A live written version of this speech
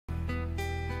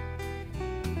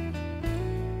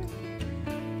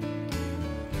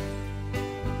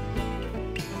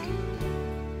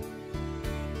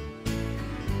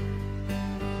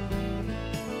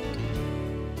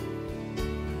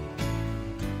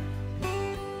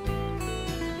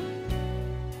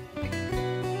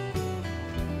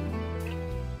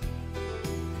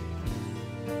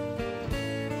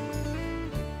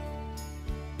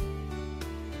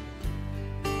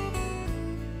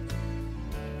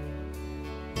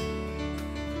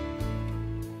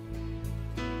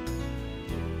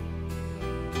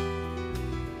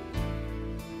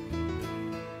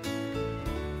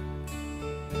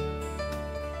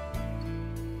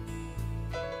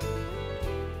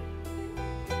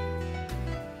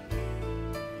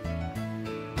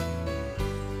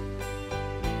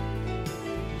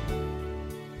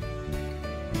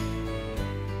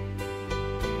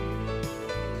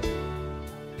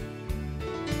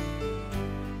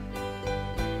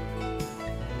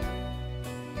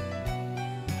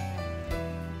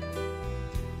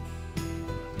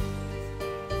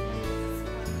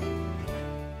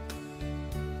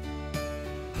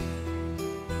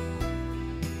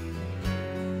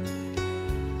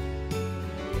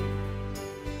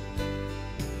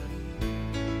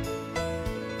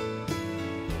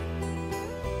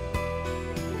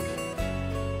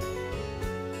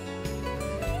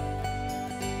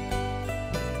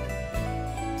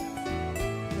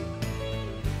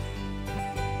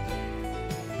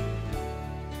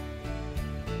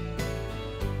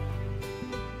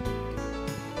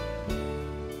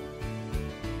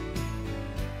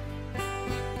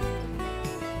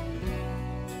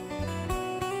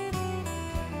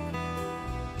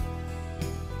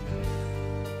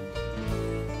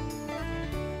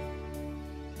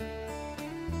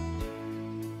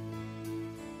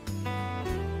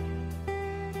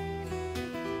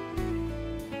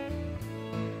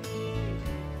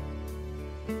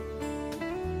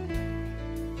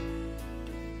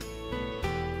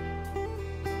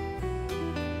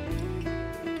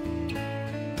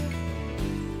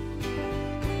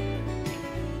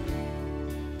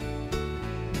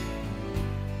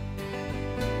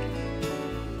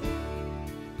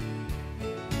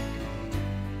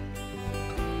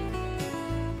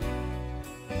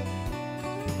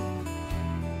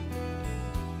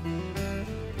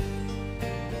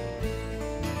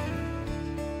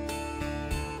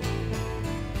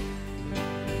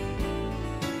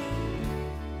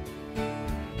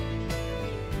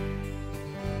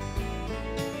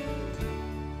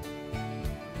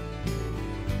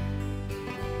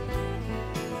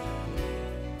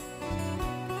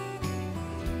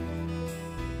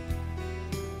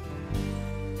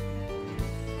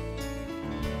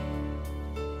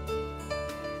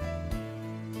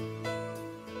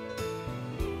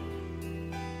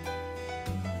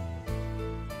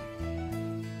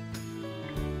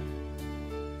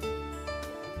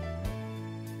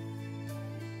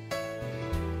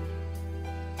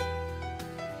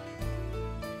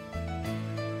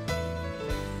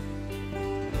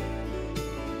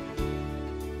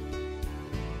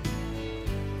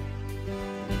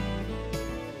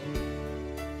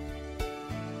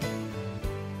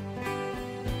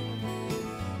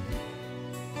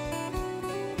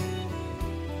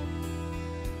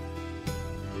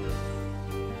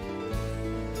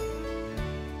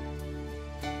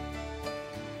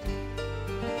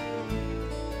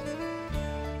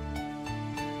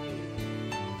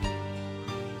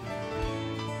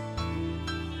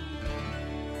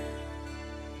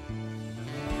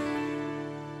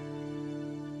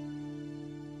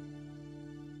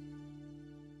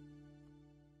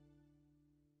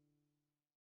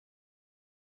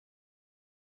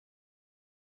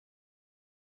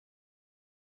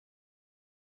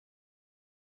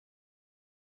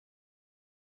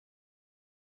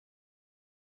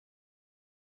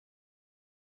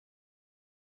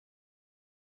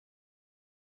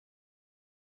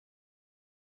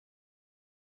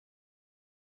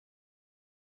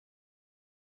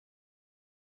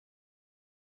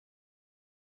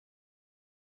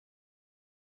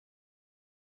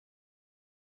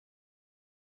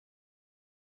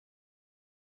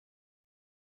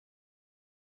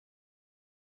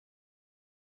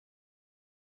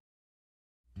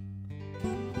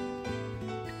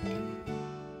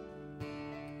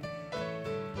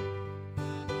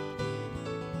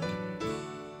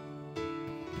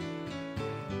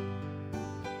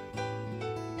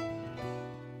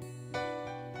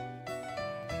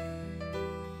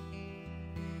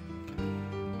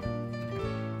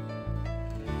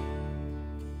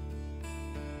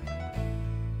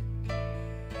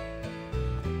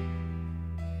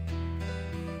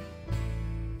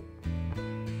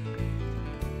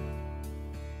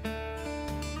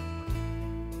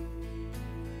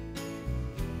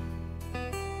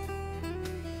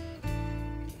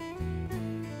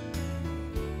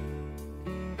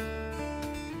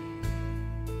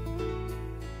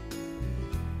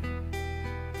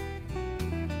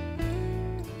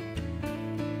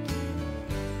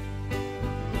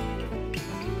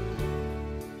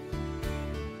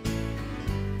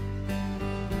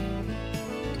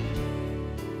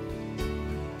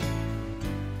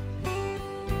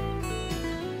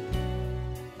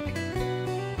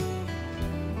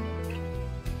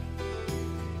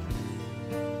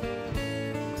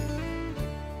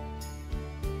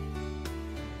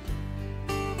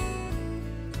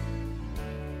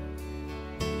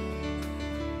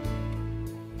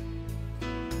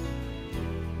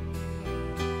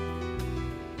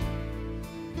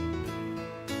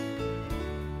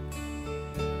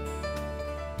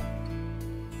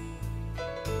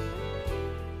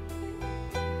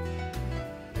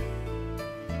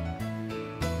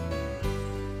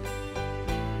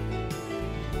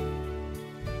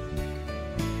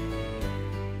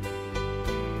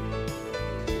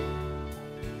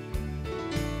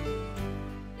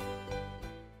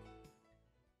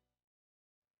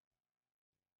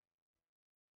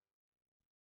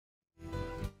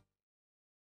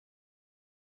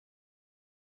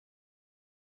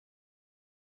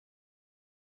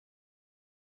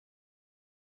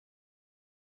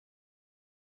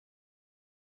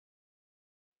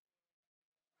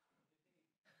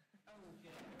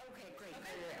Great.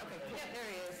 Okay. Yeah, there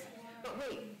he is. But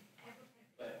wait.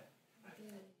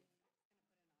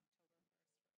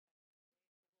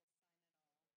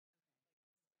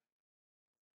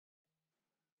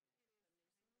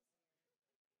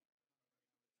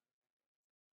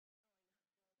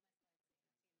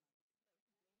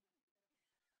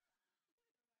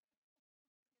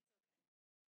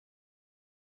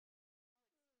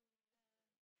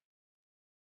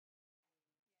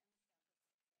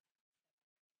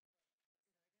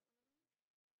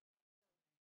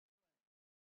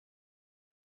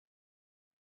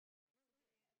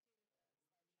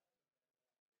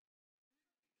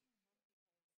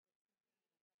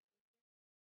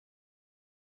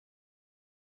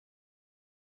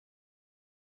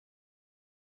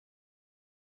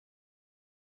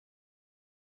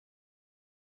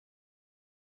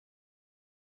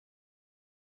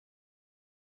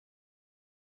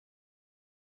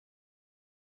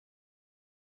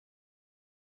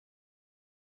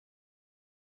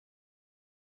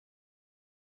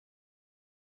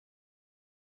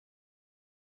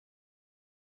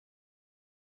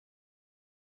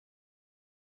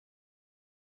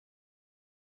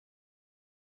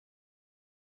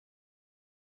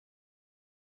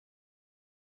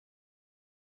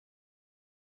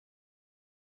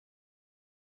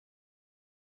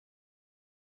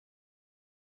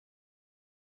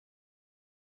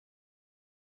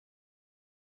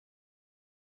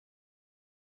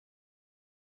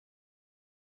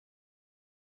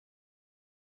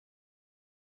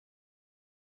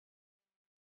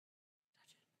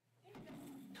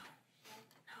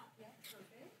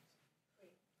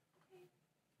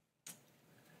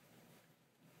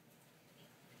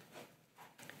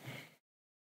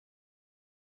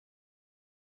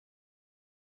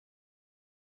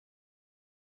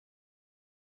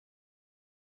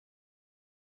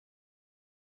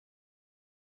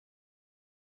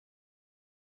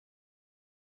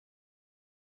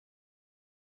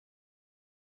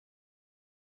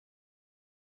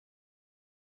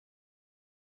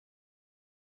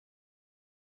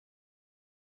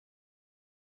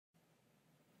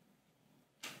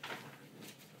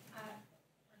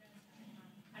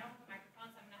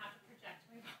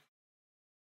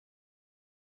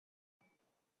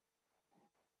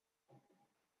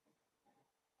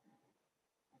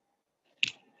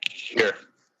 Here.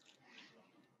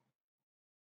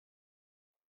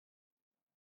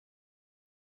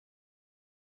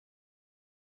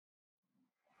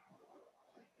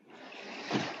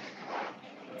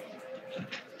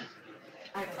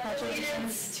 I pledge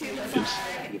allegiance to the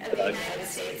flag of the United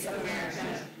States of America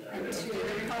and to the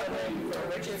republic for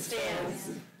which it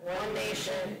stands, one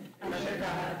nation, under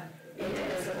God,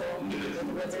 indivisible,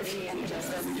 with liberty and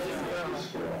justice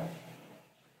for all.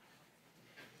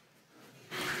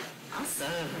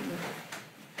 Awesome.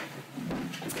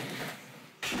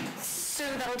 So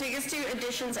that'll take us to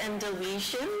additions and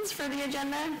deletions for the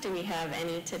agenda. Do we have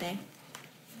any today?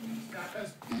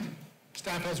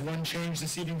 Staff has one change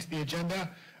this evening to the agenda.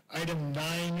 Item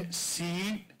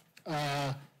 9C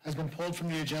has been pulled from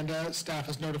the agenda. Staff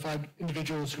has notified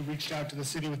individuals who reached out to the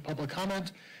city with public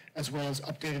comment, as well as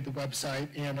updated the website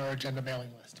and our agenda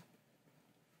mailing list.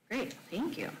 Great,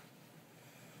 thank you.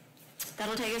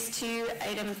 That'll take us to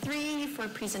item 3 for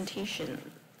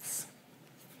presentations.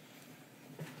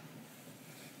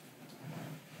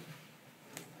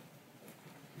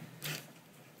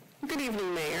 Good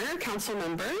evening, Mayor, council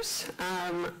members.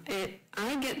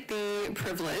 I get the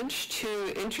privilege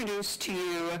to introduce to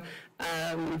you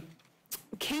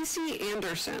Casey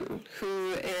Anderson,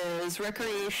 who is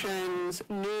Recreation's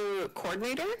new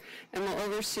coordinator and will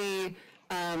oversee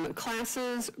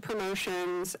classes,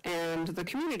 promotions, and the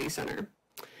community center.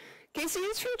 Casey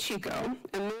is from Chico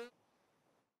and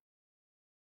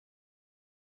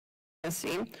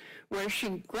where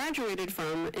she graduated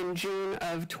from in June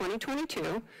of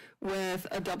 2022 with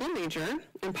a double major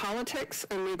in politics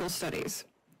and legal studies.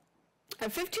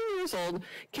 At 15 years old,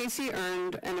 Casey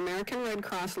earned an American Red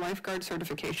Cross lifeguard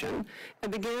certification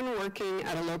and began working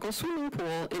at a local swimming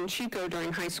pool in Chico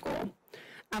during high school.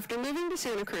 After moving to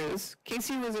Santa Cruz,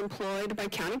 Casey was employed by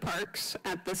County Parks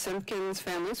at the Simpkins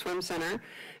Family Swim Center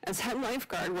as head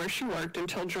lifeguard, where she worked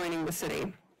until joining the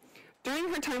city.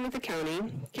 During her time with the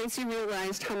county, Casey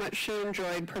realized how much she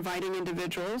enjoyed providing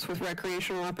individuals with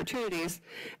recreational opportunities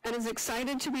and is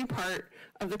excited to be part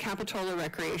of the Capitola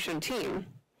recreation team.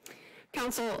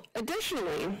 Council,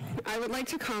 additionally, I would like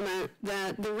to comment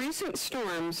that the recent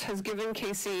storms has given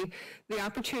Casey the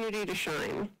opportunity to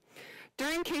shine.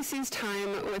 During Casey's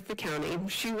time with the county,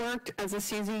 she worked as a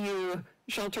CZU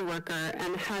shelter worker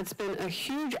and has been a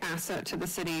huge asset to the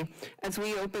city as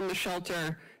we opened the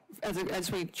shelter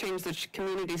as we change the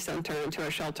community center into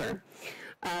a shelter.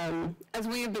 As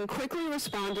we have been quickly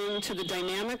responding to the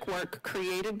dynamic work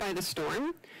created by the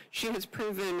storm, she has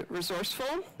proven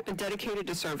resourceful and dedicated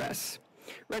to service.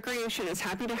 Recreation is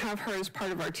happy to have her as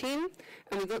part of our team,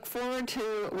 and we look forward to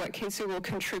what Casey will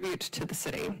contribute to the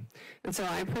city. And so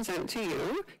I present to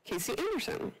you Casey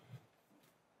Anderson.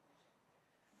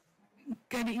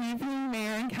 Good evening,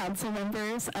 Mayor and council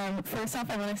members. First off,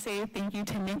 I want to say thank you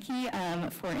to Nikki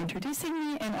for introducing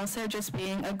me and also just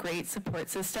being a great support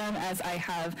system as I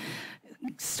have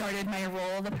started my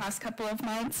role the past couple of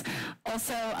months.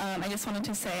 Also, I just wanted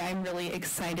to say I'm really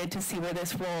excited to see where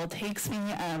this role takes me.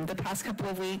 The past couple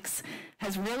of weeks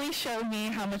has really shown me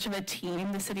how much of a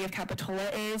team the city of Capitola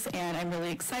is, and I'm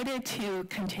really excited to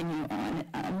continue on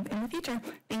in the future.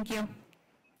 Thank you.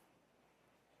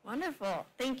 Wonderful.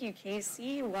 Thank you,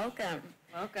 Casey. Welcome.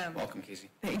 Welcome. Welcome, Casey.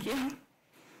 Thank you.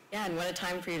 Yeah, and what a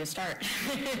time for you to start.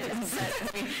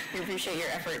 we appreciate your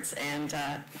efforts, and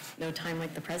no time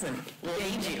like the present. We'll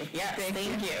need you. Yes,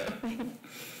 thank you.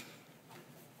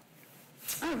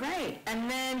 All right, and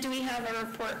then do we have a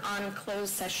report on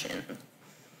closed session?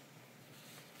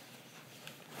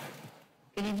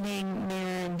 Good evening,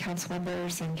 Mayor and council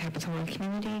members and Capitola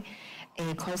community.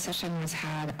 A closed session was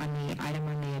had on the item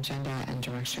on the agenda and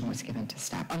direction was given to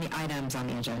staff. On the items on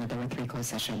the agenda, there were 3 closed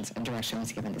sessions and direction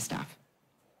was given to staff.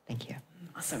 Thank you.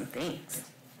 Awesome, thanks.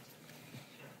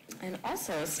 And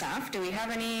also, staff, do we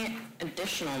have any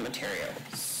additional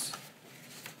materials?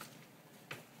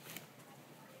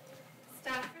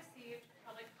 Staff received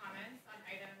public comments on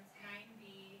items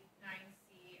 9B,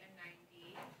 9C, and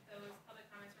 9D. Those public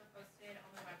comments were posted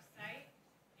on the website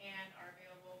and are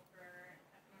available for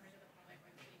members of the public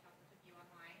or the city council to view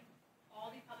online.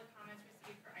 All the public comments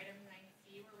received for item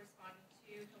 9C were responded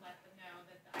to let them know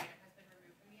that the item has been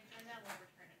removed from the agenda and will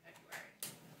return in February.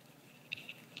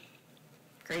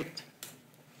 Great.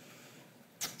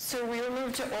 So we will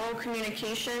move to oral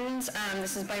communications.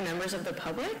 This is by members of the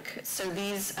public. So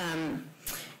these,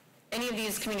 any of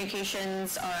these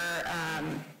communications are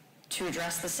to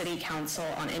address the city council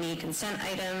on any consent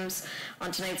items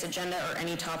on tonight's agenda or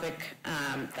any topic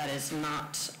that is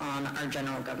not on our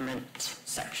general government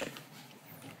section.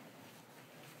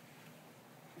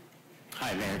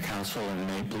 Hi, Mayor, Council, and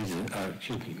may it please,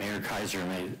 Mayor Kaiser,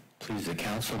 may it please the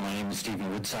council. My name is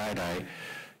Stephen Woodside. I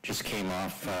just came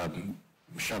off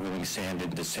shoveling sand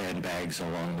into sandbags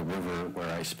along the river where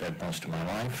I spent most of my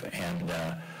life, and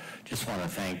just want to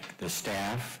thank the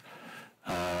staff,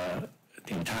 the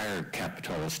entire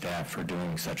Capitola staff for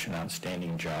doing such an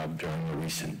outstanding job during the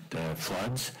recent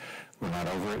floods. We're not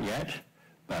over it yet,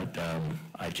 but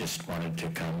I just wanted to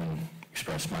come and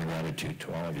express my gratitude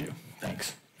to all of you.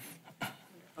 Thanks.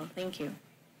 Well, thank you.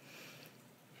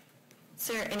 Is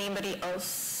there anybody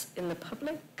else in the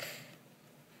public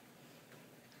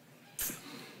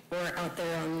or out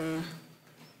there on the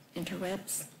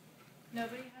interwebs?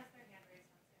 Nobody has their hand raised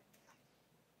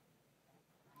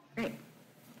on Zoom. Great.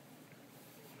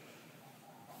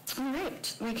 All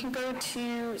right, we can go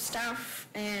to staff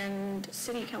and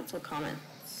city council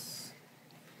comments.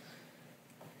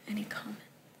 Any comments?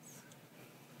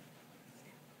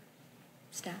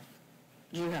 Staff?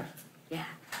 You have? Yeah.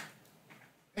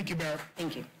 Thank you, Mayor.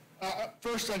 Thank you.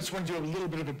 First, I just want to do a little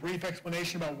bit of a brief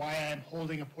explanation about why I'm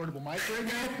holding a portable mic right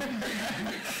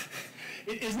now.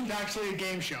 It isn't actually a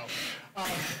game show.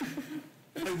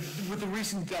 With the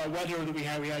recent weather that we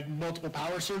had multiple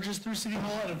power surges through City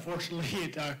Hall, and unfortunately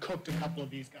it cooked a couple of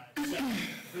these guys. So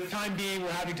for the time being,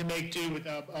 we're having to make do with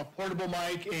a portable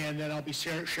mic, and then I'll be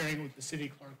sharing it with the city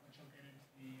clerk, which I'll get into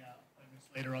the appointments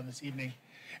later on this evening.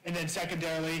 And then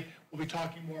secondarily, we'll be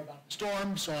talking more about the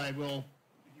storm, so I will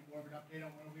give you more of an update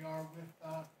on where we are with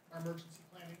our emergency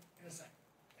planning in a second.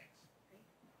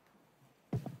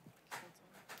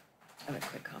 I have a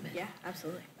quick comment. Yeah,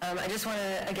 absolutely. I just want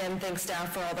to, again, thank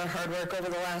staff for all their hard work over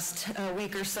the last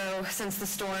week or so since the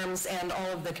storms, and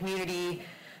all of the community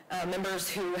members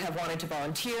who have wanted to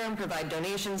volunteer and provide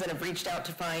donations and have reached out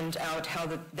to find out how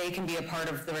they can be a part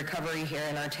of the recovery here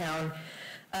in our town.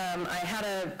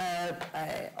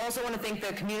 I also want to thank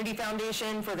the Community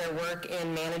Foundation for their work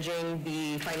in managing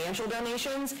the financial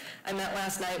donations. I met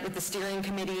last night with the steering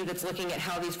committee that's looking at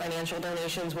how these financial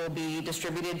donations will be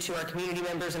distributed to our community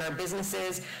members and our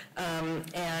businesses.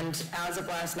 And as of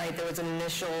last night, there was an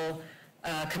initial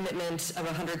commitment of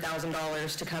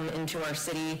 $100,000 to come into our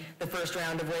city, the first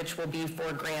round of which will be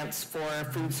for grants for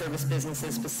food service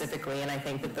businesses specifically, and I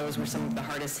think that those were some of the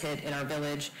hardest hit in our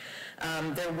village.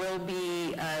 There will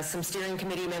be some steering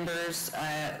committee members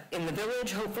in the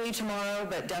village, hopefully tomorrow,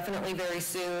 but definitely very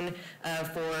soon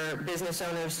for business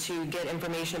owners to get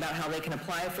information about how they can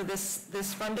apply for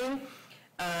this funding.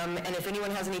 And if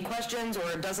anyone has any questions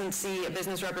or doesn't see a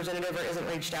business representative or isn't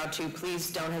reached out to, please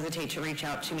don't hesitate to reach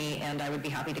out to me, and I would be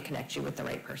happy to connect you with the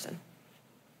right person.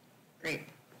 Great.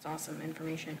 It's awesome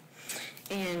information.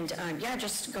 And yeah,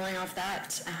 just going off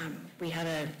that, we had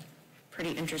a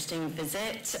pretty interesting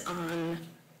visit on,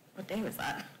 what day was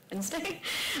that? Wednesday?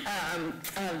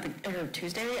 Or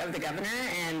Tuesday of the governor,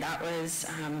 and that was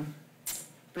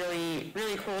really,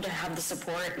 really cool to have the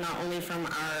support not only from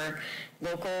our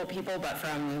local people, but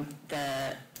from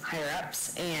the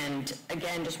higher-ups. And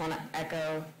again, just want to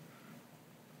echo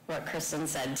what Kristen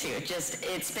said too.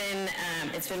 It's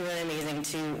been really amazing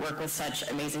to work with such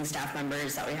amazing staff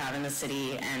members that we have in the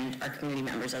city and our community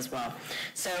members as well.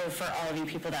 So for all of you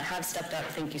people that have stepped up,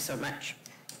 thank you so much.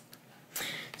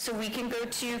 So we can go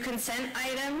to consent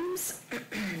items.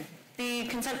 The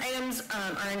consent items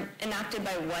are enacted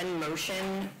by one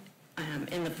motion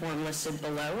in the form listed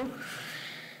below.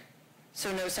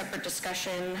 So no separate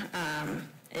discussion.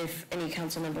 If any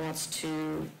council member wants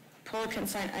to pull a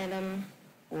consent item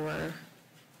or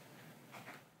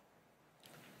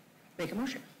make a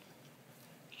motion.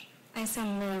 I so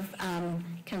move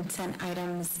consent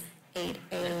items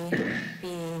 8A, B,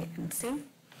 and C.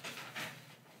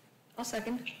 I'll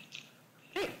second.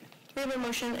 Great. We have a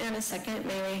motion and a second.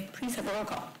 May we please have a roll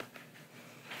call?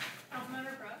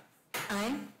 Councilmember Brooks.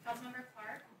 Aye. Councilmember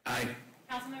Clark. Aye.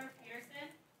 Councilmember Peterson.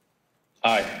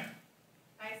 Aye.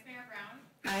 Vice Mayor Brown.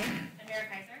 Aye. And Mayor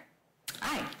Kaiser.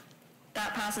 Aye.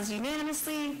 That passes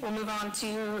unanimously. We'll move on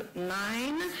to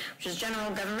 9, which is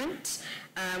general government.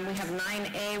 We have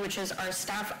 9A, which is our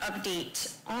staff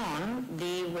update on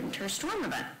the winter storm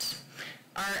event.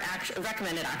 Our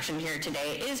recommended action here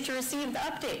today is to receive the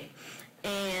update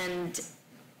and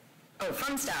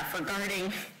from staff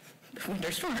regarding the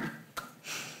winter storm.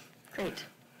 Great.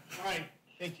 All right,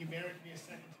 thank you, Mayor. Give me a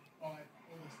second while I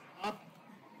pull this up.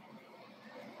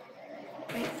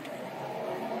 Great.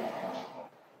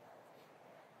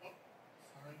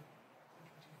 Sorry,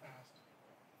 too fast.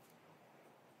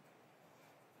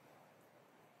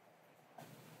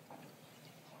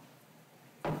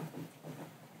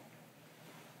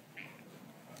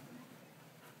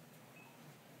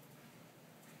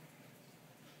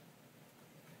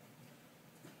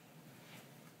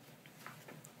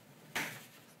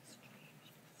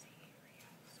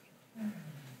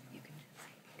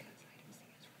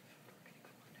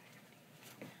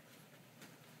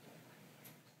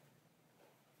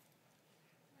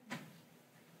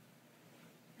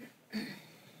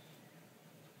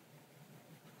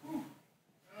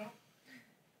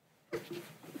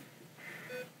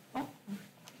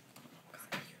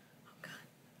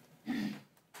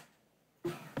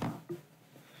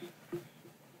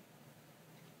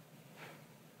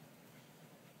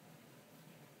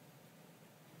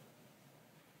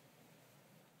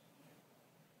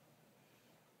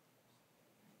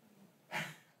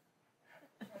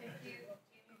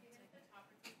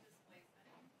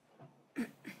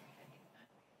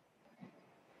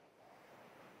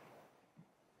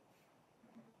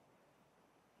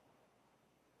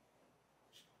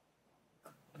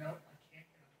 No, I can't.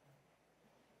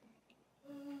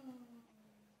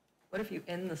 What if you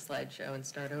end the slideshow and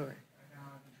start over? I know,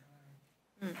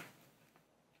 I've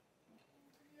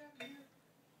been trying.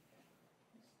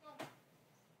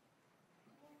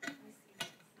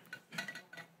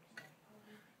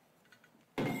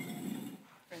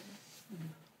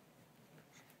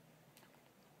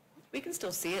 We can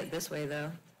still see it this way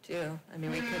though, too. I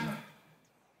mean, we could.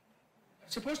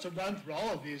 It's supposed to run through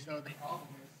all of these, though, the problem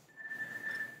is.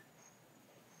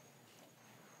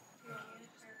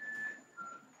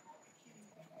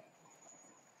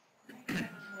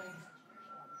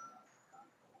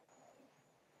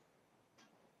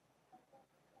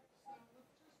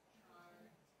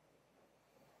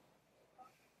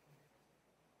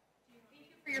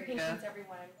 For your patience,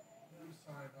 everyone. I'm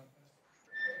sorry about this.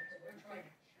 We're trying to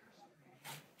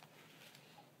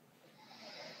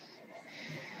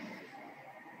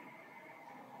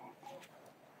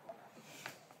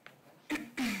Where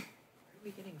are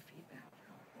we getting feedback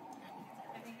from?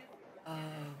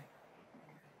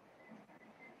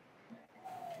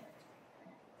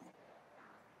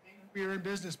 we're in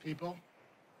business, people.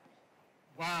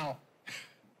 Wow.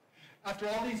 After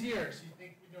all these years, you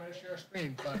think we know how to share a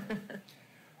screen, but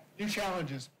new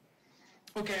challenges.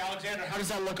 Okay, Alexander, how does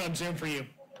that look on Zoom for you?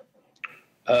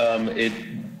 It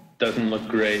doesn't look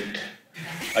great.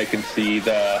 I can see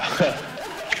the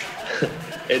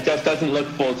it just doesn't look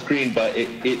full screen, but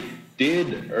it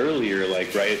did earlier,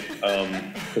 like, right?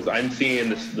 Because I'm seeing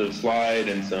the slide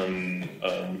and some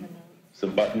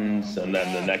buttons, and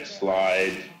then the next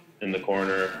slide in the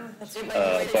corner.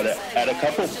 But at a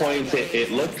couple points,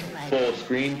 it looked full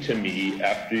screen to me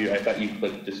after I thought you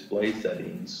clicked display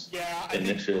settings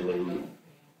initially.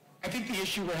 I think the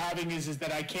issue we're having is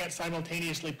that I can't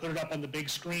simultaneously put it up on the big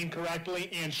screen correctly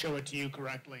and show it to you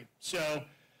correctly. So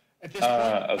at this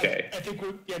point, okay. I think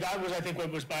that was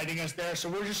what was biting us there. So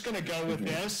we're just going to go with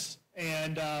this.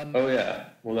 And oh yeah,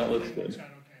 well that looks good. Okay.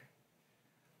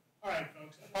 All right,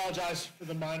 folks. I apologize for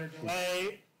the minor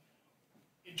delay.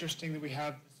 Interesting that we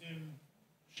have the Zoom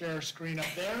share screen up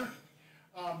there.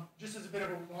 Just as a bit of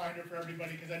a reminder for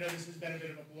everybody, because I know this has been a bit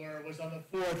of a blur, was on the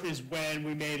 4th is when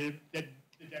we made the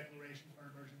declaration for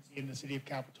emergency in the city of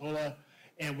Capitola,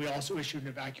 and we also issued an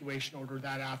evacuation order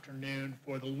that afternoon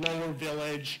for the lower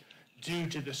village due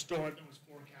to the storm that was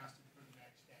forecasted for the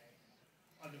next day.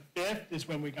 On the 5th is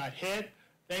when we got hit.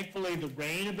 Thankfully, the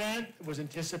rain event that was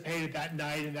anticipated that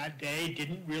night and that day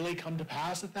didn't really come to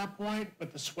pass at that point,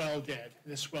 but the swell did.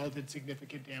 And the swell did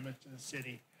significant damage to the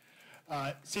city.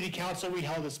 City Council, we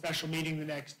held a special meeting the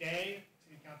next day.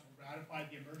 City Council ratified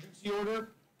the emergency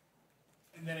order.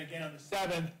 And then again on the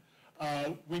 7th,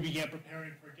 we began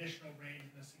preparing for additional rain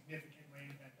in the significant rain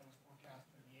event that was forecast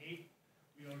for the 8th.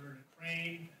 We ordered a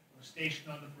crane, it was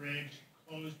stationed on the bridge,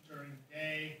 closed during the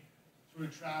day, through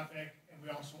traffic, and we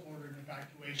also ordered an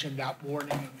evacuation that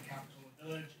morning of the Capitola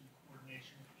Village in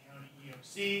coordination with the county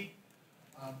EOC.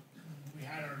 We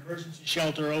had our emergency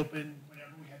shelter open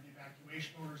whenever we had the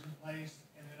evacuation orders in place,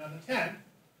 and then on the 10th,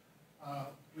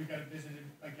 we got visited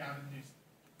by Governor Newsom.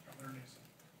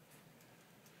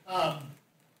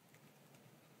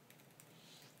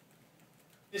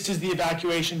 This is the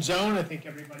evacuation zone. I think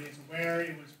everybody is aware.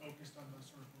 It was focused on the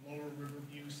sort of lower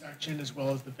Riverview section as well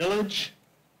as the village.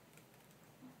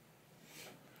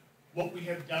 What we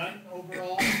have done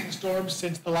overall in the storm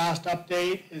since the last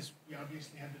update is we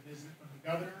obviously had the visit from the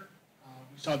governor.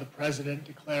 We saw the president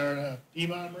declare a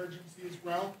FEMA emergency as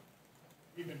well.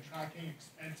 We've been tracking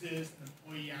expenses and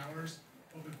employee hours,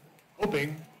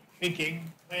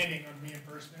 planning on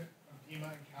reimbursement from FEMA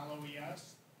and Cal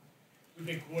OES. We've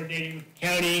been coordinating with the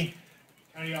county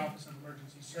Office of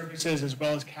Emergency Services, as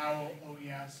well as Cal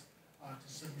OES to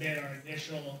submit our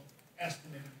initial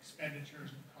estimate of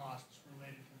expenditures and costs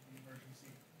related to the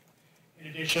emergency. In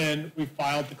addition, we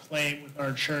filed the claim with our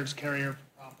insurance carrier for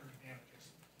property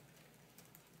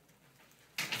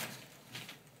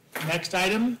damages. Next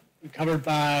item, we covered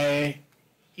by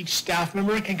each staff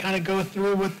member can kind of go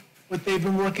through what they've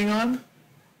been working on.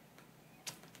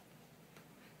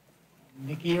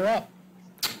 Nikki, you're up.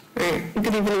 All right.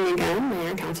 Good evening again, Mayor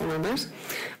and council members.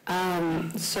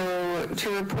 So to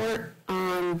report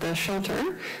on the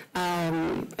shelter,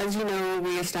 as you know,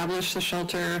 we established the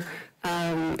shelter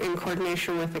in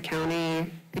coordination with the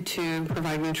county to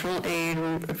provide mutual aid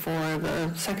for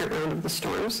the second round of the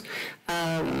storms.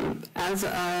 As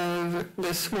of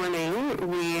this morning,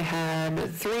 we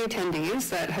had 3 attendees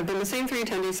that have been the same 3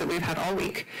 attendees that we've had all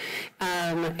week.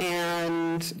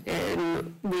 And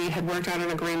we had worked out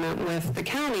an agreement with the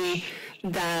county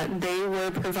that they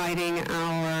were providing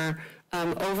our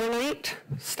overnight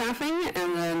staffing,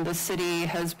 and then the city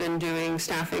has been doing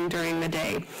staffing during the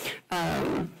day.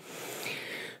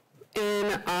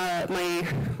 In my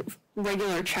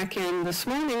regular check-in this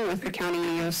morning with the county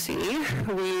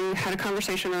EOC, we had a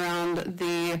conversation around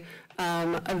the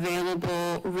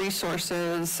available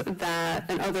resources that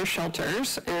and other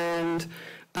shelters, and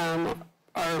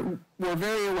we're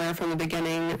very aware from the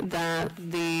beginning that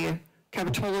the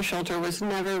Capitola shelter was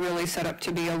never really set up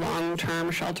to be a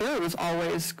long-term shelter. It was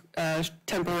always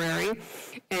temporary,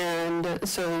 and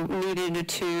so needed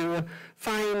to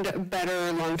find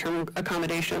better long-term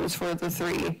accommodations for the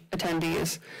 3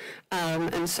 attendees.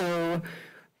 And so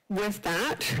with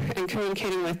that and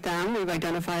communicating with them, we've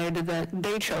identified that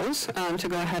they chose to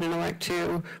go ahead and elect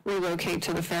to relocate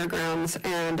to the fairgrounds,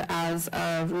 and as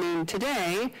of noon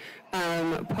today,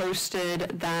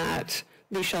 posted that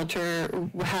the shelter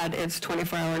had its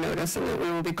 24-hour notice and that we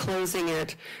will be closing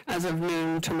it as of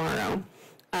noon tomorrow.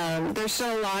 There's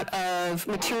still a lot of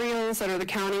materials that are the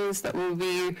county's that will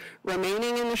be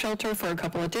remaining in the shelter for a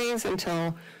couple of days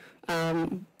until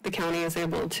the county is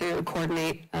able to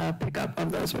coordinate pickup of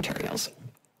those materials.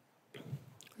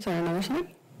 Is there another slide?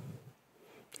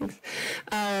 Thanks.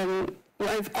 Well,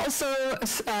 I've also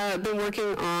been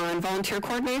working on volunteer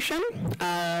coordination,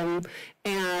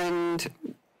 and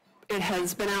it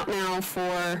has been out now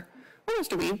for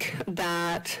almost a week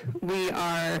that we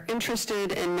are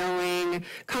interested in knowing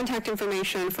contact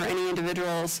information for any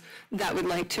individuals that would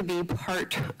like to be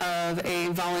part of a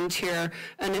volunteer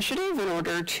initiative in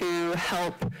order to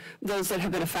help those that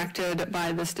have been affected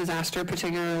by this disaster,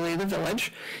 particularly the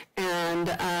village.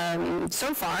 And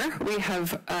so far, we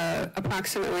have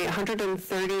approximately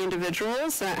 130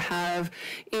 individuals that have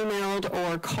emailed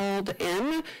or called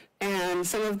in. And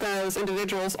some of those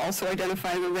individuals also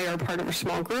identify that they are part of a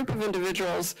small group of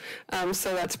individuals,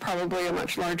 so that's probably a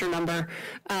much larger number.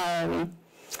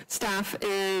 Staff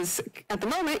is, at the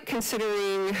moment,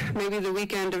 considering maybe the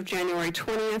weekend of January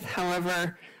 20th.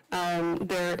 However,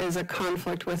 there is a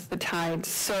conflict with the tides.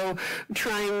 So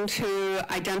trying to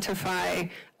identify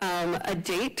a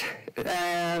date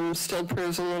still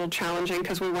proves a little challenging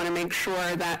because we want to make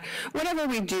sure that whatever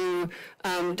we do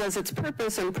does its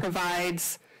purpose and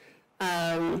provides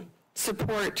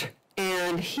support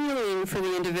and healing for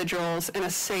the individuals in a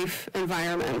safe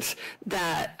environment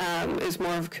that is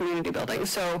more of community building.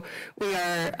 So we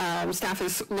are, staff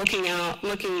is looking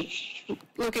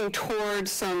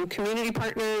towards some community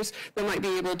partners that might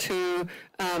be able to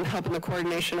help in the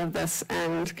coordination of this,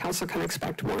 and council can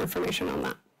expect more information on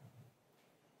that.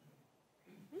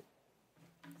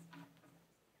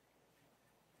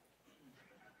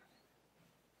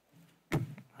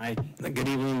 Hi, good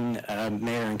evening,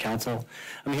 Mayor and Council.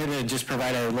 I'm here to just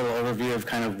provide a little overview of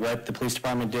kind of what the police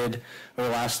department did over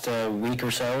the last week or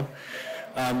so.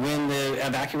 When the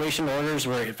evacuation orders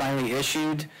were finally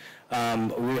issued,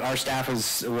 our staff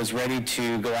was ready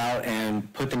to go out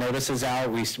and put the notices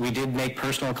out. We did make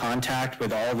personal contact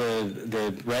with all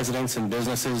the residents and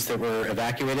businesses that were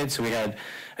evacuated, so we had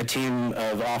a team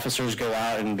of officers go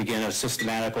out and begin a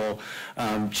systematical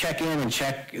check-in and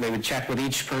they would check with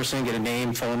each person, get a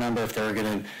name, phone number, if they were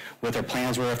going to, what their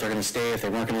plans were, if they're going to stay, if they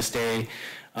weren't going to stay.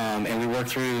 And we worked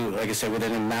through, like I said,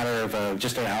 within a matter of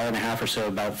just an hour and a half or so,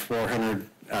 about 400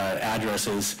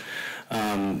 addresses.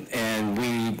 And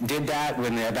we did that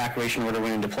when the evacuation order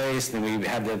went into place. Then we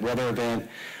had the weather event.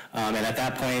 And at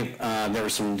that point, there were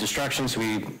some distractions.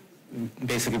 We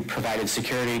basically provided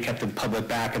security, kept the public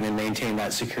back, and then maintained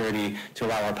that security to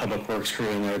allow our public works crew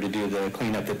in there to do the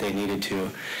cleanup that they needed to.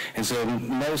 And so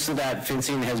most of that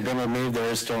fencing has been removed.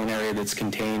 There is still an area that's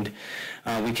contained.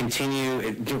 We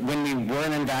continue, when we were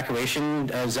in an evacuation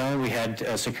zone, we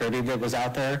had security that was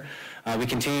out there. We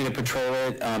continue to patrol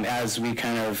it as we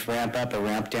kind of ramp up or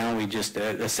ramp down. We just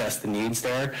assess the needs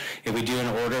there. If we do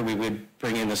an order, we would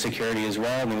bring in the security as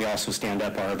well, and then we also stand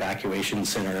up our evacuation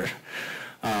center.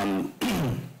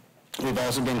 We've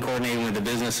also been coordinating with the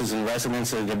businesses and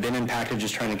residents that have been impacted,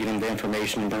 just trying to get them the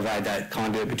information and provide that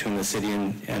conduit between the city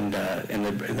and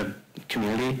the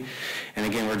community. And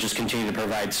again, we're just continuing to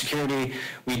provide security.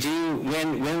 We do,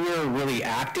 when we were really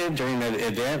active during the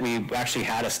event, we actually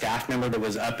had a staff member that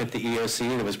was up at the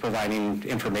EOC that was providing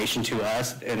information to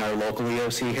us in our local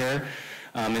EOC here.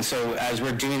 And so as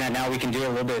we're doing that now, we can do a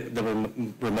little bit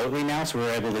remotely now, so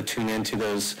we're able to tune into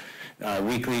those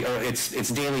weekly, or it's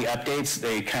daily updates.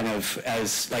 They kind of,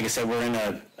 as like I said, we're in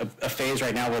a phase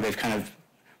right now where they've kind of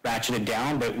ratcheted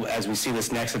down, but as we see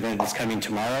this next event that's coming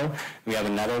tomorrow, we have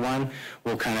another one,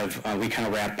 we kind of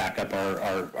ramp back up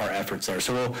our efforts there.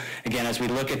 So we'll, again, as we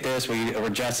look at this, we're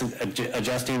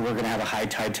adjusting, we're gonna have a high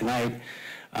tide tonight.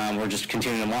 We're just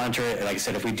continuing to monitor it. Like I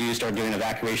said, if we do start doing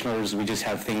evacuation orders, we just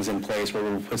have things in place where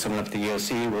we'll put someone up at the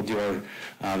EOC, we'll do our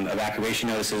evacuation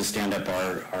notices, stand up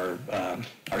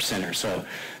our center. So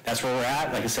that's where we're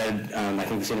at. Like I said, I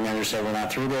think the city manager said we're not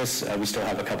through this. We still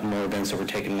have a couple more events that we're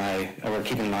keeping an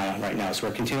eye on right now. So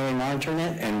we're continually monitoring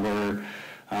it, and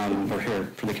we're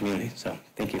here for the community. So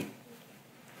thank you.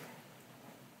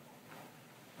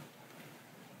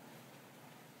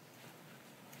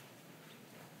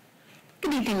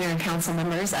 Good evening, Mayor and Council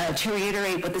members. To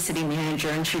reiterate what the city manager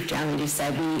and chief deputy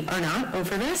said, we are not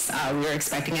over this. We are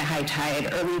expecting a high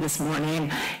tide early this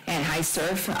morning and high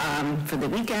surf for the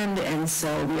weekend, and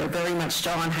so we are very much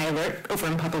still on high alert over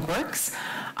in Public Works.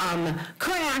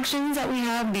 Current actions that we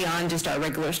have beyond just our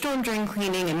regular storm drain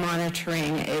cleaning and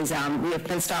monitoring is we have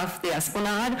fenced off the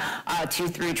Esplanade to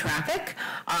through traffic.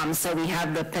 So we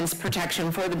have the fence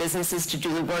protection for the businesses to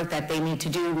do the work that they need to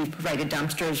do. We've provided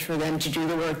dumpsters for them to do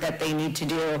the work that they need to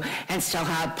do and still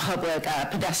have public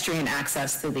pedestrian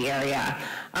access to the area.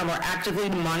 We're actively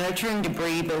monitoring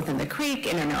debris both in the creek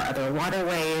and in our other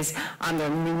waterways. They're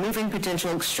removing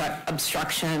potential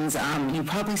obstructions. You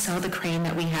probably saw the crane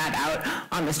that we had out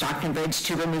on the Stockton Bridge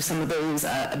to remove some of those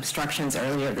obstructions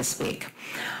earlier this week.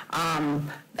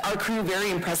 Our crew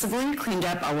very impressively cleaned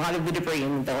up a lot of the debris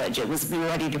in the village. We were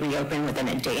ready to reopen within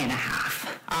a day and a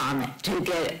half. to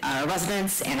get our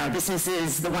residents and our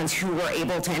businesses, the ones who were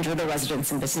able to enter the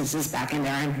residents and businesses back in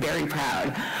there. I'm very proud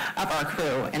of our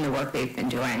crew and the work they've been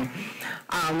doing.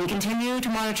 We continue to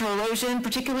monitor erosion,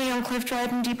 particularly on Cliff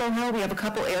Drive and Depot Hill. We have a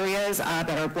couple areas that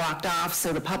are blocked off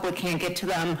so the public can't get to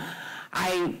them.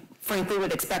 I frankly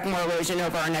would expect more erosion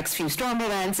over our next few storm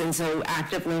events, and so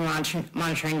actively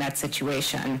monitoring that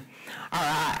situation.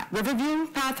 Our Riverview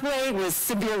pathway was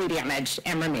severely damaged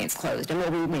and remains closed, and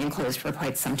will remain closed for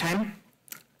quite some time.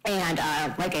 And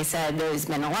like I said, there's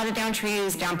been a lot of down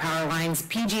trees, down power lines.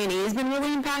 PG&E has been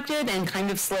really impacted and kind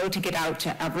of slow to get out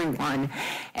to everyone.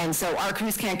 And so our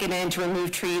crews can't get in to remove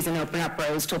trees and open up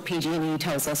roads till PG&E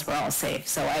tells us we're all safe.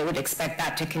 So I would expect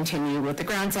that to continue with the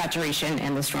ground saturation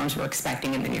and the storms we're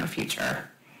expecting in the near future.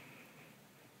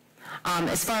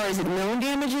 As far as the known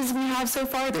damages we have so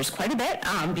far, there's quite a bit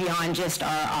beyond just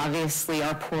obviously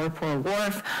our poor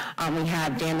wharf. We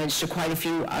have damage to quite a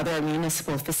few other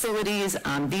municipal facilities.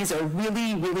 These are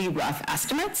really, really rough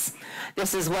estimates.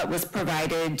 This is what was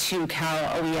provided to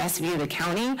Cal OES via the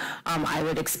county. I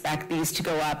would expect these to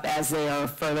go up as they are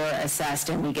further assessed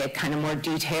and we get kind of more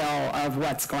detail of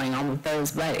what's going on with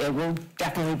those, but it will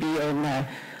definitely be in the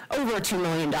over $2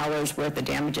 million worth of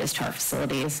damages to our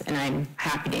facilities, and I'm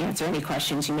happy to answer any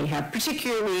questions you may have,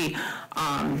 particularly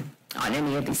on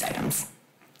any of these items.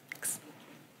 Thanks.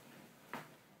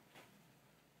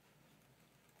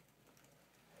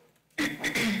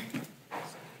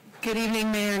 Good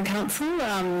evening, Mayor and Council.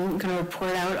 I'm going to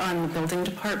report out on the building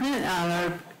department.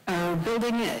 Our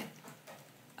building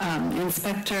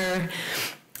inspector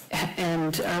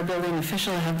and our building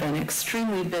official have been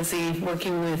extremely busy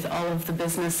working with all of the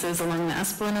businesses along the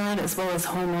Esplanade, as well as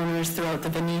homeowners throughout the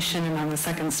Venetian and on the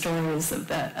second stories of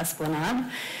the Esplanade.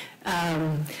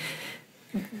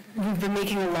 We've been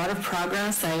making a lot of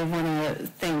progress. I want to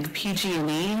thank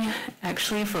PG&E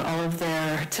actually for all of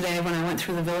their, today when I went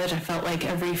through the village, I felt like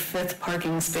every fifth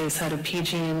parking space had a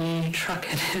PG&E truck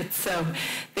in it. So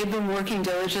they've been working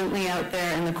diligently out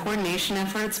there, and the coordination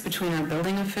efforts between our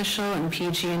building official and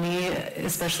PG&E,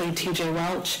 especially TJ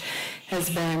Welch, has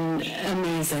been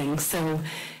amazing. So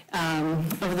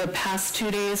over the past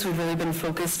 2 days, we've really been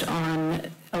focused on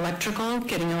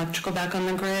getting electrical back on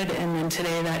the grid, and then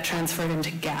today that transferred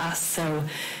into gas. So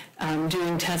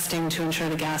doing testing to ensure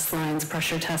the gas lines,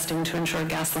 pressure testing to ensure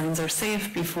gas lines are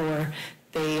safe before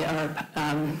they are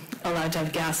allowed to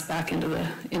have gas back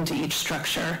into each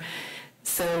structure.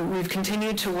 So we've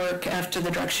continued to work after the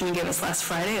direction you gave us last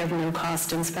Friday of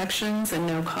no-cost inspections and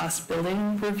no-cost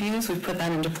building reviews. We've put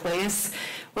that into place.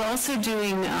 We're also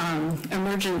doing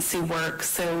emergency work.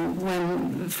 So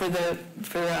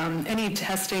for any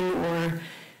testing or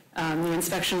the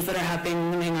inspections that are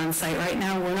happening on site right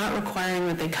now, we're not requiring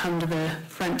that they come to the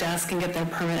front desk and get their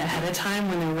permit ahead of time.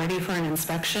 When they're ready for an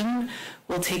inspection,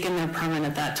 we'll take in their permit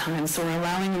at that time. So we're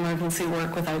allowing emergency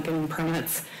work without getting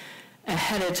permits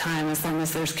ahead of time as long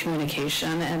as there's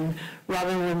communication. And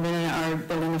Robin Woodman, our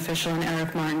building official, and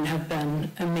Eric Martin have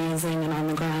been amazing and on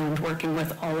the ground working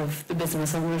with all of the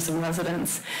business owners and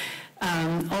residents.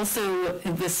 Also,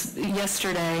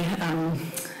 yesterday,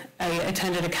 I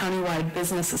attended a countywide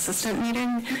business assistance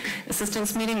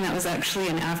meeting. That was actually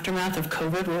an aftermath of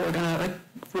COVID. We were going to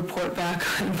report back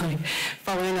on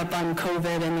following up on COVID,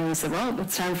 and then we said, well,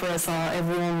 it's time for us all.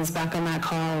 Everyone was back on that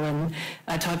call and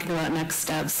talking about next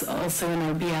steps. Also in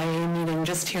our BIA meeting,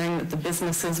 just hearing that the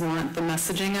businesses want the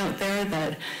messaging out there,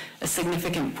 that a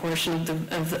significant portion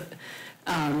of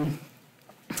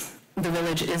the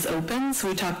village is open. So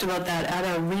we talked about that at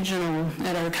our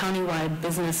countywide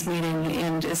business meeting,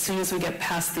 and as soon as we get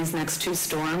past these next two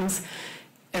storms,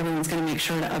 everyone's going to make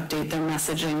sure to update their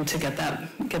messaging to get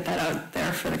that out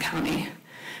there for the county.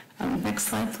 Next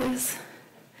slide, please.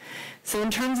 So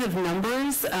in terms of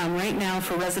numbers, right now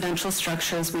for residential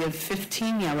structures, we have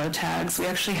 15 yellow tags. We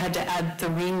actually had to add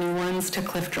 3 new ones to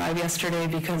Cliff Drive yesterday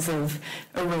because of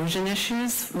erosion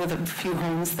issues with a few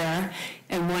homes there,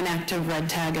 and 1 active red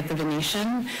tag at the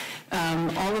Venetian.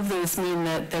 All of those mean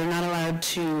that they're not allowed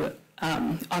to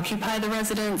occupy the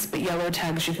residence, but yellow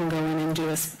tags, you can go in and do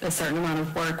a certain amount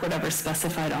of work, whatever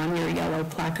specified on your yellow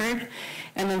placard.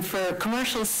 And then for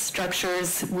commercial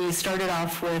structures, we started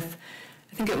off with,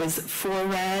 I think it was 4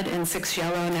 red and 6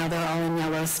 yellow. Now they're all in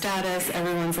yellow status.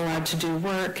 Everyone's allowed to do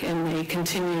work, and they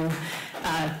continue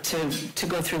to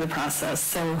go through the process.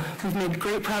 So we've made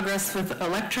great progress with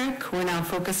electric. We're now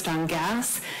focused on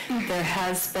gas. There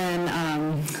has been,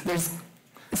 there's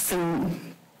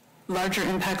some larger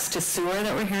impacts to sewer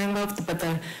that we're hearing about, but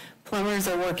the plumbers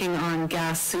are working on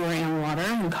gas, sewer, and water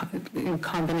in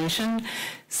combination.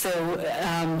 So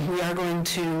we are going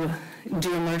to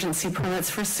do emergency permits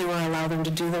for sewer, allow them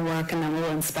to do the work, and then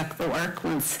we'll inspect the work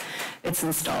once it's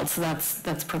installed. So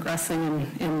that's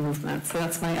progressing in movement. So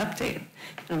that's my update.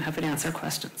 I'm happy to answer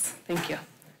questions. Thank you.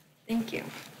 Thank you.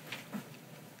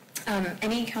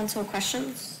 Any council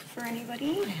questions for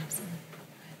anybody? I have some.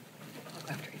 I'll go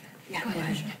after you. Yeah, go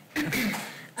ahead.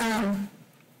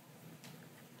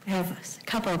 I have a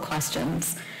couple of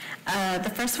questions.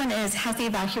 The first one is, has the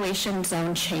evacuation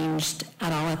zone changed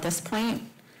at all at this point?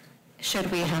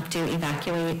 Should we have to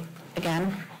evacuate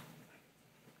again?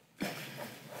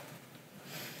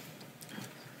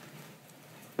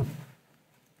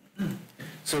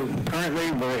 So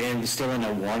currently, we're still in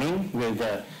a warning with,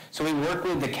 so we work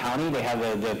with the county. They have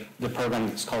the program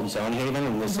that's called Zone Haven,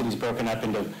 and the city's broken up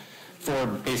into 4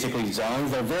 basically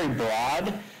zones. They're very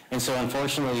broad, and so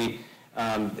unfortunately,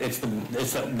 it's the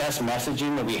best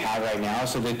messaging that we have right now.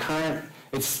 So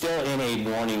it's still in a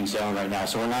warning zone right now.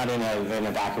 So we're not in an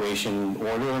evacuation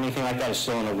order or anything like that. It's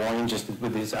still in a warning just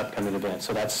with these upcoming events.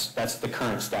 So that's the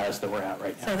current status that we're at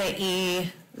right now. So the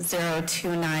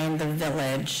E029, the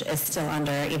village, is still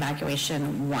under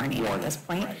evacuation warning at this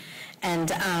point. Right.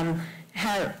 And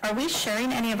are we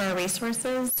sharing any of our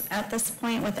resources at this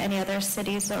point with any other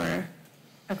cities or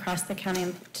across the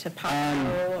county to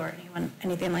Palo or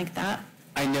anything like that?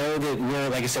 I know that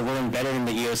like I said, we're embedded in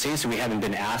the EOC, so we haven't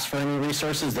been asked for any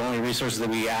resources. The only resources that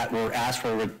we were asked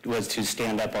for was to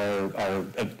stand up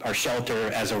our shelter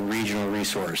as a regional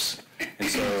resource. And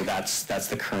so that's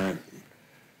the current.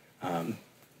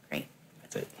 Great.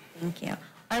 That's it. Thank you.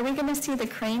 Are we going to see the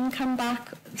crane come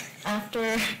back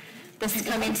after this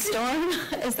coming storm?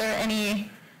 Is there any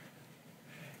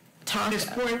talk? At this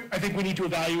point, I think we need to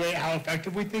evaluate how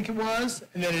effective we think it was,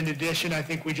 and then in addition, I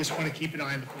think we just want to keep an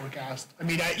eye on the forecast. I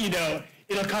mean,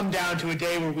 it'll come down to a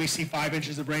day where we see 5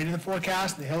 inches of rain in the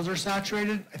forecast, and the hills are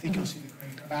saturated. I think you'll see the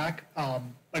crane come back.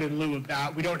 But in lieu of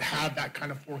that, we don't have that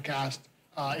kind of forecast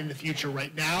in the future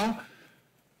right now.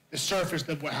 The surface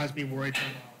that what has me worried for a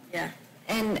while. Yeah.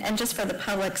 And just for the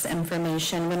public's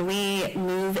information, when we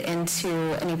move into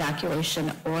an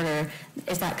evacuation order,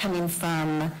 is that coming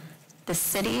from the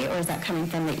city or is that coming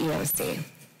from the EOC?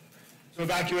 So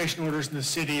evacuation orders in the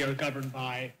city are governed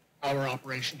by our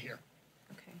operation here.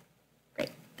 Okay,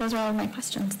 great. Those are all of my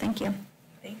questions. Thank you.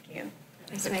 Thank you.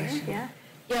 Vice Mayor? Yeah.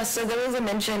 Yeah, so there was a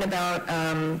mention about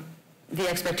the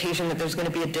expectation that there's going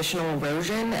to be additional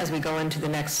erosion as we go into the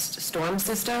next storm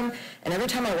system. And every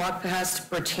time I walk past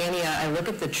Britannia, I look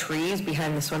at the trees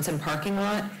behind the Swenson parking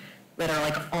lot that are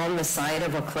like on the side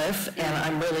of a cliff, and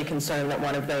I'm really concerned that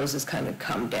one of those is kind of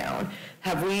come down.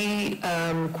 Have we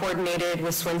coordinated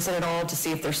with Swenson at all to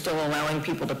see if they're still allowing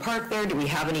people to park there? Do we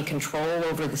have any control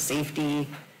over the safety?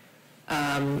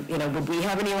 Would we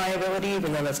have any liability,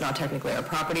 even though that's not technically our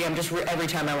property? I'm just, every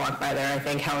time I walk by there, I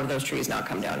think, how have those trees not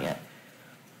come down yet?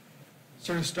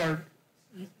 Sort of start,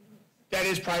 that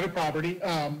is private property,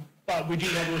 but we do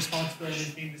have a responsibility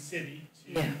as being the city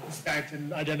to inspect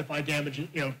and identify damage,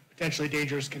 potentially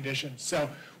dangerous conditions. So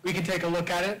we can take a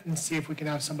look at it and see if we can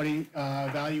have somebody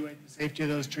evaluate the safety of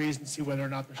those trees and see whether or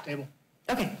not they're stable.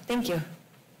 Okay, thank you.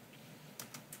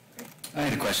 I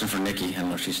had a question for Nikki. I don't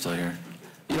know if she's still here.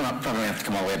 You don't probably have to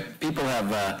come all the way. People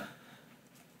have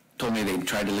told me they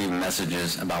tried to leave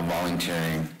messages about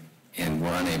volunteering and were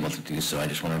unable to do so. I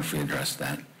just wondered if we addressed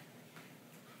that.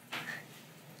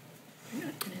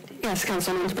 Yes,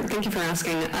 Councilman, thank you for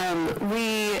asking.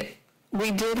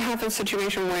 We did have a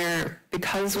situation where,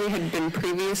 because we had been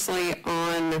previously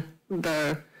on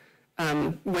the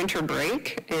winter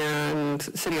break and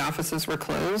city offices were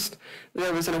closed,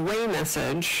 there was an away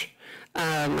message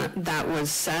that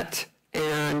was set,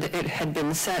 and it had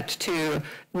been set to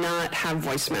not have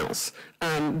voicemails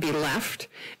be left.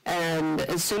 And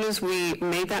as soon as we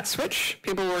made that switch,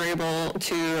 people were able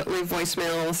to leave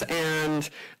voicemails, and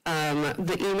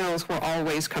the emails were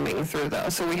always coming through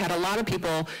those. So we had a lot of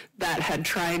people that had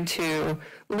tried to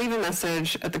leave a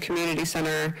message at the community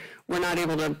center, were not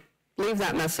able to leave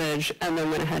that message, and then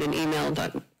went ahead and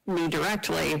emailed me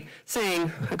directly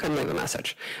saying I couldn't leave a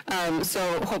message. So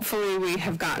hopefully we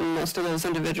have gotten most of those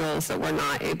individuals that were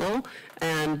not able,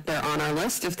 and they're on our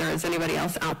list. If there is anybody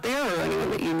else out there or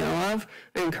anyone that you know of,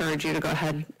 I encourage you to go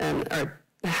ahead or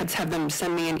have them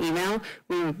send me an email.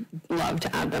 We would love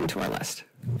to add them to our list.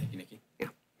 Thank you, Nikki. Yeah.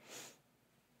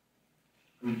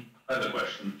 I have a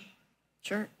question.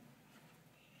 Sure.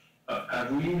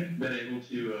 Have we been able to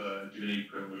do any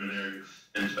preliminary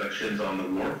inspections on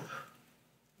the wharf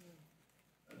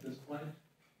at this point?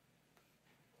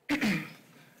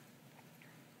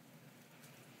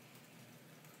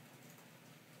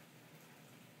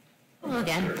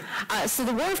 again. So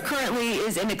the wharf currently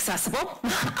is inaccessible.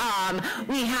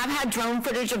 We have had drone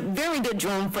footage, very good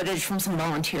drone footage from some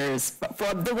volunteers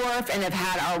for the wharf, and have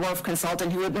had our wharf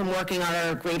consultant who had been working on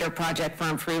our greater project for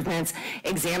improvements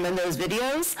examine those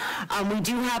videos. We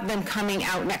do have them coming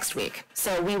out next week.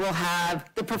 So we will have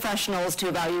the professionals to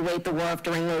evaluate the wharf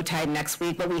during low tide next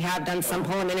week, but we have done some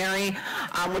preliminary,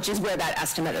 which is where that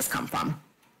estimate has come from.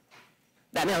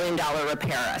 That $1 million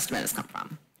repair estimate has come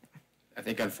from. I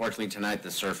think unfortunately tonight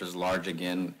the surf is large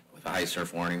again with a high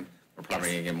surf warning. We're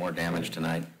probably going to get more damage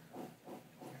tonight.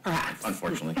 Perhaps.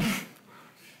 Unfortunately.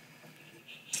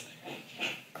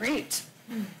 Great.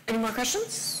 Any more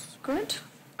questions? Good.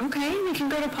 Okay, we can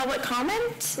go to public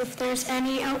comment if there's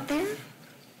any out there.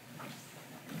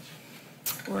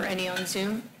 Or any on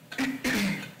Zoom. There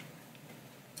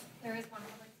is one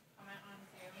public comment on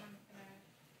Zoom. I'm going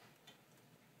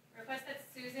to request that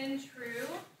Susan True,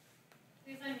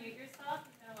 please unmute yourself.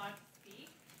 You've been allowed to speak.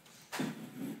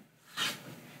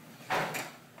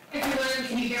 Everyone,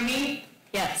 can you hear me?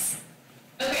 Yes.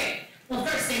 Okay. Well,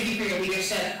 first, thank you for your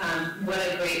leadership. What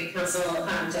a great council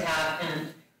to have,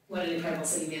 and what an incredible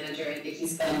city manager. I think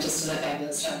he's been just done a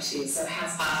fabulous job too. So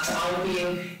hats off to all of you.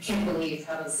 Can't believe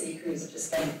how the city crews have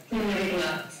just been cleaning everything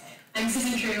up. I'm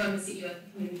Susan True. I'm the CEO of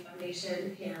the Community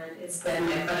Foundation, and it's been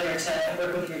my pleasure to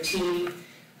work with your team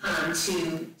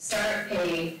to start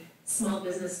a small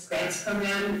business grants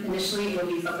program. Initially, it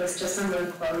will be focused just on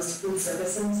the closed food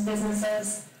services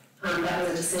businesses. That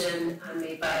was a decision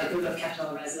made by a group of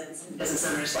Capitola residents and business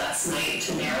owners last night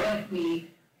to narrow it.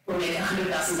 We will make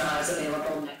 $100,000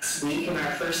 available next week in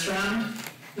our first round.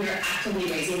 We are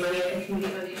actively raising money at the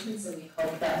Community Foundation, so we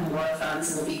hope that more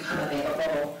funds will become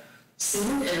available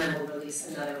soon, and then we'll release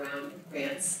another round of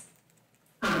grants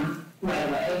right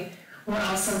away. We're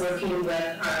also working with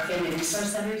our family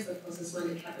resource centers. The closest one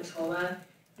to Capitola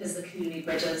is the Community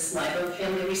Bridges Live Oak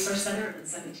Family Resource Center on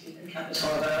 17th and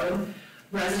Capitola Road.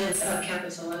 Residents of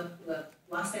Capitola who have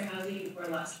lost their housing or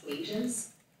lost wages,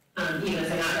 even if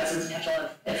they're not residents of Capitola,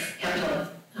 if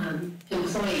Capitola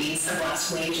employees have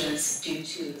lost wages due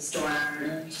to the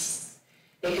storm,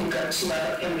 they can go to Live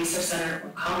Oak Family Resource Center or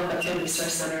call Live Oak Family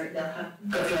Resource Center. They'll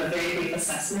go through a very brief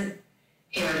assessment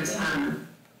and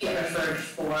get referred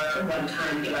for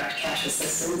one-time direct cash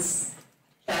assistance.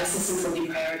 That assistance will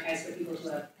be prioritized for people who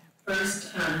have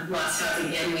first lost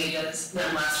housing and wages,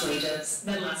 then lost wages,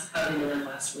 then lost housing, and then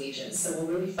lost wages. So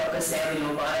we'll really focus there. We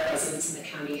know a lot of residents in the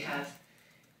county have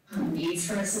needs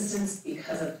for assistance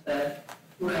because of the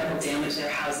incredible damage their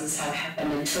houses have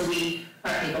happened. Until we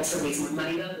are able to raise more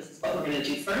money, though, this is what we're going to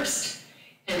do first.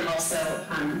 And also,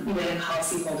 United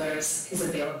Policyholders is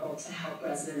available to help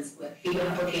residents with FEMA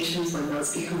applications when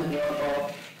those become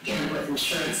available, and with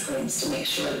insurance claims to make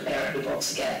sure that they're able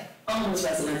to get all those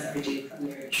residents that are due from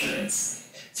their insurance.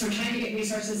 So we're trying to get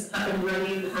resources up and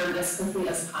running as quickly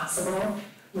as possible.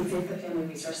 We think the family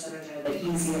resource centers are the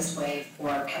easiest way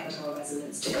for Capitola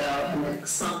residents to go, and the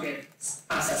small grants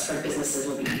process for businesses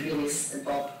will be really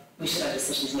simple. We should have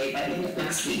decisions made by the end of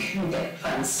next week and get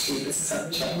funds to business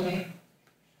owners right away.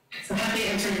 So happy to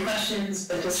answer your questions,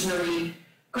 but just really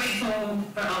grateful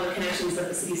for all the connections that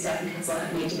the city staff and council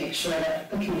have made to make sure that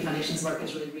the Community Foundation's work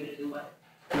is really rooted in what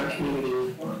our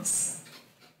community wants.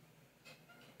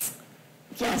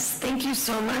 Yes, thank you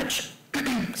so much.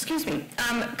 Excuse me.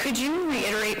 Could you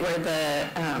reiterate where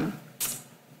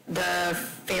the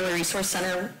Family Resource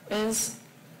Center is?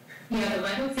 Yeah, the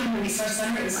Live Oak Family Resource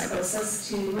Center is closest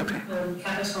to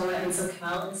Capitola and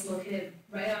SoCal. It's located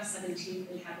right off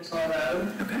 17th and Capitola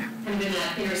Road. Okay. And in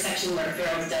that intersection where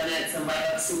Farrell's Donuts and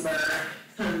Live Oak Super,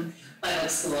 Live Oak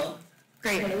School.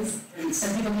 Great. And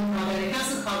so people can call there. They can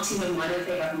also call 211 if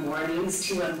they have more needs.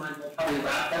 211 will probably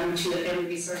route them to the Family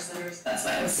Resource Centers. That's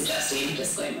why I was suggesting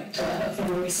just going back to Live Oak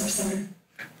Family Resource Center.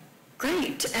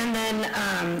 Great. And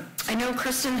then I know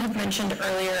Kristen had mentioned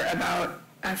earlier about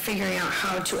figuring out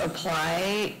how to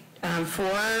apply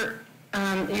for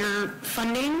your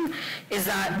funding. Is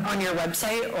that on your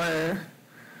website or?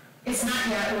 It's not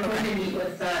yet. We're going to meet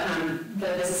with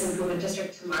the Business Improvement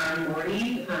District tomorrow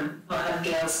morning. I'll have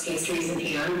Gail's pastries in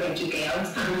hand. Thank you, Gail.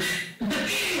 And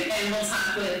we'll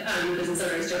talk with business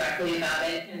owners directly about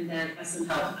it, and then have some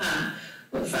help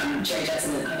from Jerry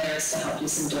Judson and others to help do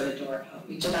some door-to-door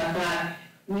outreach about that.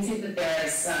 We think that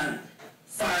there's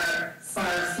far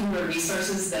fewer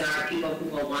resources than our people who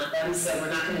will want them, so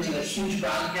we're not going to do a huge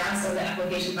broadcast of the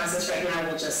application process right now.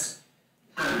 We'll just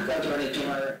go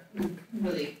door-to-door,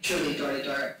 really, truly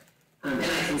door-to-door. And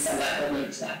I can send out the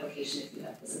link to the application if you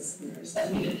have business owners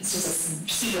that need it. It's just a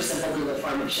super simple Google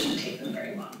form. It shouldn't take them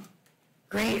very long.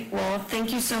 Great. Well,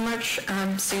 thank you so much,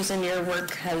 Susan. Your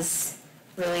work has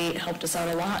really helped us out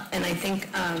a lot. And I think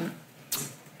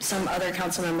some other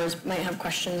council members might have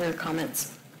questions or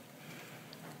comments.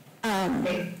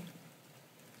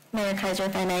 Mayor Kaiser,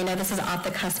 if I may, I know this is off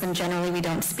the cusp, and generally we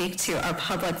don't speak to our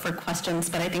public for questions,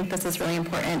 but I think this is really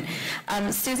important.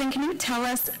 Susan, can you tell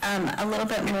us a little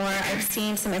bit more? I've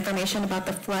seen some information about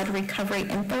the flood recovery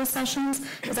info sessions.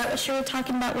 Is that what you were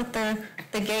talking about with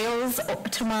the Gales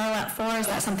tomorrow at 4? Is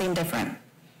that something different?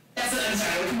 That's what I'm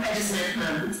sorry. I just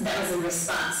meant that was in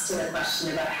response to the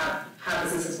question about how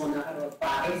businesses will know how to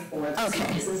apply for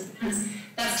the business plans.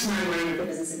 That's tomorrow morning at the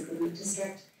Business Improvement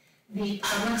District. The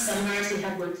public seminars, we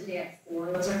have one today at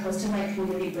 4. Those are hosted by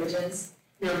Community Bridges.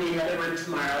 There'll be another one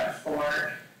tomorrow at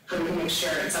 4. To make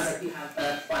sure, it sounds like you have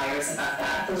the flyers about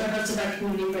that. Those are hosted by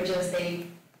Community Bridges. They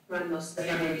run most of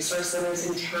the family resource centers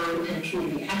in town, and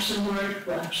Community Action Board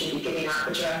will actually be giving out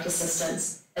the direct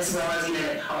assistance, as well as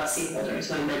United policyholders,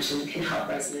 who I mentioned can help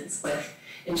residents with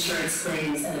insurance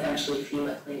claims and eventually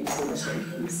FEMA claims when the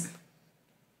time comes.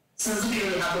 So it's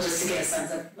really helpful just to get a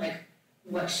sense of, like,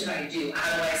 what should I do?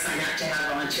 How do I sign up to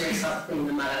have volunteers help clean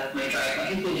the mud out of my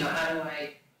driveway? You know, how do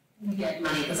I get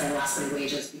money because I lost my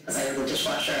wages because I was a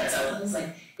dishwasher at Zolas?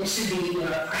 Like, it should be, you know,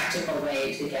 a practical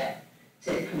way to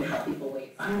kind of help people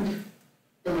wait fund.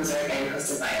 And those are again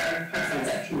hosted by our friends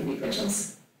at Community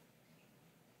Bridges.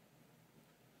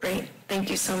 Great, thank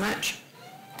you so much.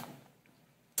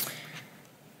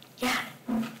 Yeah,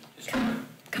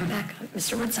 come back,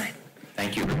 Mr. Woodside.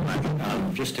 Thank you very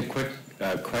much. Just a quick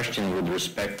question with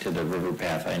respect to the river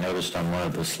path. I noticed on one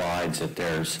of the slides that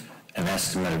there's an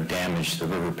estimate of damage to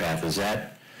the river path. Is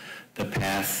that the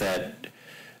path that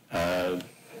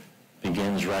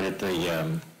begins right at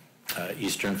the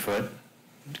eastern foot,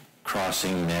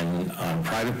 crossing then on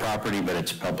private property, but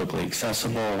it's publicly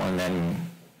accessible, and then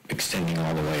extending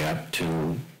all the way up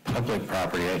to public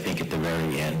property, I think at the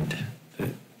very end?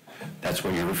 That's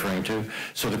what you're referring to?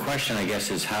 So the question, I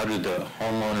guess, is how do the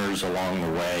homeowners along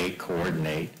the way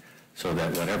coordinate so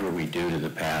that whatever we do to the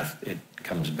path, it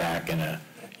comes back in a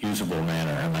usable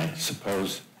manner? And I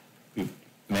suppose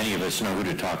many of us know who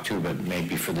to talk to, but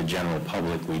maybe for the general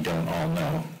public, we don't all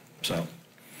know. So.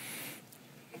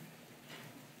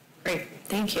 Great,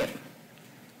 thank you.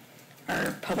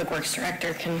 Our Public Works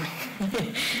Director can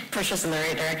push us in the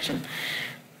right direction.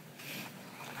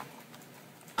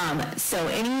 So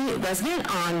any resident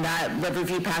on that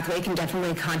Riverview pathway can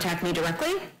definitely contact me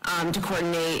directly to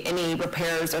coordinate any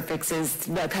repairs or fixes,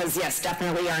 because yes,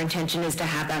 definitely our intention is to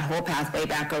have that whole pathway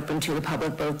back open to the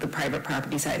public, both the private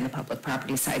property side and the public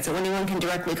property side. So anyone can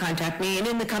directly contact me, and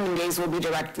in the coming days we'll be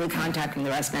directly contacting the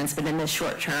residents, but in the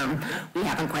short term, we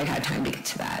haven't quite had time to get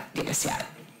to that just yet.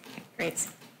 Great.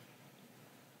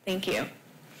 Thank you.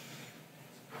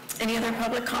 Any other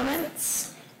public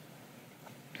comments?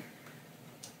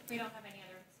 We don't have any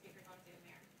other speakers on Zoom,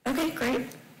 Mayor. Okay, great.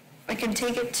 I can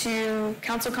take it to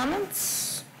council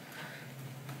comments.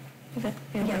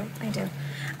 Yeah, I do.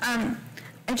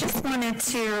 I just wanted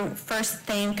to first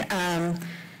thank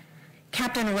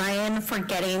Captain Ryan for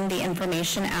getting the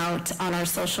information out on our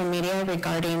social media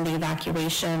regarding the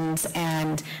evacuations,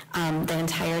 and the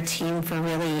entire team for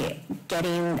really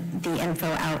getting the info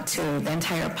out to the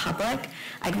entire public.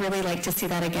 I'd really like to see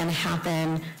that again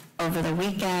happen over the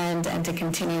weekend, and to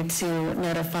continue to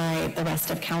notify the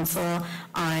rest of council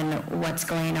on what's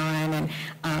going on.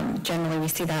 And generally we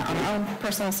see that on our own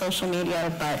personal social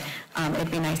media, but it'd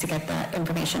be nice to get that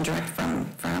information direct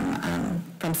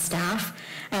from staff.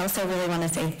 I also really want to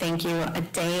say thank you. A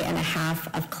day and a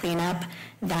half of cleanup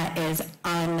that is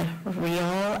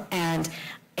unreal, and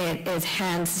it is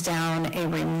hands down a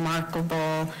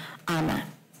remarkable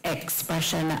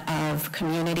expression of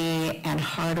community and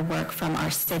hard work from our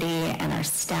city and our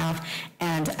staff,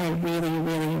 and I really,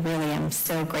 really, really am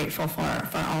so grateful for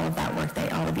all of that work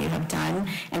that all of you have done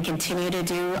and continue to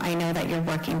do. I know that you're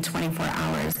working 24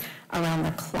 hours around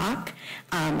the clock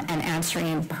and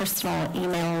answering personal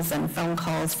emails and phone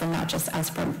calls from not just us,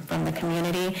 from the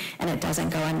community, and it doesn't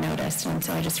go unnoticed. And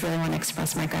so I just really want to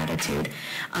express my gratitude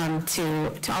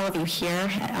to all of you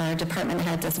here, our department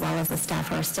heads, as well as the staff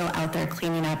who are still out there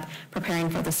cleaning up, preparing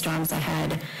for the storms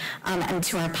ahead, and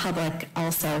to our public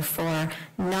also for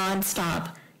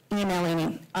nonstop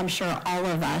emailing, I'm sure all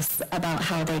of us, about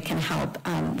how they can help.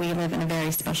 We live in a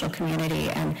very special community,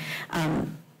 and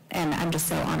I'm just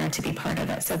so honored to be part of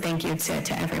it. So thank you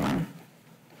to everyone.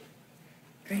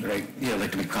 Great. Yeah, I'd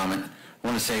like to make a comment. I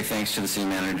want to say thanks to the city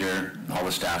manager, all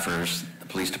the staffers, the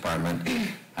police department.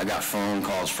 I got phone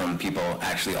calls from people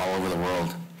actually all over the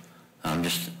world,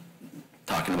 just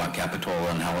talking about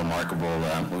Capitola and how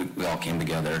remarkable we all came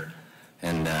together.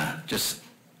 And just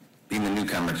being the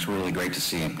newcomer, it's really great to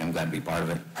see. I'm glad to be part of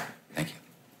it. Thank you.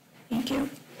 Thank you.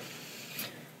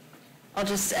 I'll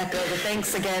just echo the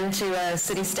thanks again to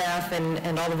city staff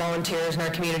and all the volunteers and our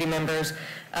community members.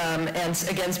 And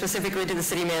again, specifically to the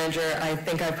city manager, I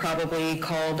think I've probably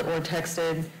called or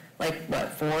texted like,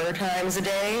 4 times a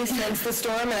day since the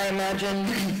storm, and I imagine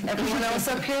everyone else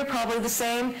up here probably the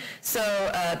same. So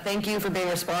thank you for being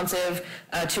responsive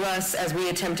to us as we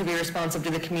attempt to be responsive to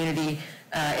the community,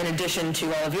 in addition to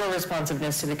all of your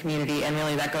responsiveness to the community, and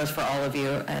really that goes for all of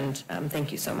you, and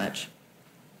thank you so much.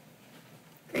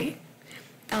 Great.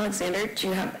 Alexander, do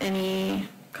you have any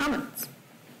comments?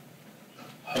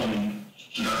 Nothing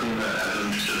that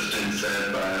hasn't just been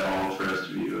said by all the rest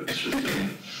of you. It's just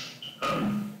been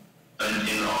I'm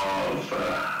in awe of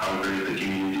how great the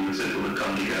community was able to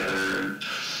come together and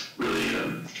really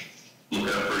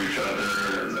look out for each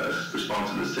other, and the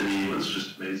response of the city was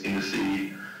just amazing to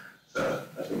see. So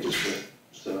I think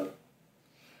it's a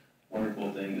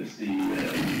wonderful thing to see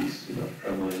in these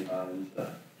troubling times,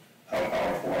 how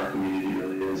powerful our community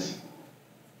really is.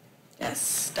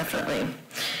 Yes, definitely.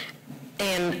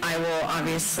 And I will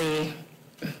obviously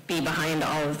be behind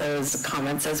all of those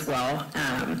comments as well.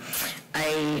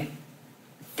 I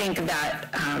think that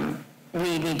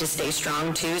we need to stay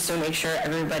strong too, so make sure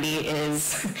everybody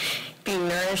is being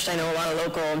nourished. I know a lot of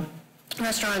local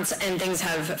restaurants and things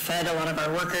have fed a lot of our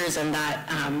workers, and that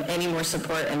any more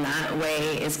support in that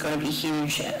way is going to be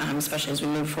huge, especially as we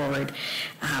move forward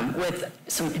with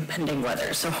some impending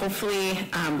weather. So hopefully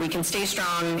we can stay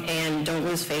strong and don't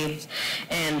lose faith,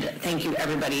 and thank you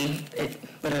everybody. It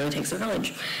literally takes a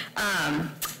village.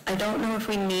 I don't know if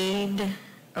we need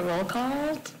a roll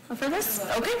call for this.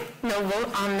 Okay, no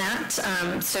vote on that.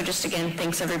 So just again,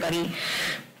 thanks everybody.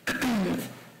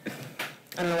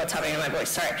 I don't know what's happening in my voice,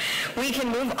 sorry. We can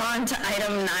move on to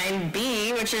item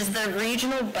 9B, which is the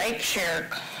regional bike share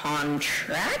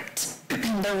contract.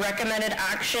 The recommended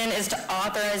action is to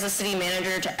authorize the city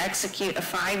manager to execute a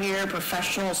 5-year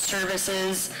professional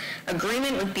services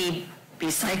agreement with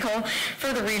B-Cycle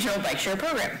for the regional bike share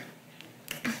program.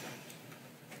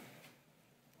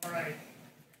 All right.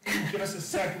 Give us a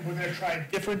second. We're going to try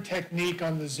a different technique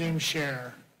on the Zoom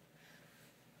share.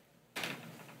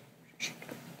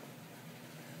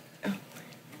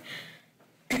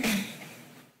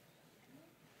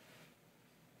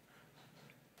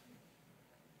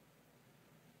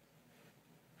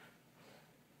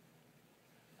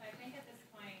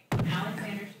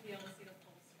 Alexander should be able to see the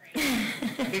full screen.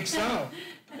 I think so.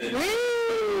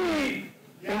 Woo!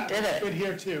 Yeah, we did it. Good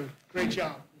here too. Great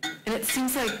job. And it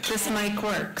seems like this mic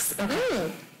works.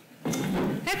 Okay.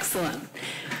 Excellent.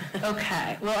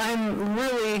 Okay, well, I'm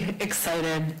really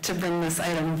excited to bring this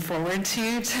item forward to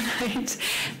you tonight.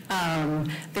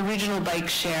 The regional bike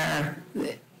share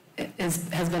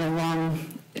has been a long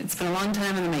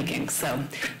time in the making. So,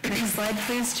 next slide,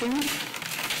 please, Jimmy.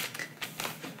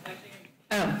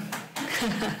 Oh.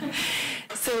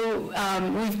 So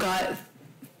we've got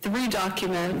 3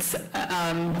 documents.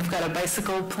 We've got a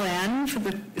bicycle plan for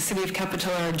the City of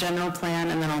Capitola, our general plan,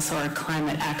 and then also our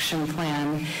climate action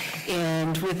plan.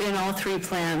 And within all 3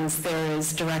 plans, there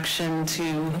is direction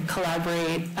to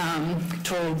collaborate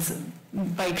towards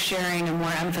bike sharing and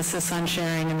more emphasis on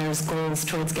sharing, and there's goals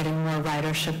towards getting more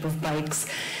ridership of bikes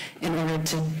in order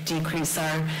to decrease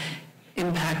our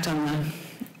impact on the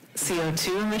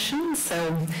CO2 emissions.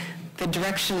 So the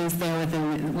direction is there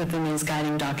within these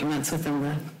guiding documents within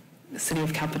the City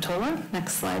of Capitola.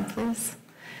 Next slide, please.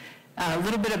 A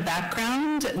little bit of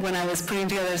background. When I was putting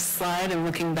together this slide and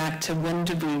looking back to when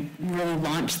did we really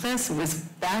launch this, it was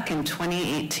back in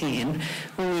 2018.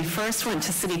 When we first went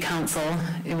to City Council,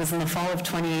 it was in the fall of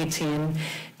 2018,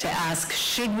 to ask,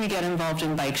 should we get involved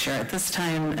in bike share? At this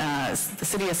time, the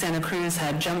City of Santa Cruz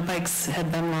had jump bikes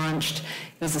had been launched.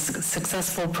 It was a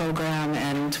successful program,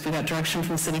 and we got direction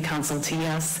from City Council to,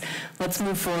 yes, let's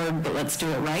move forward, but let's do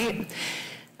it right.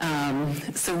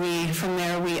 So from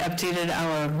there, we updated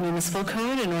our municipal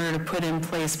code in order to put in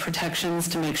place protections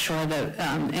to make sure that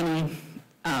any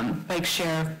bike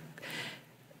share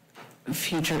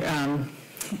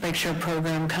bike share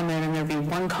program come in, and there'd be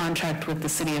one contract with the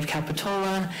City of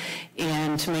Capitola,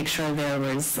 and to make sure there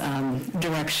was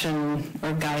direction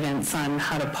or guidance on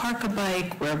how to park a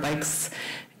bike, where bikes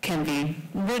can be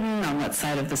ridden, on what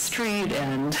side of the street,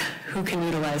 and who can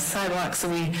utilize sidewalks. So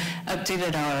we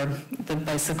updated the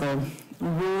bicycle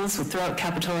rules throughout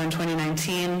Capitola in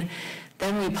 2019.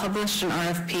 Then we published an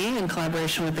RFP in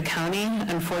collaboration with the county.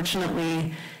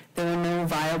 Unfortunately, there were no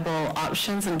viable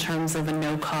options in terms of a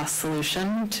no-cost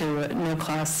solution to a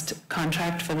no-cost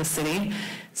contract for the city.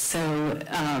 So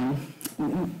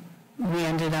we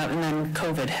ended up, and then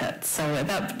COVID hit. So at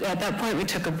that point, we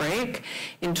took a break.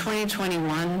 In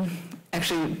 2021,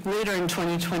 actually later in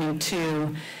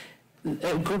 2022,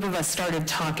 a group of us started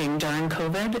talking during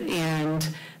COVID and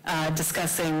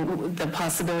discussing the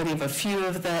possibility of a few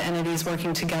of the entities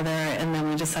working together, and then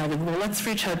we decided, well, let's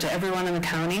reach out to everyone in the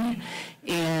county.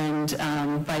 And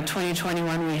by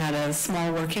 2021, we had a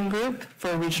small working group for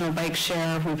a regional bike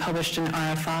share. We published an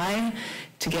RFI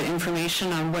to get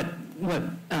information on what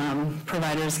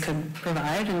providers could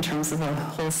provide in terms of a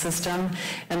whole system.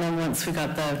 And then once we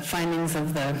got the findings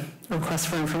of the request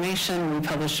for information, we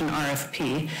published an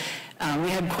RFP. We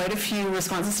had quite a few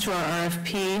responses to our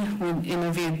RFP. We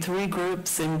interviewed 3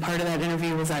 groups, and part of that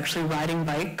interview was actually riding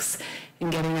bikes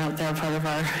and getting out there, part of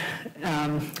our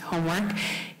homework.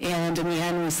 And in the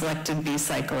end, we selected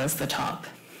B-Cycle as the top.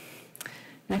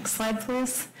 Next slide,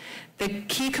 please. The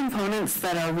key components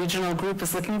that our regional group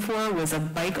was looking for was a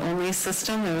bike-only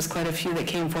system. There was quite a few that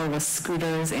came forward with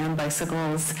scooters and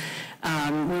bicycles.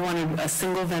 We wanted a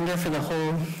single vendor for the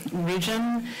whole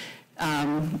region.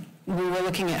 We were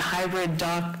looking at hybrid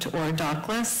docked or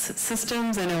dockless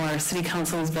systems. I know our city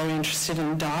council is very interested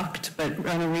in docked, but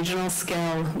on a regional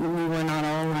scale, we were not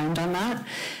all aligned on that.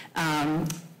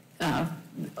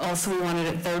 Also, we wanted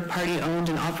it third-party owned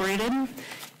and operated,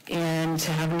 and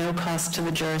to have no cost to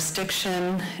the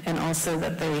jurisdiction, and also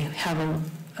that they have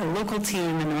a local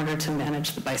team in order to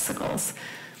manage the bicycles.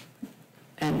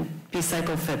 And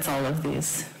B-Cycle fits all of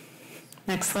these.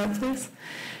 Next slide, please.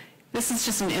 This is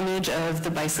just an image of the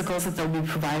bicycles that they'll be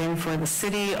providing for the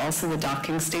city, also the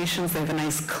docking stations. They have a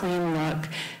nice clean look.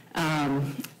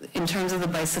 In terms of the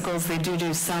bicycles, they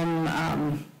do some,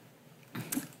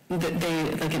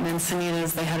 like in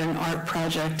Encinitas, they had an art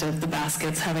project of the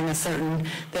baskets having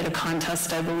they had a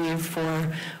contest, I believe,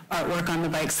 for artwork on the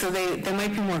bike. So they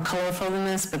might be more colorful than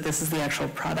this, but this is the actual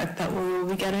product that we will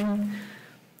be getting.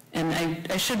 And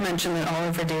I should mention that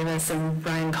Oliver Davis and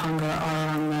Brian Conger are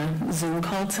on the Zoom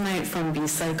call tonight from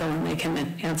B-Cycle, and they can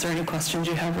answer any questions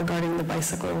you have regarding the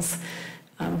bicycles.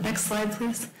 Next slide,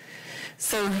 please.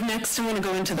 So next I'm going to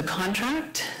go into the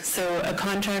contract. So a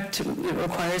contract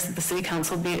requires that the City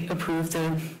Council approve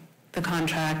the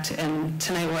contract, and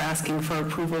tonight we're asking for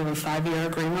approval of a 5-year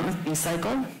agreement with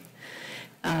B-Cycle.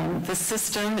 The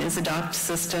system is a docked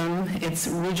system. It's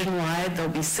region-wide.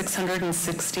 There'll be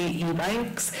 660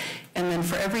 e-bikes, and then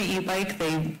for every e-bike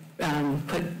they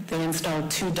install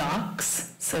 2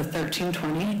 docks, so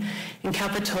 1320. In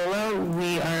Capitola,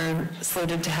 we are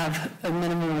slated to have a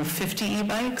minimum of 50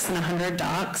 e-bikes and 100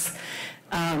 docks.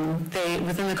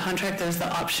 Within the contract, there's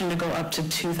the option to go up to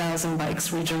 2,000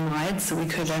 bikes region-wide, so we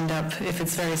could end up, if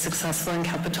it's very successful in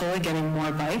Capitola, getting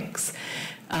more bikes.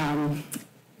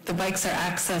 The bikes are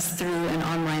accessed through an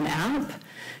online app.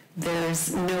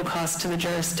 There's no cost to the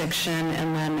jurisdiction,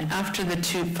 and then after the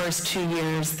first 2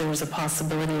 years, there's a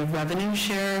possibility of revenue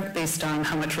share based on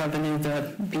how much revenue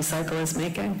the B-Cycle is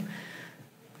making.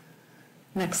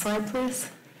 Next slide, please.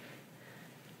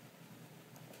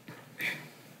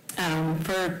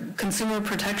 For consumer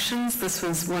protections, this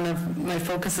was one of my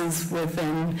focuses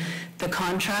within the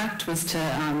contract, was to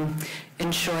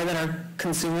ensure that our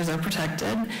consumers are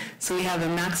protected. So we have a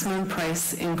maximum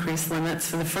price increase limits.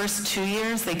 For the first 2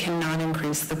 years, they cannot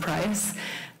increase the price.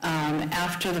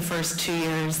 After the first 2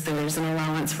 years, there's an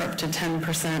allowance for up to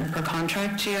 10% per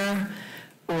contract year,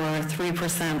 or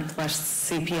 3% plus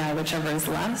CPI, whichever is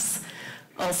less.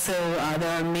 Also,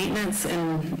 there are maintenance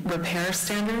and repair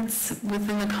standards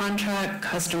within the contract,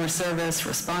 customer service,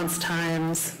 response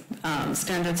times,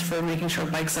 standards for making sure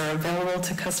bikes are available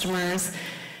to customers,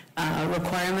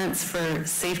 requirements for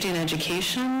safety and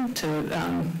education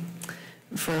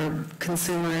for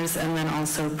consumers, and then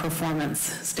also performance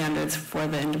standards for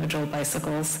the individual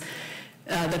bicycles.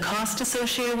 The cost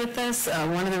associated with this,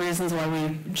 one of the reasons why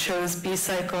we chose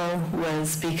B-Cycle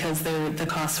was because the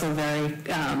costs were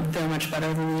very much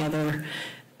better than the other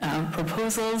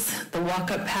proposals. The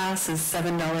walk-up pass is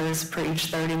 $7 per each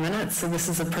 30 minutes, so this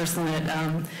is a person that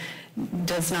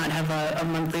does not have a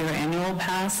monthly or annual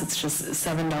pass. It's just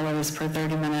 $7 per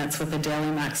 30 minutes with a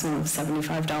daily maximum of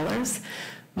 $75.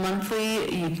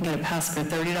 Monthly, you can get a pass for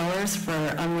 $30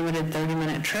 for unlimited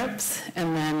 30-minute trips,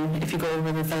 and then if you go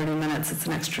over the 30 minutes, it's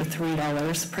an extra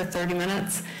 $3 per 30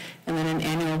 minutes, and then an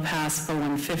annual pass for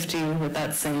 $150 with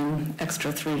that same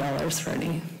extra $3 for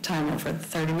any time over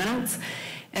 30 minutes.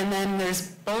 And then there's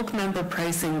bulk member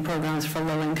pricing programs for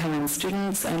low-income and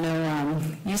students. I know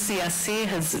UCSC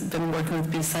has been working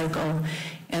with B-Cycle,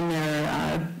 and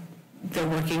they're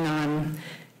working on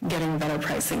getting better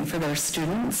pricing for their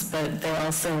students, but they're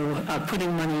also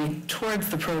putting money towards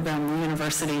the program the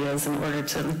university is in order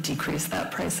to decrease that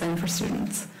pricing for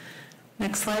students.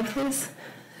 Next slide, please.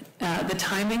 The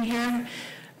timing here,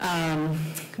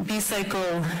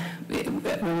 B-Cycle,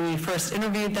 when we first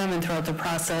interviewed them and throughout the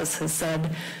process, has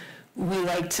said, we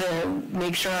like to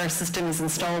make sure our system is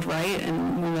installed right,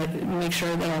 and we make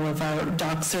sure that all of our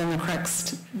docks are in the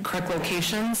correct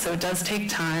location. So it does take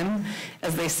time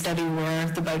as they study where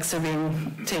the bikes are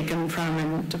being taken from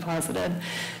and deposited.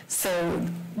 So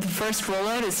the first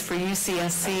rollout is for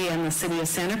UCSC and the city of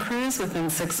Santa Cruz within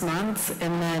 6 months,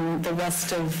 and then the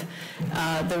rest of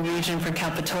the region for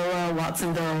Capitola,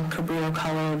 Watsonville, Cabrillo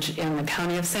College, and the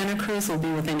county of Santa Cruz will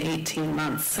be within 18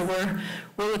 months. So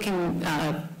we're looking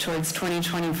towards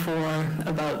 2024,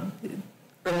 about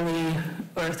early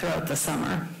or throughout the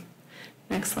summer.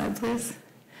 Next slide, please.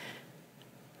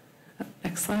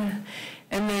 Next slide.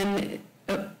 And then,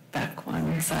 back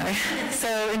one, sorry.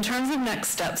 So in terms of next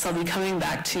steps, I'll be coming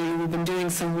back to you. We've been doing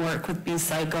some work with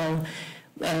B-Cycle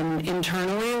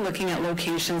internally, looking at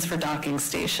locations for docking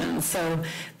stations. So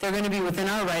they're going to be within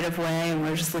our right-of-way, and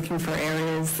we're just looking for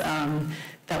areas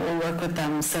that will work with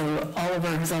them. So Oliver,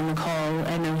 who's on the call,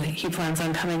 I know he plans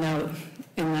on coming out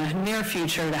in the near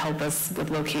future to help us with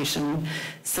location.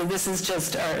 So this is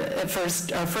just our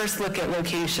first look at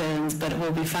locations, but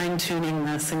we'll be fine-tuning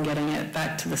this and getting it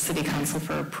back to the City Council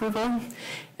for approval.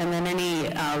 And then any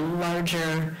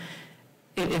larger,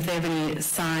 if they have any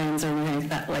signs or anything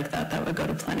like that, that would go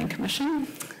to Planning Commission.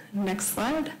 Next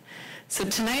slide. So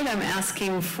tonight I'm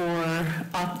asking for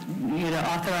you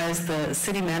to authorize the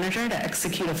city manager to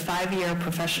execute a 5-year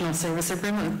professional service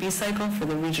agreement with B-Cycle for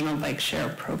the regional bike share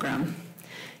program.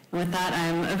 And with that,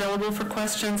 I'm available for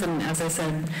questions, and as I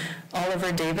said,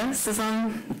 Oliver Davis is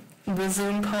on the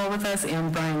Zoom call with us,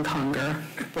 and Brian Conger,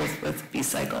 both with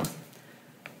B-Cycle.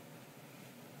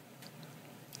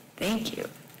 Thank you.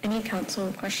 Any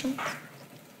council questions?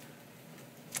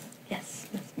 Yes,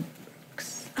 Ms.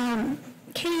 Brooks.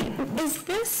 Katie,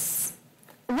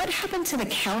 what happened to the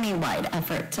county-wide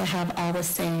effort to have all the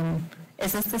same,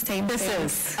 is this the same thing? This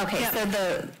is. Okay, yeah.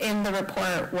 So in the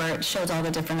report where it shows all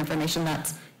the different information,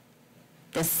 that's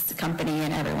this company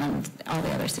and everyone, all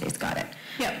the other cities got it.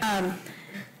 Yeah.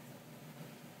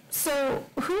 So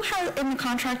who has, in the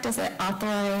contract, does it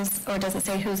authorize, or does it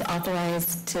say who's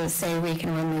authorized to say we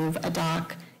can remove a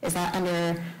dock? Is that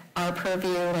under our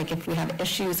purview, like if we have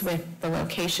issues with the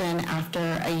location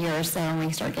after a year or so and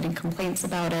we start getting complaints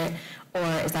about it, or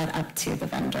is that up to the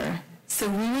vendor? So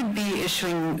we would be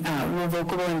issuing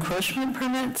revocable encroachment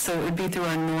permits, so it would be through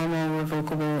our normal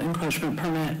revocable encroachment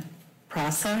permit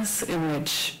process in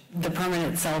which the permit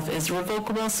itself is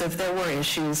revocable. So if there were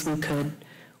issues, we could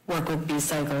work with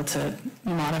B-Cycle to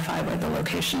modify where the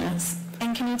location is.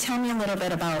 And can you tell me a little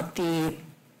bit about the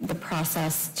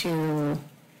process to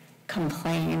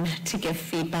complain, to give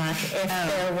feedback? If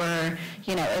there were,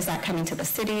 is that coming to the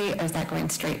city, or is that going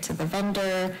straight to the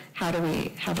vendor? How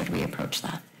would we approach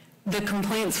that? The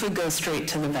complaints would go straight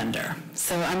to the vendor.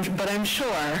 So I'm sure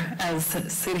as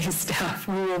city staff,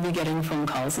 we will be getting phone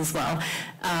calls as well.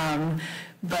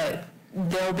 But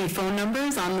there'll be phone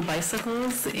numbers on the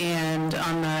bicycles and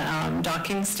on the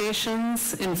docking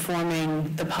stations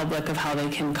informing the public of how they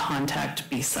can contact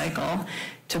B-Cycle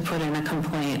to put in a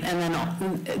complaint, and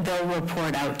then they'll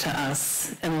report out to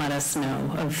us and let us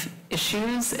know of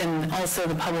issues. And also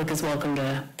the public is welcome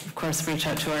to, of course, reach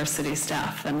out to our city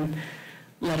staff and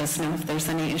let us know if there's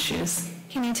any issues.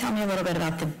 Can you tell me a little bit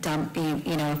about the dump being,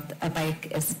 a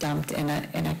bike is dumped in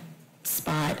a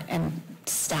spot and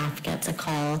staff gets a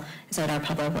call, so that our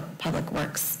public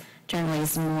works generally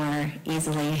is more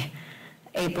easily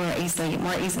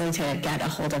to get a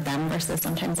hold of them versus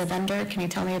sometimes a vendor. Can you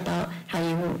tell me about how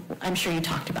I'm sure you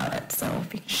talked about it, so.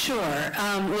 Sure.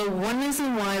 Well, one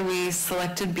reason why we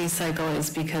selected B-Cycle is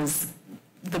because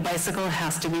the bicycle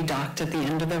has to be docked at the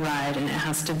end of the ride, and it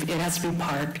has to be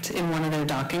parked in one of their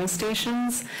docking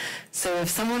stations. So if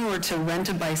someone were to rent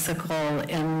a bicycle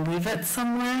and leave it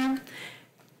somewhere,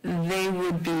 they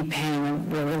would be paying a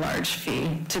really large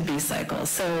fee to B-Cycle.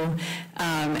 So,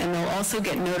 and they'll also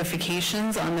get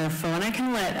notifications on their phone. I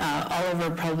can let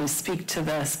Oliver probably speak to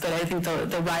this, but I think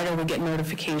the rider would get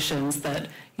notifications that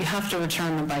you have to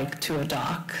return the bike to a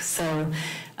dock. So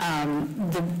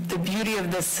the beauty of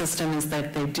this system is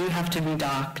that they do have to be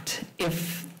docked.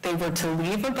 If they were to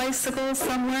leave a bicycle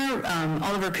somewhere,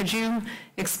 Oliver, could you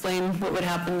explain what would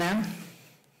happen there?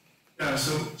 Yeah,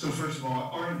 so first of all,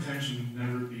 our intention would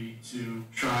never be to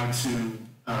try to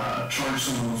charge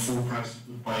someone the full price of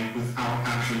the bike without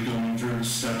actually going through the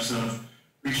steps of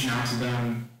reaching out to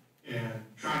them and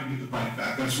trying to get the bike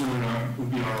back. That's really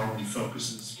would be our only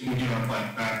focus is can we get our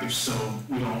bike back? If so,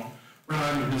 we're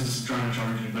not in the business of trying to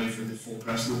charge anybody for the full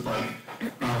price of the bike.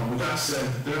 With that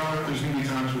said, there's going to be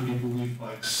times where people leave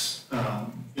bikes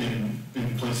in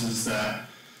places that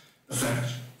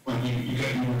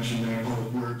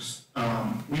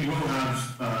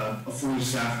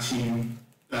staff team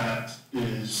that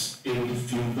is able to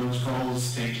field those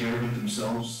calls, take care of it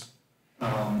themselves.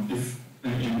 And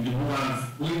we'll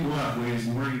have ways,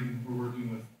 and we're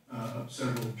working with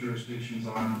several jurisdictions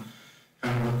on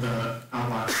kind of what the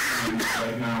outline is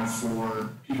right now for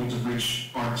people to reach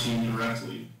our team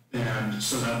directly, and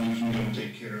so that we can go and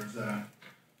take care of that.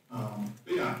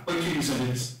 But yeah, like Katie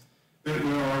said, there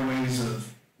are ways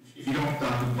of, if you don't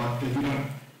dock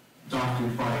your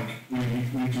bike,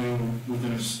 we do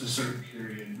within a certain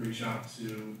period reach out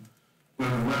to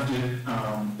whoever left it.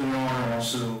 There are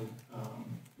also,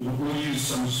 we'll use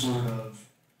some sort of,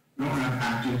 we don't have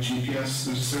active GPS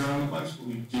necessarily on the bikes, but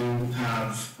we do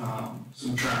have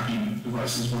some tracking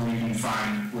devices where we can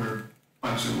find where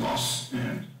bikes are lost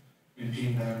and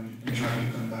ping them and try to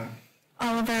get them back.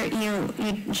 Oliver,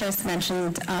 you just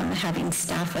mentioned having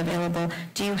staff available.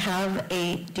 Do you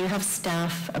have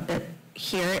staff a bit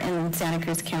here in Santa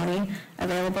Cruz County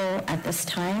available at this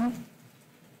time?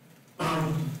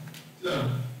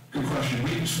 Good question.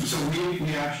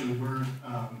 We actually were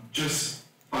just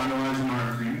finalizing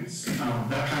our agreements.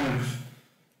 That kind of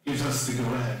gives us the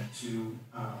go-ahead to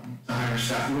hire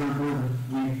staff.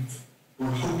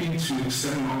 We're hoping to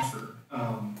extend an offer,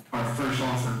 our first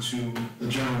offer to the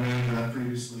general manager that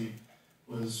previously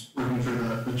was working for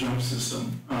the jump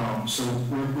system. So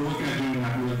we're looking at doing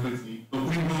that really quickly, but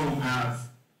we will have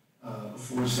a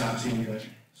full staff team there.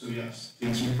 So yes, to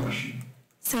answer your question.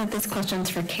 So this question's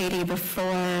for Katie.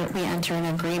 Before we enter an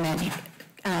agreement,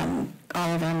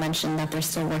 Oliver mentioned that they're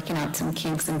still working out some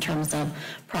kinks in terms of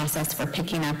process for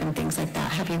picking up and things like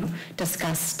that. Have you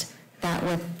discussed that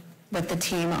with the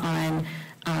team on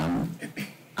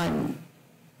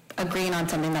agreeing on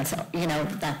something that's,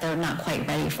 that they're not quite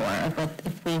ready for?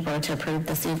 If we were to approve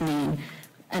this evening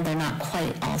and they're not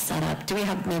quite all set up, do we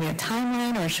have maybe a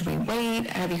timeline, or should we wait?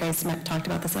 Have you guys talked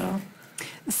about this at all?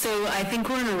 So I think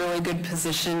we're in a really good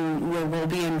position where we'll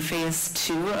be in phase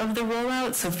 2 of the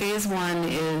rollout. So phase 1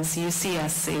 is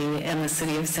UCSC and the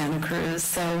city of Santa Cruz.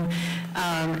 So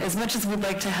as much as we'd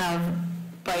like to have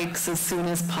bikes as soon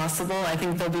as possible, I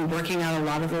think they'll be working out a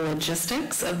lot of the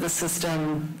logistics of the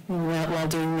system while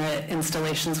doing the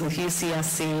installations with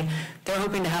UCSC. They're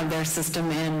hoping to have their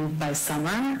system in by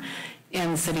summer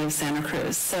in the city of Santa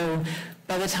Cruz. So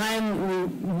by the time we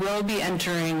will be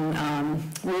entering,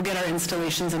 we'll get our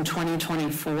installations in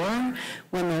 2024,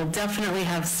 when they'll definitely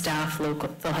have staff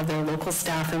they'll have their local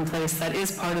staff in place. That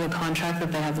is part of the contract,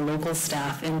 that they have local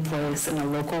staff in place in a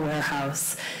local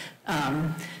warehouse.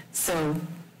 So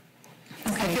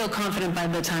I feel confident by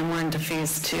the time we're into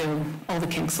phase 2, all the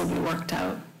kinks will be worked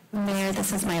out. Mayor,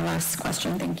 this is my last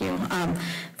question, thank you.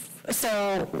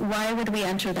 So why would we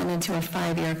enter then into a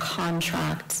 5-year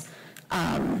contract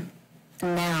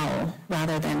now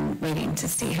rather than waiting to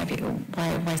see?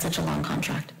 Why such a long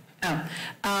contract?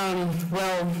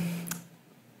 Well,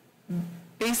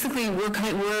 basically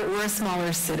we're a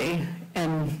smaller city,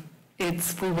 and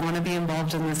we want to be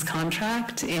involved in this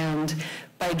contract, and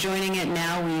by joining it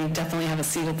now, we definitely have a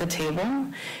seat at the table.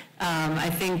 I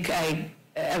think I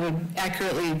would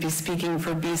accurately be speaking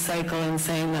for B-Cycle in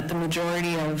saying that the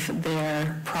majority of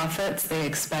their profits they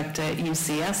expect at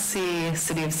UCSC,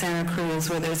 City of Santa Cruz,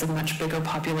 where there's a much bigger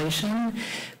population,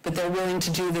 but they're willing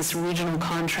to do this regional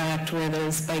contract where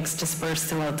there's bikes dispersed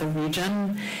throughout the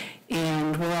region.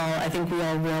 And I think we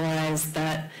all realize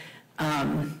that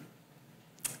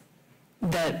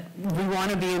that we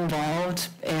want to be involved,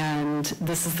 and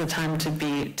this is the time to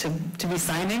be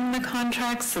signing the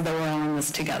contracts so that we're all in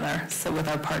this together. So with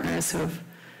our partners who have.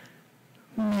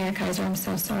 Mayor Kaiser, I'm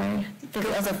so sorry.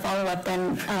 As a follow-up,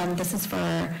 then this is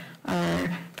for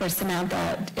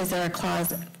Samantha. Is there a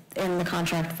clause in the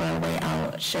contract for a way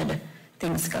out should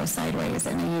things go sideways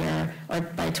in a year, or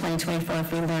by 2024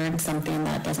 if we learn something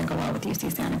that doesn't go well with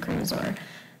UC Santa Cruz, or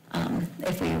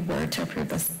if we were to approve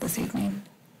this evening?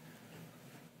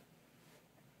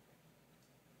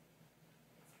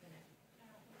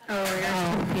 Oh,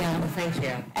 yeah, thank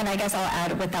you. And I guess I'll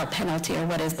add without penalty, or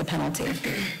what is the penalty?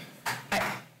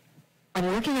 I'm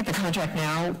looking at the contract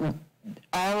now.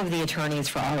 All of the attorneys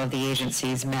for all of the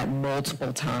agencies met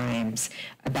multiple times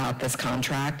about this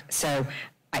contract. So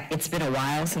it's been a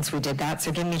while since we did that,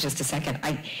 so give me just a second.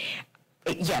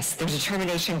 Yes, there's a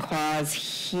termination clause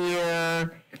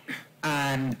here.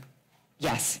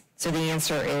 Yes, so the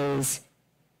answer is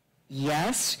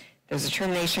yes. There's a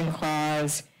termination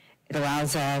clause. It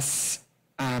allows us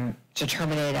to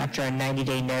terminate after a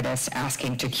 90-day notice,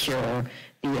 asking to cure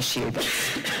the issue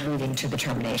that's leading to the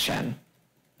termination.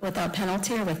 Without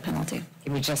penalty or with penalty?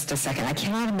 Give me just a second. I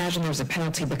cannot imagine there's a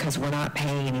penalty because we're not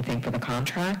paying anything for the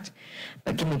contract,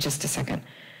 but give me just a second.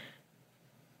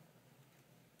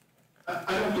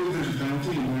 I don't believe there's a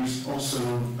penalty, and there's also,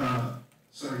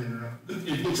 sorry to interrupt,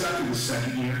 it's after the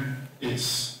second year,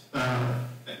 it's a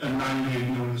 90-day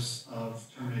notice of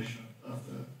termination of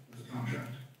the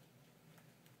contract.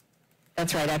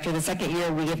 That's right. After the second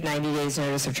year, we give 90 days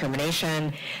notice of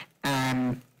termination.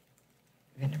 And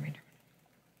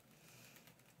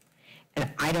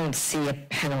I don't see a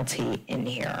penalty in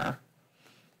here.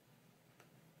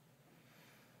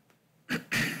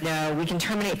 No, we can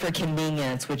terminate for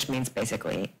convenience, which means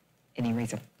basically any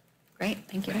reason. Great,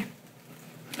 thank you.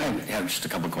 I have just a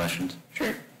couple of questions.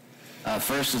 Sure.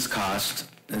 First is cost.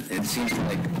 It seems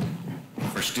like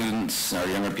for students or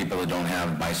younger people that don't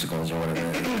have bicycles or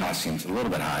whatever, the cost seems a little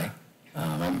bit high.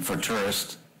 For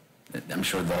tourists, I'm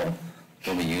sure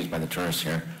they'll be used by the tourists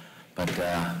here. But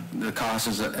the cost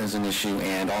is an issue,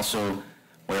 and also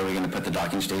where are we going to put the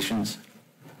docking stations?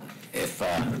 If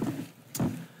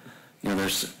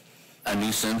there's a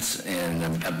nuisance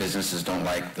and businesses don't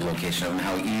like the location of them,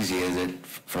 how easy is it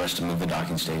for us to move the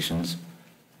docking stations?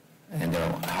 And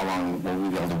how long will we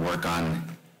be able to work on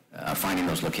finding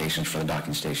those locations for the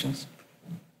docking stations?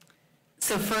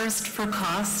 So first, for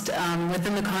cost,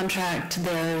 within the contract,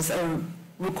 there's a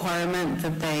requirement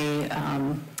that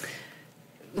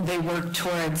they work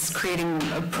towards creating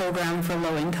a program for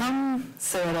low income,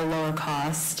 so at a lower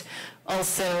cost.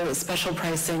 Also, special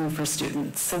pricing for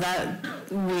students. So that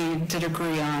we did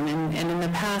agree on. And in the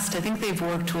past, I think they've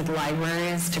worked with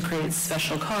libraries to create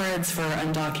special cards for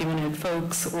undocumented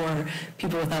folks or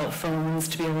people without phones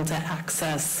to be able to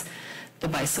access the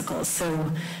bicycles.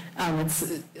 So I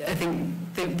think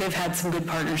they've had some good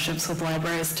partnerships with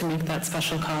libraries to make that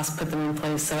special cost, put them in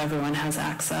place so everyone has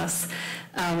access.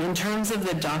 In terms of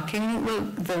the docking,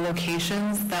 the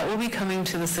locations, that will be coming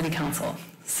to the City Council.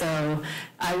 So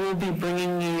I will be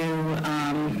bringing you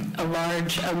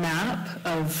a map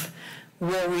of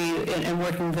where and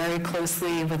working very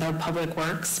closely with our Public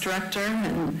Works Director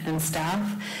and staff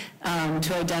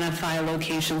to identify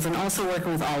locations, and also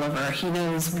working with Oliver. He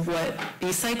knows what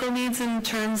B-Cycle needs in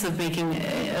terms of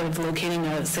locating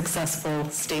a successful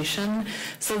station.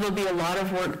 So there'll be a lot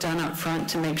of work done up front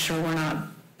to make sure we're not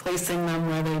placing them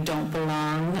where they don't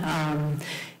belong.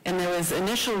 And there was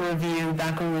initial review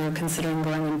back when we were considering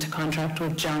going into contract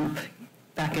with Jump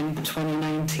back in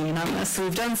 2019 on this. So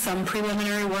we've done some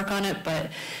preliminary work on it,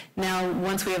 but now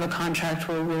once we have a contract,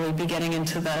 we'll really be getting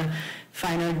into the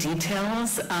finer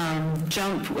details.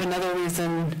 Jump, another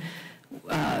reason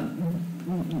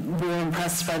we were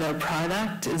impressed by their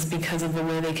product is because of the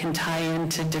way they can tie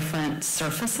into different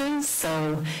surfaces.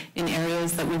 So in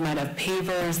areas that we might have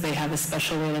pavers, they have a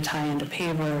special way to tie into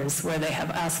pavers. Where they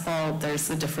have asphalt, there's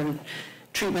a different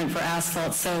treatment for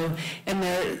asphalt. So, and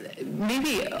there,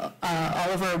 maybe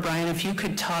Oliver or Brian, if you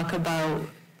could talk about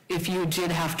if you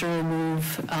did have to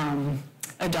remove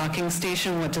a docking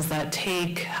station, what does that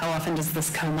take? How often does this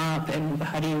come up, and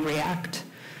how do you react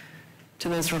to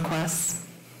those requests?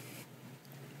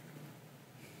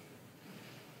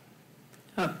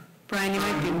 Oh, Brian, you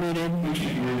might be muted. We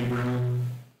can't hear you, Brian.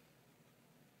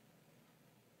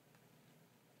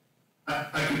 I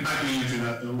can answer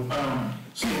that though.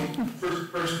 So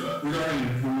first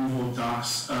regarding removal of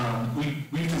docks,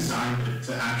 we designed it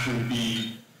to actually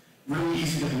be really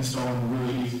easy to install and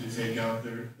really easy to take out.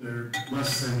 They're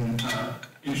less than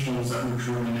inch holes that we're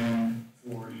drilling in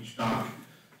for each dock.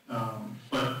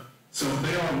 But so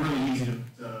they are really easy to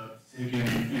take in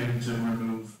and to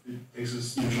remove. It takes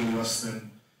us usually less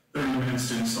than 30 minutes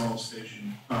to install a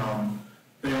station.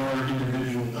 They are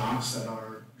individual docks that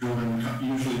are drilled in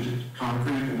usually to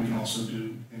concrete, but we can also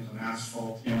do things on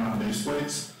asphalt and on base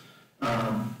plates.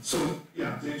 So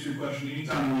yeah, to answer your question,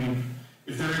 anytime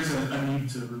if there is a need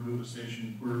to remove a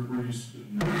station, we're used to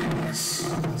doing that.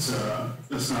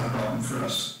 That's not a problem for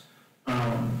us.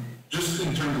 Just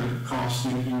in terms of the cost,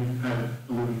 you had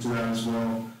alluded to that as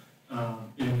well.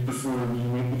 Before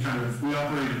we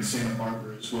operate in Santa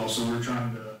Barbara as well, so we're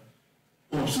trying to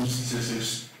pull up some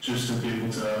statistics just to be able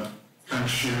to kind of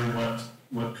share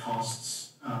what costs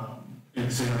in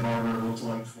Santa Barbara looked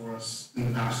like for us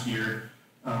in the past year.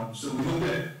 So we looked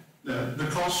at the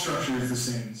cost structure is the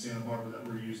same in Santa Barbara that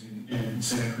we're using in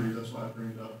Santa Cruz. That's why I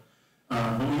bring it up.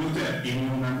 But we looked at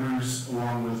annual members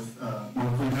along with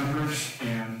monthly members,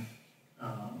 and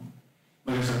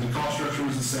like I said, the cost structure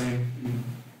was the same.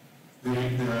 The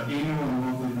annual and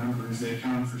monthly members, they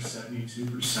account for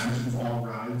 72% of all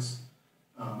rides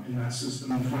in that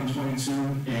system in 2022,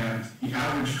 and the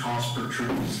average cost per trip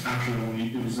was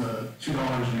actually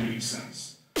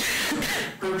 $2.80.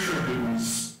 Per trip, it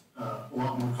was a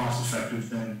lot more cost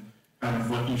effective than kind of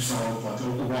what you saw with like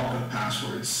the walk-up pass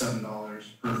where it's $7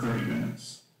 per 30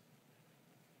 minutes.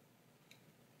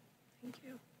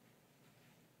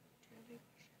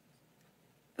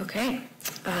 Okay,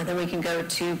 then we can go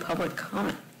to public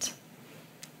comment.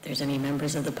 If there's any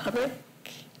members of the public?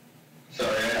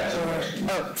 Sorry, I have some questions.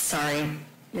 Oh, sorry,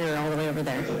 you're all the way over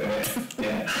there.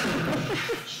 Yeah.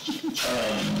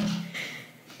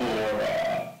 For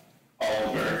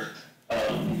Oliver,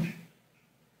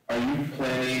 are you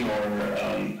planning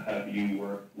or have you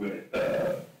worked with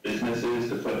businesses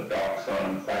to put docks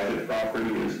on private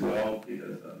property as well?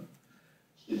 Because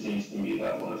it seems to me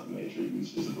that one of the major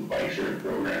uses of the bike share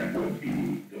program would be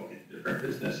going to different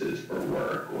businesses for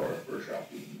work or for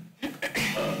shopping.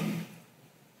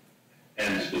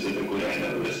 And specifically, I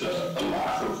noticed a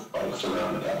lack of bikes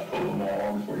around the Capitola Mall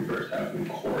on the 41st Avenue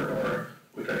corridor,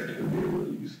 which I think would be a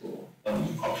really useful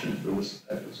option for this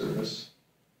type of service.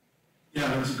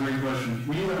 Yeah, that's a great question.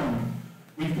 We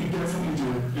definitely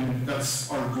do it, and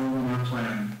that's our goal and our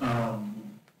plan.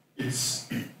 It's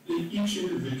each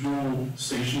individual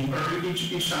station, or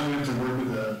each time we have to work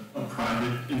with a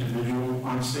private individual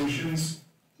on stations,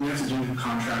 we have to do the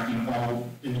contracting all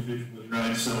individually,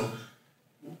 right? So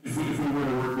if we were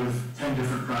to work with 10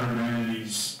 different private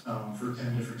entities for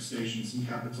 10 different stations in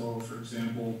Capitola, for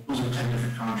example, those are 10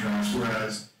 different contracts,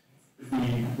 whereas if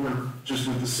we work just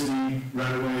with the city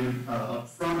right away up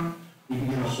front, we can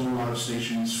get a whole lot of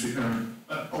stations, or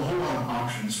a whole lot of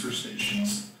options for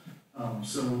stations.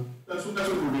 So that's what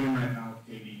we're doing right now with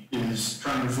Katie, is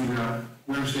trying to figure out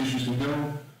where stations can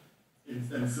go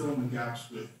and fill in the gaps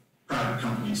with private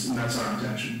companies, and that's our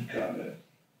intention. Got it.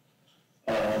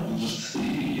 Let's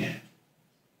see.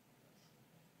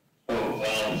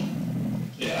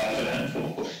 Yeah, I have a handful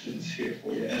of questions here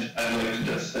for you. And I'd like to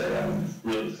just say I'm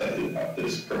really excited about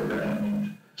this program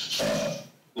and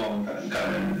long time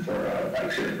coming for a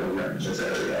bike share program in this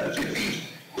area. I think it's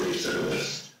a great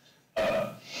service.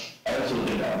 I also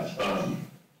did have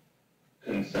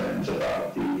concerns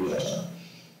about the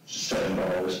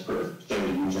 $7 per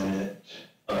 30 minute.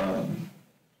 I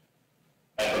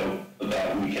hope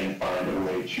that we can find a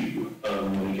way to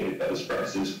mitigate those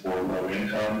prices for low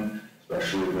income,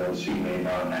 especially those who may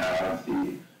not have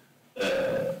the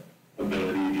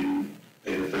ability to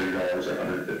pay the $30 or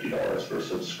 $150 for a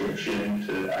subscription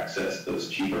to access those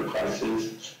cheaper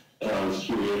prices. And I was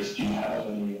curious, do you have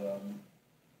any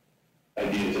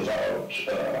ideas about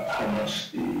how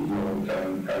much the low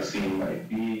income pricing might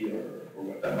be, or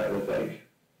what that might look like?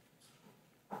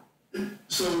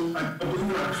 So I believe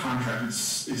in our contract, it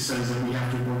says that we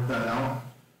have to work that out.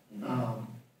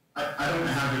 I don't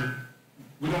have it,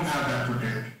 we don't have that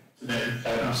prepared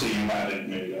today. So you haven't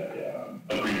made an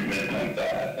agreement like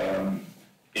that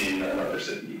in another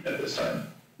city at this time?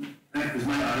 Is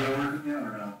my audio working now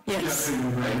or no? Yes.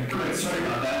 Great, sorry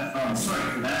about that. Sorry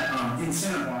for that. In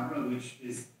Santa Barbara, which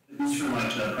is, at least for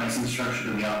like the pricing structure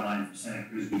that we outlined for Santa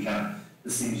Cruz, we have the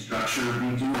same structure.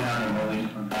 We do have a low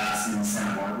income pass in the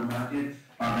Santa Barbara market.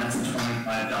 That's a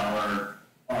 $25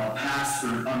 pass for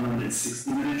unlimited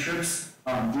 60-minute trips.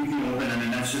 We can open, I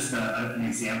mean, that's just an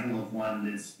example of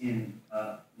one that's in,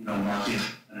 market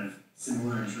kind of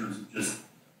similar in terms of just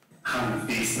how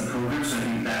we face the program. So I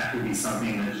think that could be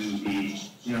something that we would be,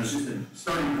 it's just a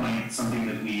starting point, something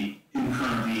that we do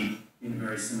currently in a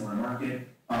very similar market.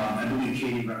 I believe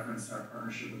Katie referenced our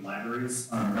partnership with libraries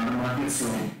on another market. So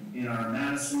in our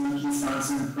Madison,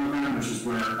 Wisconsin program, which is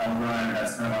where Albright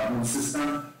has kind of our own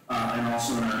system, and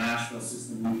also in our Nashville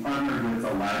system, we partnered with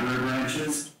the library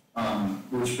branches,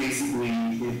 which basically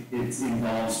it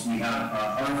involves, we have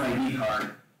RFID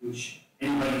card, which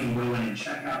anybody can go in and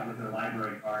check out with their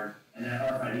library card, and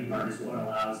that RFID card is what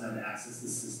allows them to access the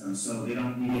system. So they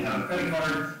don't need to have a credit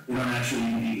card, they don't actually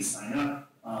even need to sign up.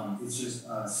 It's just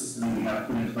a system that we have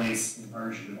put in place in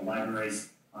partnership with the libraries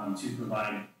to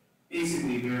provide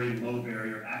basically very low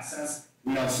barrier access.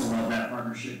 We also love that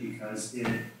partnership because it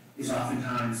is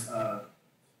oftentimes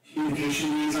communication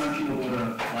liaison. People go to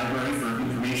the library for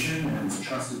information, and it's a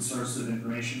trusted source of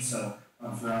information. So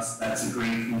for us, that's a great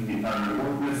community partner to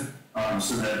work with,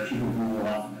 so that people who will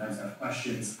oftentimes have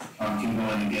questions can go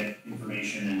in and get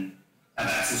information and have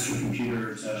access to a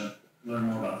computer to learn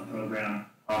more about the program.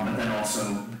 But then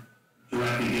also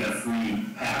directly get a free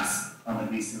pass, at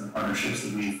least in the partnerships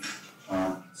that we've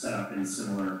set up in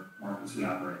similar markets we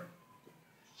operate.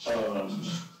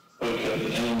 Okay,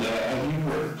 and have you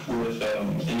worked with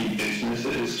any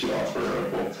businesses to offer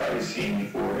a full pricing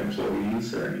for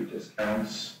employees or any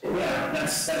discounts? Yeah,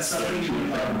 that's something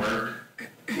we work.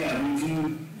 Yeah, we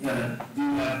do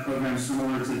have programs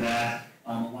similar to that.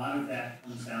 A lot of that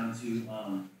comes down to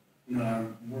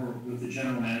we're with the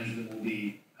general manager that will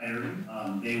be hiring.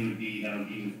 That would be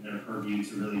within their purview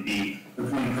to really be the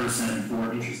point person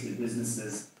for interested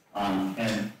businesses.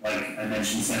 And like I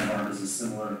mentioned, Santa Barbara is a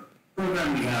similar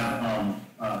program. We have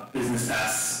business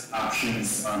pass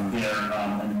options there,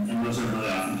 and those are really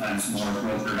oftentimes more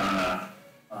brokered on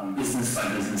a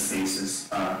business-by-business basis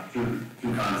through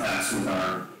contacts with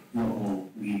our local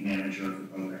lead manager of the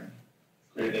program.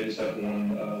 Great, I just have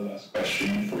one last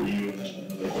question for you and then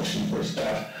another question for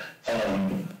staff.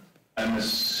 I'm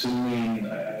assuming,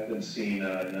 I haven't seen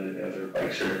none of the other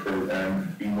bike share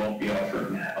program, you won't be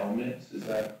offering helmets, is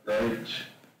that right?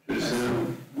 So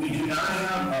we do not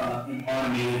have an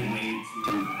automated way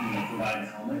to provide a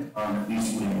helmet, at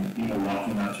least when people are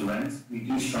walking out to rent. We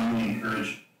do strongly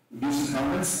encourage the use of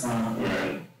helmets.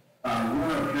 We're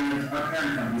our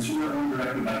parent company, so we're owned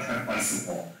directly by Trek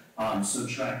Bicycle. So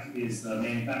Trek is the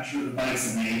manufacturer of the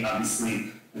bikes, and they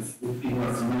obviously, if people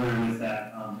are familiar with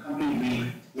that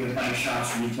company, we have bike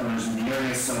shops, retailers in the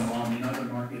area, so in other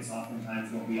markets,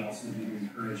 oftentimes what we also do to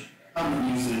encourage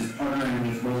helmet use is partnering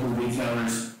with local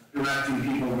retailers, directing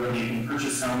people where they can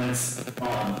purchase helmets,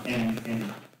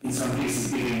 and in some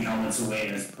cases giving helmets away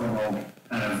as promo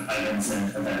kind of items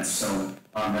and events. So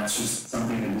that's just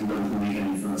something that we really believe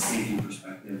in from a safety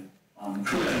perspective.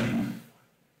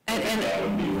 And that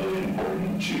would be really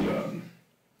important to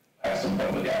have some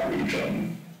public outreach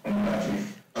on behalf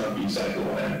of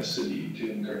E-Cycle and the city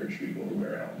to encourage people to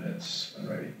wear helmets when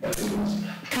riding bicycles.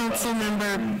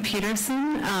 Councilmember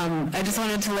Peterson, I just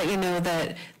wanted to let you know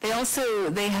that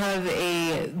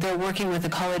they're working with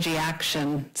Ecology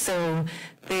Action, so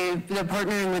they're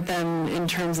partnering with them in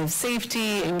terms of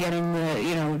safety and getting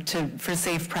for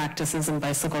safe practices in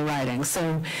bicycle riding.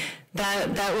 So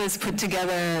that was put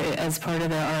together as part of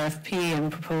the RFP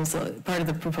and part of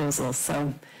the proposal.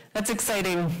 So that's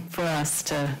exciting for us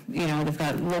to, they've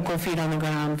got local feet on the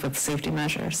ground with safety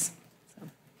measures. So.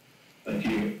 Thank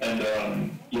you. And,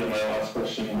 my last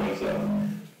question was,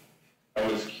 I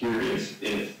was curious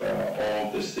if all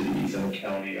of the cities in the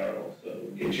county are also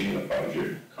engaging in a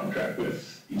project contract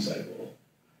with E-Cycle,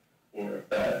 or if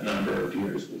that number of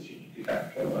years was unique to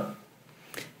Capitola.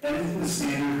 That is the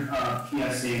standard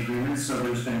PSA agreement, so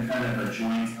there's been kind of a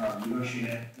joint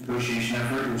negotiation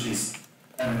effort, which is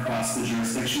across the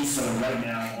jurisdictions. So right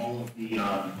now, all of the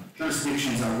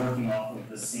jurisdictions are working off of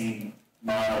the same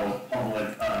model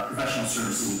public professional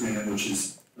services agreement, which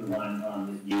is the one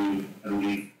that you, I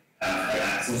believe, have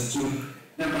access to.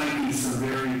 There might be some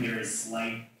very, very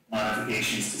slight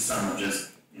modifications to some of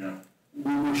just,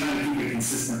 we're trying to keep it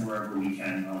consistent wherever we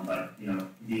can, but,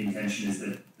 the intention is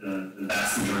that the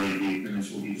vast majority of the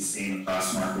agreements will be the same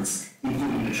across markets,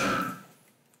 including the term.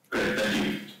 Great, thank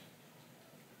you.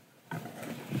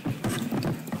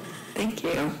 Thank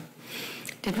you.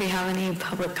 Did we have any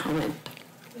public comment?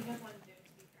 We have one Zoom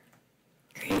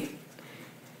speaker. Great.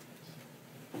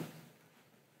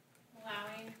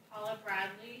 Allowing Paula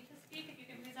Bradley to speak. If you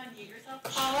can please unmute yourself,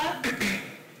 Paula. Okay.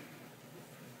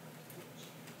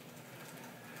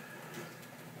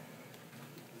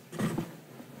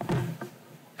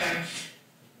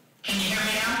 Can you hear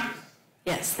me now?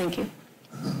 Yes, thank you.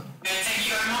 Okay, thank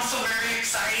you. I'm also very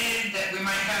excited that we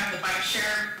might have the bike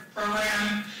share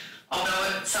program,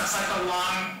 although it sounds like a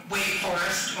long way for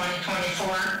us,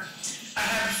 2024. I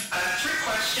have 3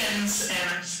 questions, and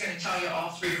I'm just going to tell you all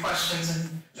 3 questions,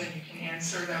 and then you can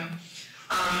answer them.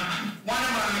 One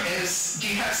of them is, do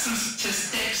you have some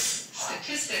statistics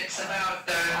about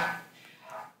the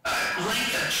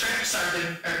length of trips?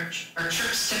 Are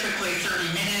trips typically 30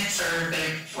 minutes, or are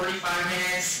they 45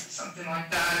 minutes, something like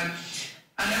that?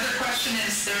 Another question,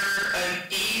 is there an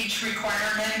age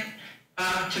requirement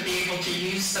to be able to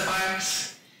use the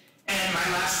bikes? And my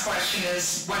last question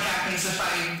is, what happens if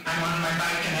I'm on my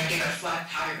bike and I get a flat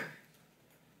tire?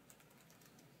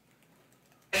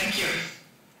 Thank you.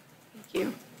 Thank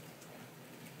you.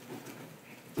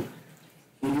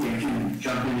 Maybe I can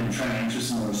jump in and try to answer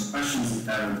some of those questions if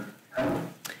that would help.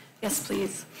 Yes,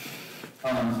 please.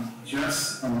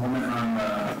 Just a moment on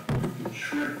the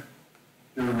trip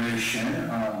duration.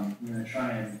 I'm going to try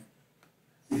and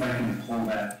see if I can pull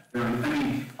that.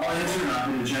 I'll answer not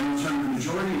in a general term. The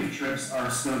majority of trips are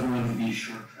still going to be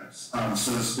short trips.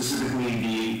 So specifically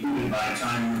the included by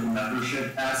time with the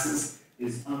membership passes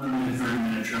is unlimited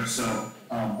 30-minute trips. So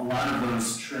a lot of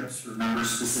those trips for members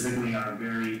specifically are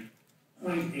very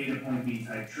point A to point B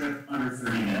type trip, under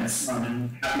 30 minutes. I'm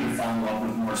happy to follow up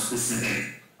with more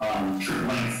specific trip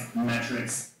length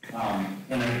metrics.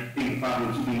 And I think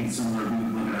probably keeping it similar, we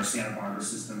would look at our Santa Barbara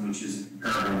system, which is a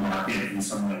comparable market in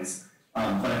some ways.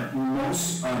 But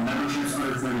most memberships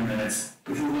under 30 minutes,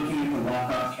 if you're looking at the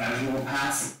walk-up casual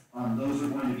pass, those are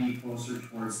going to be closer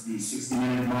towards the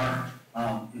 60-minute mark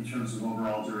in terms of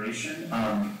overall duration.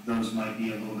 Those might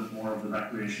be a little bit more of the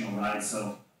recreational ride,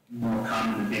 so more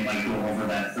common that they might go over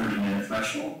that 30-minute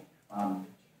threshold.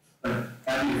 But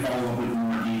happy to follow up with a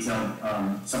more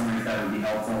detailed summary if that would be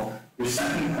helpful. Your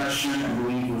second question, I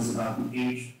believe, was about the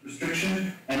age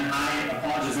restriction, and I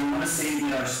apologize. I want to say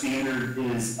that our standard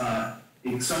is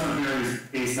it somewhat varies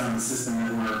based on the system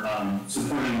that we're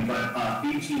supporting, but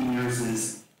 18 years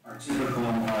is our typical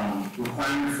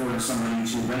requirement for somebody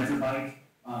to rent a bike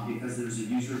because there's a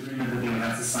user agreement that they would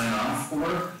have to sign off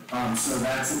for. So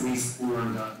that's at least for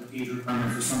the age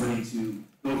requirement for somebody to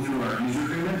go through our user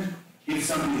agreement. If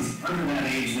somebody's under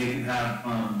that age, they can have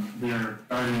their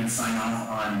guardian sign off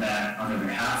on that on their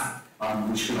behalf,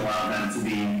 which could allow them to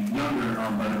be younger,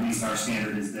 but at least our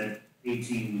standard is that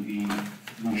 18 would be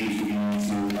the age that you need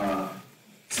to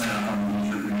sign off on the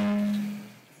user agreement.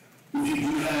 If you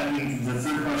do have, the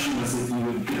third question was if you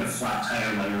would get a flat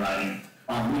tire while you're riding.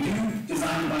 We do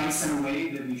design the bikes in a way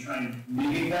that we try and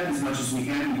mitigate that as much as we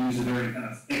can. We use a very kind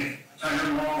of thick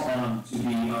tire wall to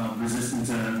be resistant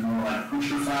to more like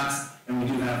pusher flats. And we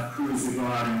do have crews that go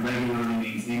out and regularly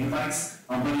maintain the bikes.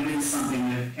 But it is something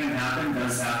that can happen,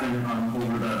 does happen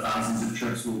over the thousands of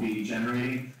trips we'll be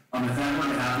generating. If that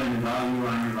were to happen while you were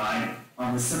on your ride,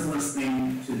 the simplest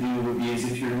thing to do would be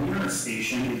is if you're near a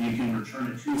station, if you can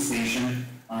return it to a station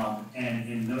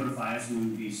and notify us, we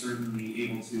would be certainly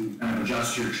able to kind of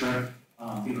adjust your trip,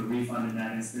 give a refund in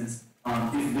that instance.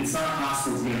 If it's not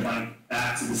possible to get a bike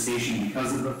back to the station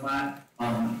because of the flat,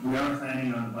 we are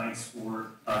planning on the bikes for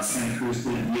Santa Cruz to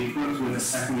be equipped with a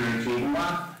secondary cable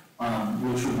lock,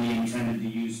 which would be intended to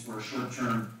use for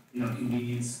short-term,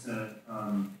 convenience to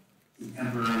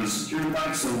temporarily secure the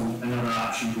bike. So another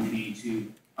option would be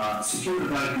to secure the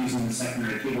bike using the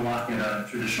secondary cable lock at a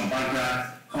traditional bike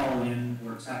rack, call in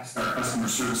or text our customer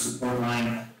service support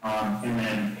line, and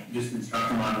then just instruct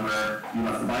them on where you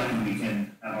left the bike, and we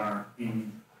can have our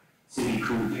in-city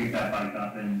crew pick that bike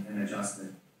up and adjust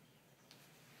it.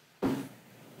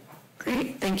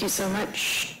 Great, thank you so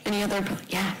much. Any other,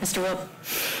 yeah, Mr. Wilk.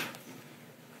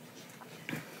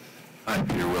 I'm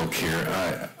Peter Wilk here.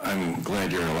 I'm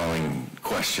glad you're allowing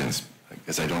questions,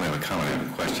 because I don't have a comment, I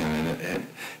have a question, and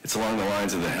it's along the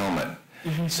lines of the helmet.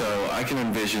 So I can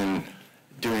envision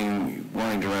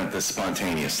wanting to rent this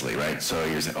spontaneously, right? So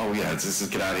you're saying, oh yeah, this is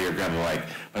get out of here, grab a bike,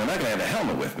 but I'm not gonna have a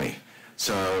helmet with me.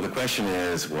 So the question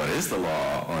is, what is the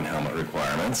law on helmet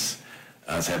requirements?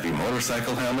 Does it have to be a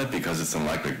motorcycle helmet because it's an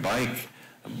electric bike?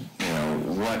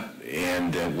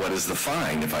 What is the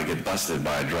fine if I get busted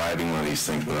by driving one of these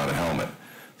things without a helmet?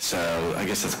 So I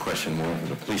guess that's a question more for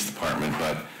the police department,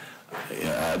 but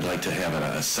I'd like to have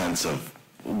a sense of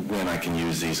when I can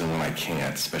use these and when I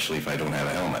can't, especially if I don't have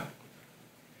a helmet.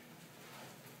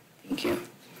 Thank you.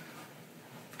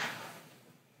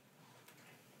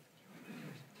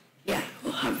 Yeah,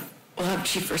 we'll have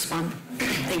Chief respond.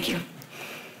 Thank you.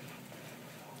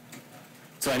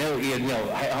 So I know,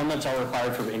 helmets are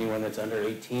required for anyone that's under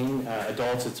 18.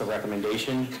 Adults, it's a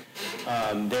recommendation.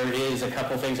 There is a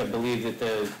couple things. I believe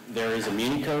that there is a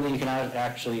Muni code that you can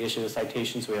actually issue a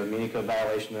citation. So we have a Muni code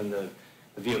violation, and the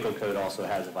vehicle code also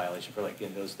has a violation for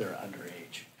those that are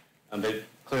underage. But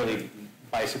clearly,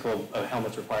 bicycle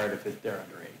helmets required if they're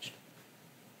underage.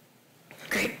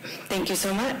 Great, thank you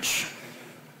so much.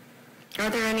 Are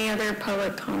there any other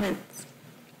public comments?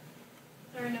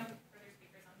 There are no further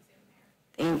speakers on Zoom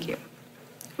there. Thank you.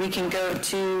 We can go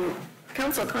to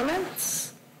council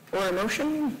comments or a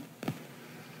motion.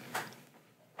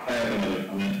 I have another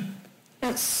comment.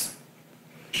 Yes.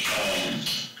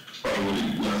 Probably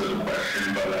less of a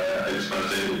question, but I just want to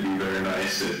say it would be very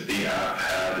nice if the app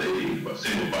had a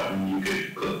single button you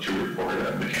could click to report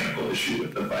a mechanical issue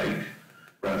with the bike,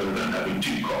 rather than having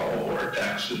to call or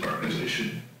text an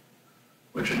organization,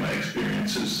 which in my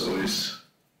experience is always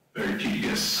very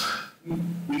tedious.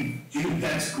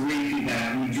 That's great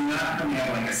feedback. We do not currently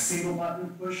have a single button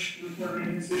push to report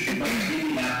an issue, but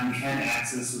in the app you can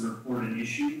access or report an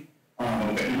issue.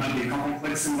 There might be a couple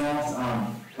clicks involved,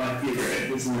 but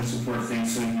it's a support thing,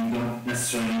 so you don't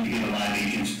necessarily need to get a live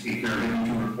agent to take care of it. You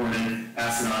can report it,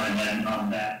 pass it on, and then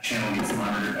that channel gets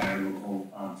monitored by a local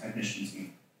technician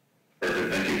team.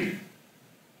 Perfect, thank you.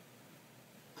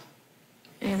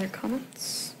 Any other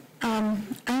comments?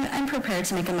 I'm prepared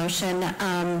to make a motion.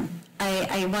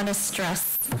 I want to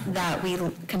stress that we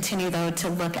continue, though, to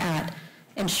look at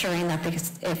ensuring that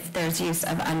if there's use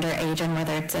of underage, and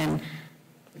whether it's in,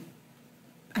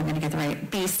 I'm going to get the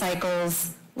right, B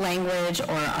cycles language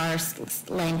or our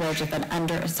language,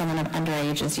 if someone of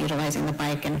underage is utilizing the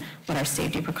bike, and what our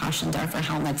safety precautions are for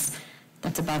helmets,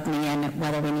 that's above me, and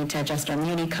whether we need to adjust our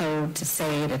Muni code to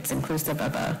say it's inclusive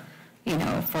of a,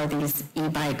 for these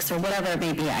e-bikes or whatever it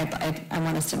may be. I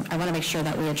want to make sure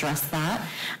that we address that.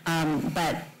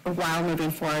 But while moving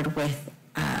forward with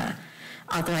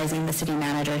authorizing the city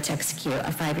manager to execute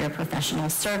a 5-year professional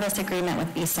service agreement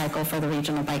with B-Cycle for the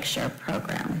regional bike share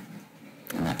program.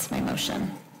 And that's my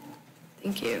motion.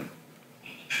 Thank you.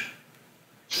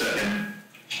 Second.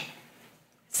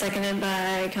 Seconded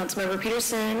by Councilmember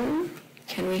Peterson.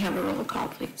 Can we have a roll call,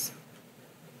 please?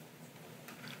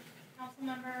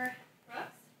 Councilmember Brooks?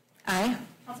 Aye.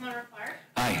 Councilmember Clark?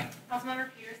 Aye. Councilmember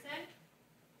Peterson?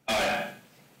 Aye.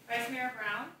 Vice Mayor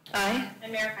Brown? Aye.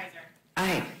 And Mayor Kaiser?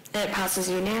 Aye. It passes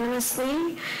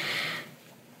unanimously.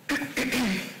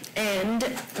 And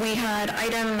we had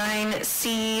item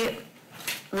 9C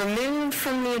removed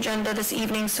from the agenda this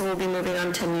evening, so we'll be moving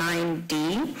on to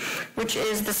 9D, which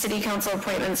is the city council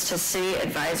appointments to city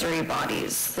advisory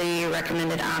bodies. The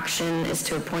recommended action is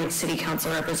to appoint city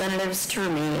council representatives to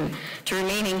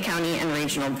remaining county and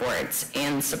regional boards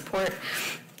and support,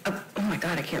 oh my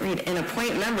God, I can't read, and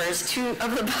appoint members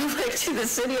of the public to the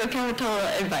city of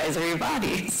Capitola advisory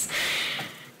bodies.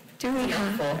 Do we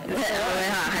have?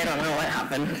 I don't know what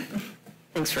happened.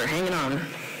 Thanks for hanging on.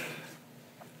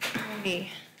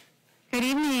 Good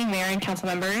evening, Mayor and council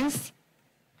members.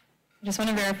 I just want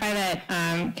to verify that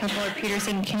Councilmember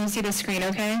Peterson, can you see the screen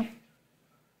okay?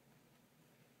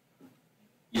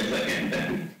 Yes, I can.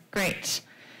 Thank you. Great.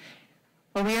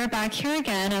 Well, we are back here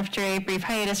again after a brief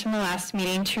hiatus from the last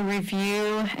meeting to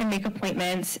review and make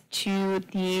appointments to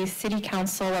the city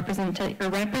council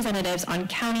representatives on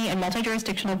county and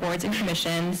multi-jurisdictional boards and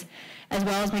commissions, as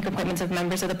well as make appointments of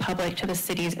members of the public to the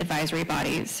city's advisory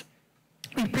bodies.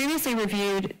 We previously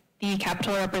reviewed the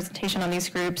Capitola representation on these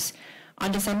groups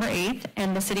on December 8th,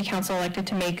 and the City Council elected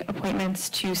to make appointments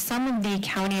to some of the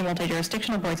county and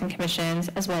multi-jurisdictional boards and commissions,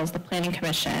 as well as the Planning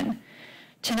Commission.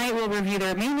 Tonight, we'll review the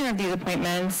remainder of these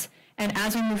appointments, and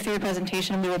as we move through the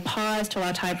presentation, we will pause to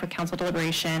allow time for council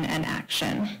deliberation and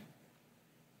action.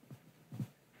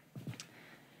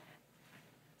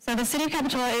 So the City of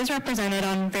Capitola is represented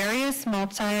on various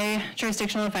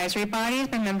multi-jurisdictional advisory bodies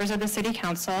by members of the City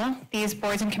Council. These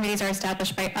boards and committees are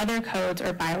established by other codes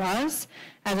or bylaws.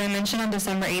 As I mentioned, on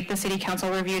December 8th, the City Council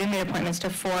reviewed and made appointments to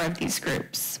 4 of these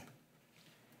groups.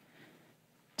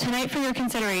 Tonight for your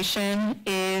consideration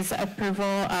is approval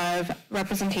of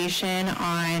representation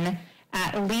on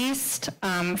at least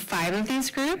 5 of these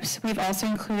groups. We've also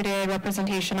included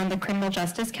representation on the Criminal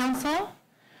Justice Council.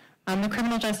 The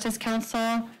Criminal Justice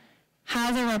Council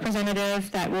has a representative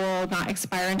that will not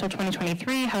expire until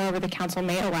 2023. However, the council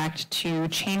may elect to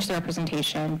change the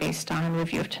representation based on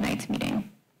review of tonight's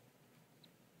meeting.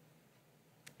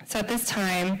 So at this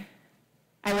time,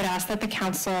 I would ask that the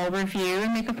council review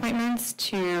and make appointments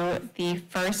to the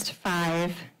first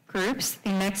 5 groups.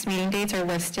 The next meeting dates are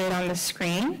listed on the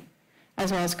screen,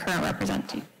 as well as current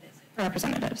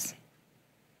representatives.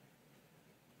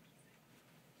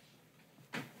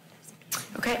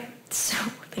 Okay, so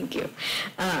thank you.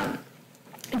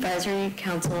 Advisory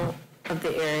Council of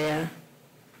the Area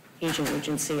Aging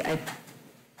Agency, I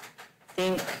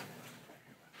think.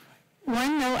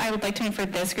 One note I would like to make for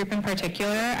this group in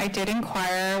particular, I did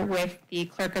inquire with the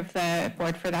clerk of the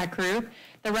board for that group.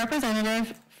 The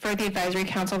representative for the Advisory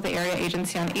Council of the Area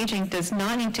Agency on Aging does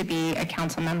not need to be a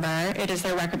council member. It is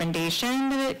their recommendation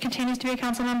that it continues to be a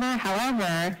council member.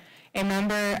 However, a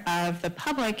member of the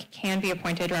public can be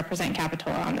appointed to represent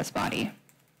Capitola on this body.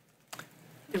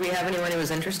 Did we have anyone who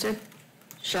was interested?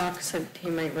 Jacques said he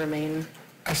might remain.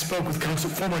 I spoke with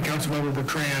former Councilmember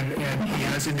Bertrand, and he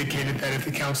has indicated that if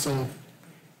the council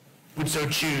would so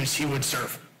choose, he would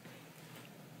serve.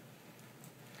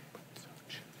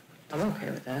 I'm okay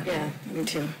with that. Yeah, me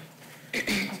too. All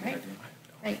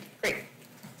right, great.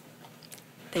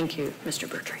 Thank you, Mr.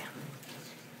 Bertrand.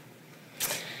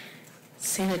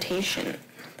 Sanitation,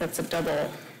 that's a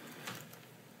double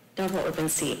open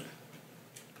seat.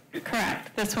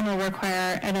 Correct. This one will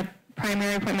require a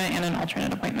primary appointment and an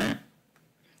alternate appointment.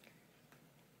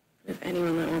 If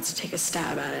anyone that wants to take a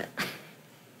stab at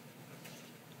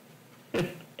it.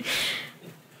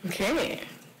 Okay,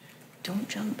 don't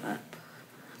jump up.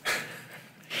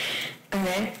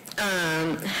 Okay,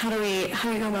 how do we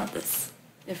go about this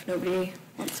if nobody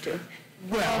wants to?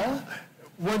 Well,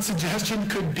 one suggestion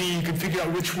could be you could figure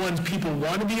out which ones people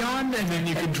want to be on, and then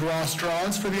you could draw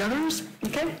straws for the others.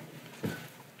 Okay.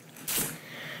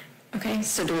 Okay,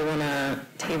 so do we want to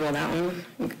table that one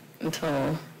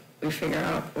until we figure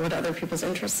out what other people's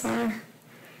interests are?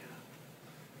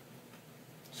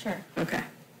 Sure. Okay.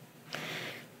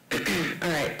 All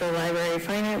right, the library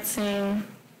financing,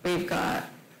 we've got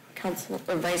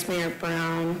Vice Mayor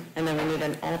Brown, and then we need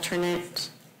an alternate.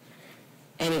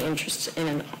 Any interest in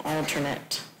an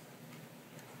alternate?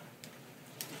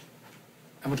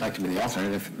 I would like to be the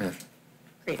alternate if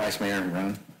Great. Vice Mayor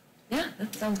Brown. Yeah,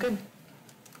 that sounds good.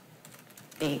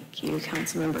 Thank you,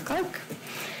 Councilmember Clark.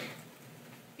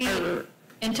 The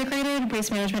Integrated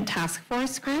Waste Management Task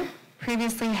Force Group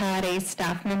previously had a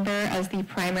staff member as the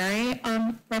primary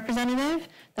representative.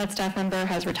 That staff member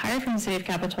has retired from the city of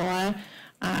Capitola.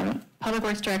 Public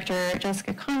Works Director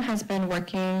Jessica Kahn has been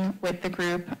working with the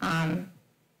group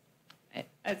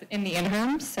in the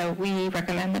interim, so we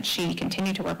recommend that she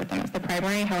continue to work with them as the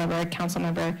primary. However, a council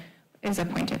member is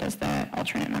appointed as the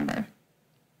alternate member.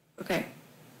 Okay.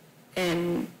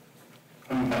 And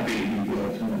I'm happy to be the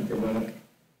alternate for that.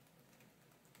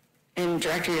 And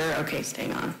Director, you're okay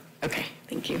staying on? Okay,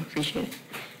 thank you, appreciate it.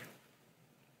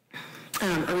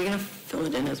 Are we gonna fill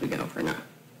it in as we go or not?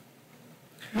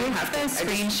 We have the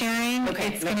screen sharing. Okay,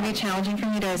 it's going to be challenging for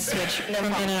me to switch from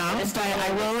in and out, but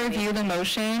I will review the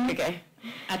motion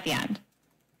at the end.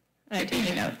 I'm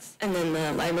taking notes. And then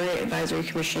the Library Advisory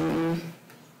Commission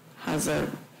has oh,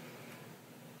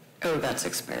 that's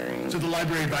expiring. So the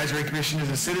Library Advisory Commission is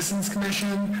a citizens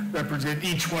commission, represent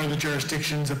each one of the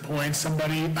jurisdictions appoints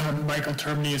somebody. Michael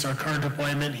Termini is our current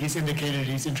appointment. He's indicated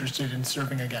he's interested in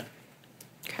serving again.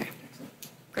 Okay,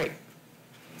 great.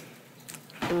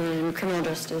 And then Criminal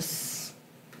Justice.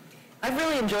 I've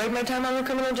really enjoyed my time on the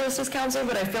Criminal Justice Council,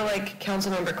 but I feel like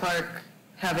Councilmember Clark,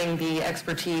 having the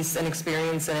expertise and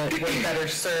experience in it, would better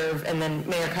serve. And then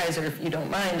Mayor Kaiser, if you don't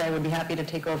mind, I would be happy to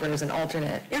take over as an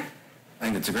alternate. Yeah. I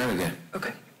think it's a great idea.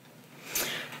 Okay.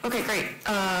 Okay, great.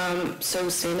 So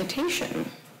sanitation.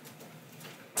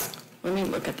 Let me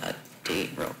look at that date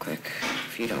real quick,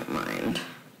 if you don't mind.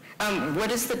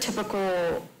 What is the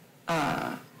typical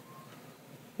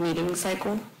meeting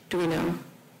cycle? Do we know?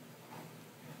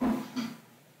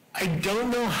 I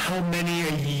don't know how many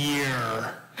a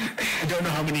year.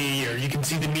 You can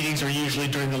see the meetings are usually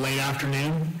during the late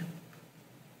afternoon.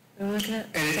 We're looking at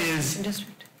And district.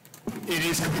 It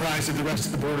is comprised of the rest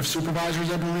of the Board of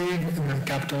Supervisors, I believe, and the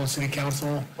Capitola City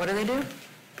Council. What do they do?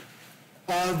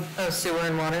 Sewer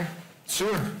and water.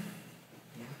 Sewer.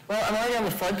 Well, I'm already on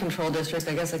the flood control district.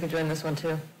 I guess I could join this one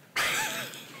too.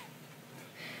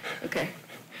 Okay.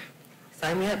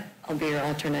 Sign me up. I'll be your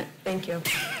alternate. Thank you.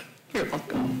 You're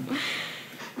welcome.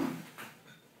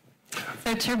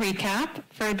 So to recap,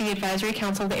 for the Advisory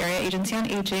Council of the Area Agency on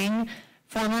Aging,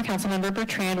 former Councilmember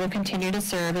Bertrand will continue to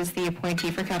serve as the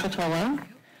appointee for Capitola.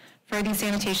 For the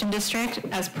Sanitation District,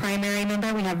 as primary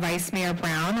member, we have Vice Mayor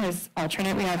Brown. As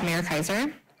alternate, we have Mayor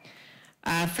Kaiser.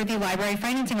 For the Library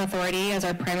Financing Authority, as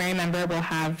our primary member, we'll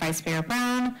have Vice Mayor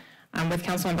Brown, with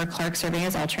Councilmember Clark serving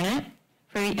as alternate.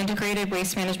 For the Integrated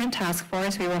Waste Management Task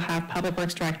Force, we will have Public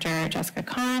Works Director Jessica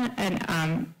Kahn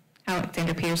and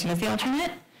Alexander Peterson as the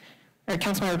alternate, or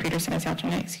Councilmember Peterson as the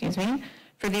alternate, excuse me.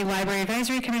 For the Library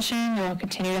Advisory Commission, we will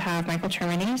continue to have Michael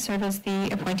Termini serve as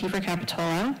the appointee for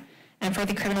Capitola. And for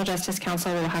the Criminal Justice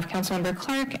Council, we will have Councilmember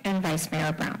Clark and Vice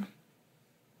Mayor Brown.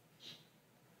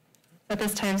 At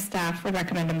this time, staff would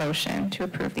recommend a motion to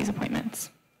approve these appointments.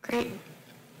 Great.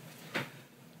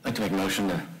 I'd like to make a motion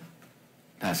to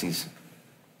pass these.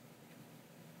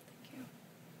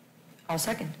 I'll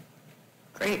second.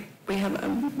 Great. We have a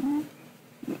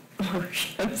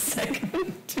motion, a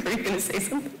second. Are you going to say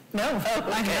something? No. Oh,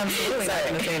 I'm absolutely not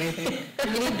going to say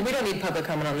anything. We don't need public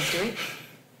comment on this, do we?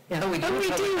 Yeah. We do,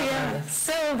 yeah.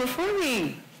 So before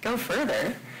we go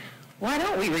further, why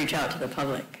don't we reach out to the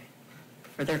public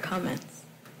for their comments?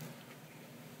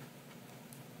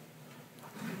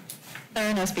 There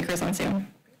are no speakers on Zoom.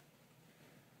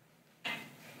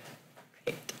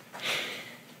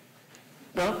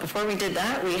 Well, before we did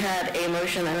that, we had a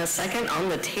motion and a second on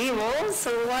the table,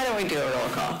 so why don't we do a roll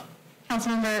call?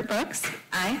 Councilmember Brooks?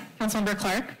 Aye. Councilmember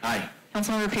Clark? Aye.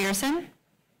 Councilmember Peterson?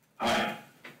 Aye.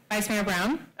 Vice Mayor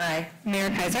Brown? Aye. Mayor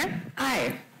Kaiser?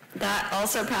 Aye. That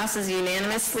also passes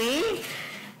unanimously.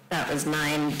 That was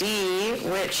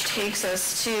 9D, which takes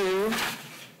us to...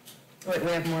 Wait,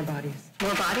 we have more bodies.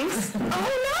 More bodies?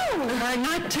 Oh, no! We're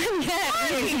not done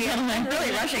yet. I'm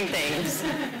really rushing things.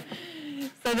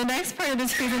 So the next part of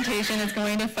this presentation is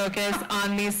going to focus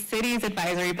on the city's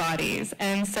advisory bodies.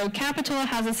 And so Capitola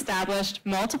has established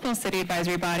multiple city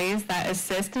advisory bodies that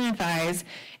assist and advise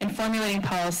in formulating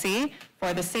policy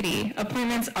for the city.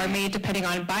 Appointments are made depending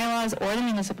on bylaws or the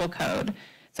municipal code.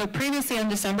 So previously on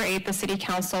December 8th, the City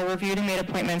Council reviewed and made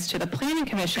appointments to the Planning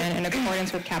Commission in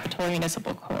accordance with Capitola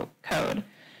Municipal Code.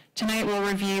 Tonight we'll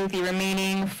review the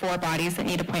remaining 4 bodies that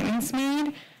need appointments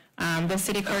made. The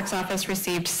City Clerk's Office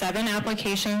received 7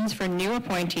 applications for new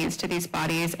appointees to these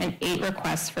bodies and 8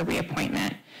 requests for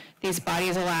reappointment. These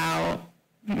bodies allow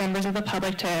members of the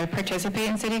public to participate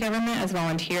in city government as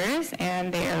volunteers,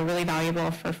 and they are really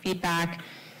valuable for feedback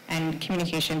and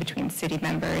communication between city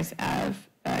members of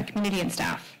community and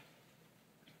staff.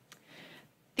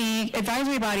 The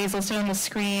advisory bodies listed on the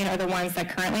screen are the ones that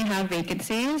currently have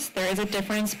vacancies. There is a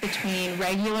difference between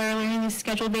regularly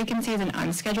scheduled vacancies and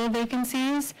unscheduled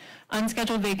vacancies.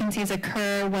 Unscheduled vacancies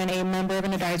occur when a member of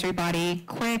an advisory body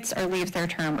quits or leaves their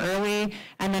term early,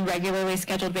 and then regularly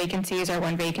scheduled vacancies are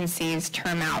when vacancies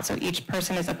term out. So each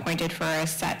person is appointed for a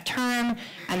set term,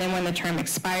 and then when the term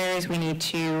expires, we need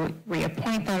to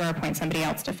reappoint them or appoint somebody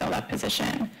else to fill that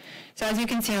position. So as you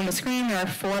can see on the screen, there are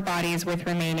 4 bodies with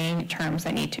remaining terms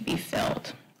that need to be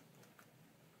filled.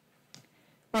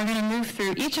 We're going to move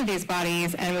through each of these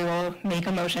bodies and we will make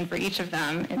a motion for each of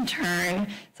them in turn.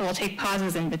 So we'll take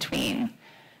pauses in between.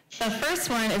 The first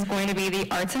one is going to be the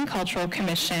Arts and Cultural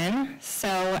Commission.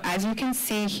 So as you can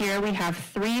see here, we have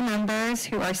 3 members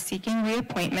who are seeking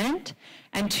reappointment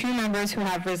and 2 members who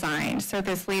have resigned. So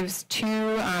this leaves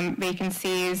 2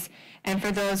 vacancies, and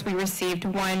for those we received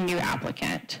 1 new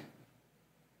applicant.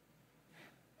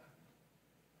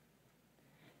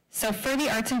 So for the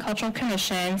Arts and Cultural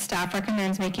Commission, staff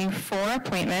recommends making 4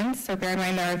 appointments. So bear in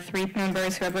mind there are 3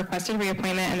 members who have requested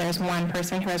reappointment and there's 1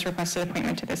 person who has requested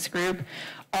appointment to this group.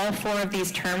 All 4 of these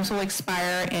terms will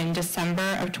expire in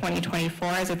December of 2024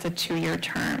 as it's a 2-year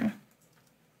term.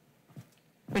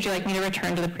 Would you like me to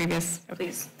return to the previous?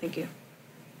 Please, thank you.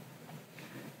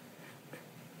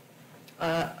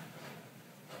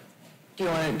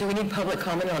 Do we need public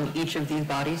comment on each of these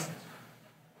bodies?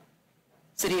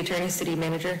 City Attorney, City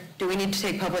Manager, do we need to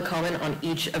take public comment on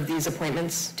each of these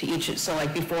appointments to each? So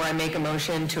like before I make a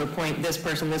motion to appoint this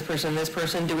person, this person, this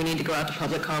person, do we need to go out to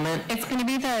public comment? It's going to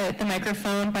be the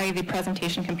microphone by the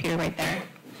presentation computer right there.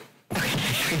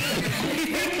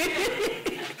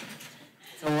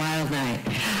 It's a wild night.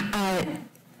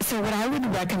 So what I would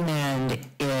recommend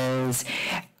is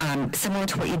similar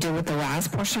to what you did with the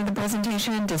last portion of the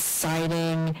presentation,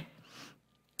 deciding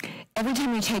every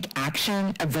time you take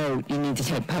action, a vote, you need to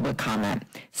take public comment.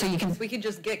 So you can. We could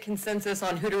just get consensus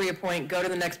on who to reappoint, go to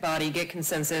the next body, get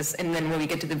consensus, and then when we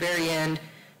get to the very end,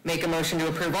 make a motion to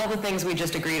approve all the things we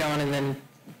just agreed on, and then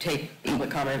take public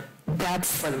comment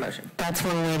for the motion. That's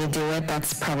one way to do it.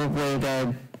 That's probably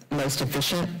the most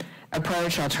efficient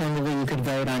approach. Alternatively, you could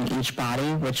vote on each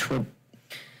body, which would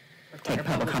take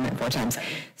public comment 4 times.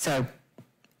 So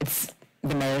it's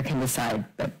the mayor can decide,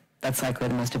 but that's likely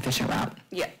the most efficient route.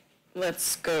 Yeah,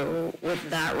 let's go with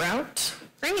that route.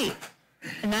 Great.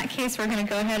 In that case, we're going to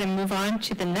go ahead and move on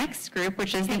to the next group,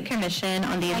 which is the Commission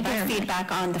on the Environment. I get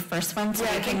feedback on the first one. So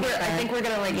yeah, I think we're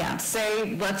going to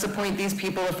say, let's appoint these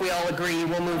people. If we all agree,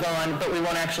 we'll move on, but we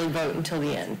won't actually vote until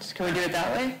the end. Can we do it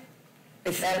that way?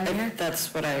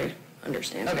 That's what I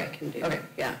understand. Okay, can do. Okay,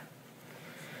 yeah.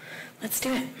 Let's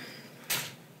do it.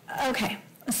 Okay,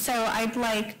 so I'd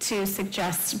like to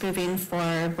suggest moving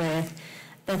forward with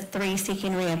the 3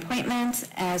 seeking reappointments,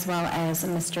 as well as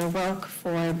Mr. Wilk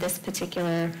for this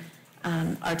particular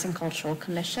Arts and Cultural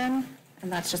Commission.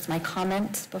 And that's just my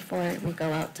comment before we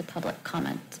go out to public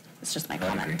comment. It's just my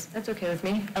comment. That's okay with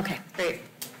me. Okay. Great.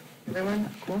 Everyone,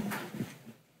 cool.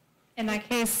 In that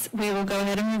case, we will go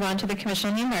ahead and move on to the Commission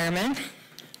on the Environment.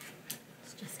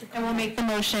 And we'll make the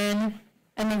motion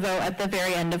and the vote at the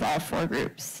very end of all 4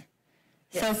 groups.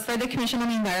 Yes. So for the Commission on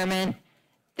the Environment,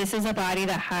 this is a body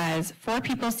that has 4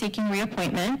 people seeking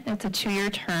reappointment. It's a 2-year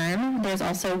term. There's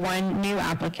also 1 new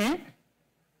applicant.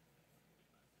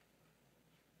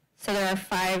 So there are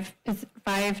 5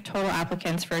 total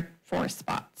applicants for 4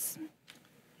 spots.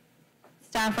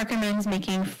 Staff recommends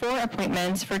making 4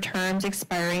 appointments for terms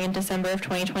expiring in December of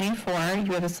 2024.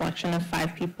 You have a selection of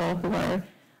 5 people who are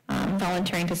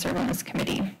volunteering to serve on this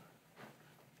committee.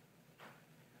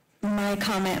 My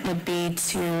comment would be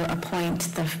to appoint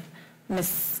the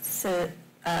Ms.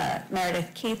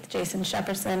 Meredith Keith, Jason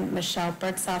Shepperson, Michelle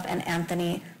Bertsoff, and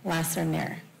Anthony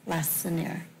Lassonier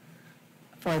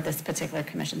for this particular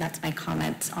commission. That's my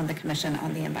comment on the Commission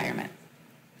on the Environment.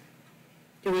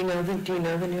 Do you know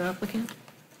the new applicant?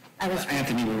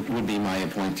 Anthony would be my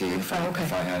appointee if I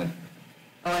had it.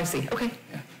 Oh, I see. Okay.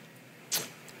 Yeah.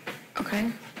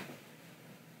 Okay.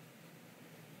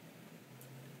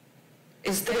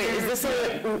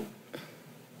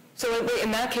 So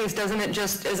in that case, isn't it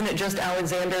just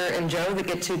Alexander and Joe that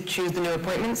get to choose the new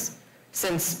appointments?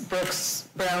 Since Brooks,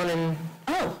 Brown, and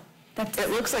it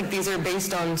looks like these are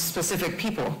based on specific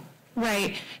people.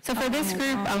 Right. So for this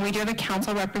group, we do have a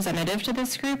council representative to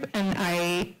this group, and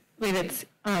I believe it's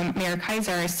Mayor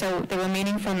Kaiser. So the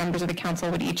remaining 4 members of the council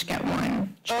would each get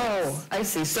 1 choice. Oh, I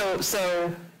see.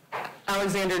 So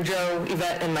Alexander, Joe,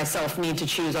 Yvette, and myself need to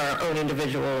choose our own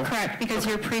individual. Correct, because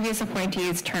your previous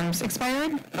appointee's terms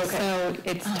expired. Okay. So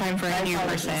it's time for a new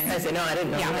person. I say, no, I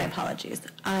didn't know. Yeah, my apologies.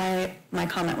 My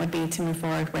comment would be to move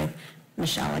forward with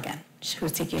Michelle again,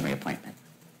 who's seeking reappointment.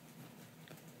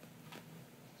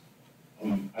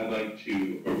 I'd like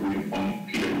to reappoint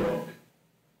Peter Wilk.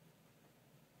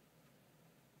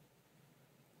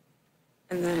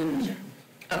 And then,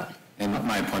 And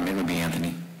my appointment would be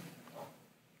Anthony.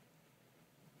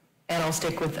 And I'll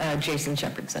stick with Jason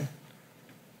Shepherdson.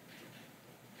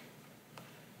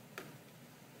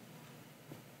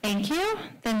 Thank you.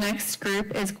 The next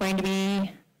group is going to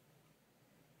be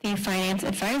the Finance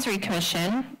Advisory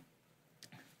Commission.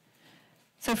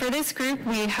 So for this group,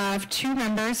 we have 2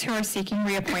 members who are seeking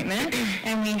reappointment,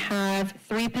 and we have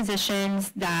 3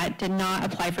 positions that did not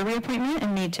apply for reappointment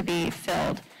and need to be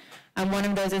filled. One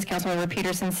of those is Councilmember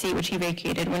Peterson's seat, which he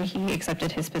vacated when he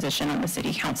accepted his position on the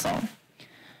City Council.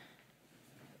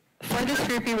 For this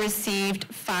group, we received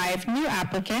 5 new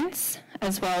applicants,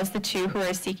 as well as the 2 who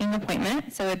are seeking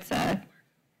appointment. So it's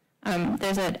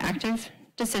there's an active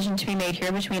decision to be made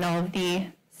here between all of the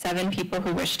 7 people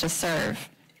who wish to serve.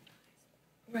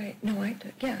 Right, no,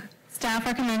 yeah. Staff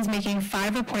recommends making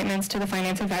 5 appointments to the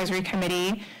Finance Advisory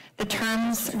Committee. The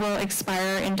terms will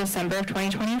expire in December of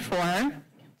 2024.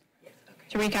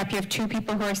 To recap, you have 2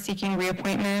 people who are seeking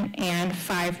reappointment and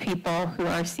 5 people who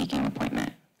are seeking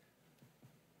appointment.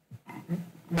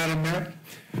 Madam Mayor,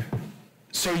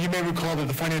 so you may recall that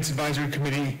the Finance Advisory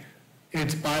Committee, in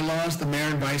its bylaws, the mayor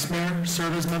and vice mayor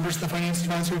serve as members of the Finance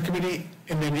Advisory Committee,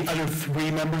 and then the other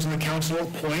 3 members of the council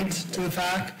appoint to the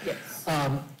FAC. Yes.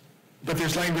 But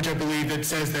there's language, I believe, that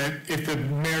says that if the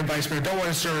mayor and vice mayor don't want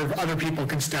to serve, other people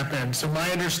can step in. So my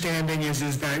understanding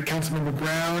is that Councilmember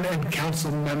Brown and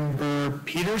Councilmember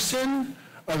Peterson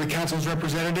are the council's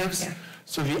representatives. Yeah.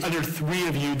 So the other 3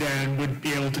 of you then would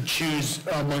be able to choose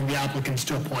among the applicants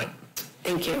to appoint.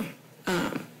 thank you.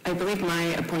 I believe my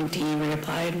appointee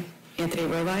reapplied, Anthony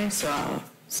Rovi, so I'll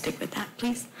stick with that,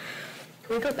 please.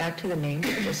 Can we go back to the names?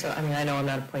 Just so, I mean, I know I'm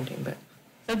not appointing, but.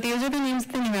 So these are the names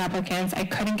of the new applicants. I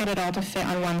couldn't get it all to fit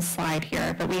on one slide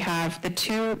here, but we have the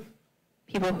 2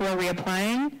 people who are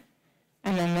reapplying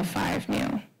and then the 5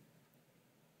 new.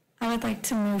 I would like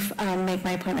to make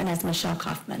my appointment as Michelle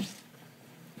Kaufman.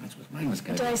 That's what mine was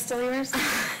going Do to I be. steal yours?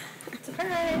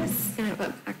 Surprise.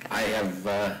 I have,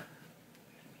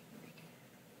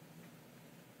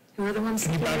 Who are the ones?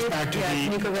 Can you bounce back to the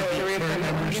can you go back to current reappointment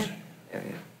members? again? There we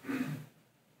go.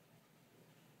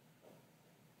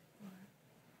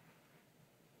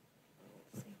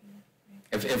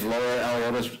 if Laura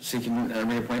Aliotta's seeking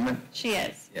reappointment, She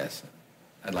is. yes,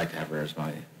 I'd like to have her as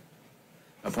my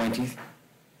appointee.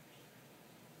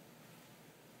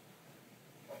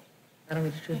 I don't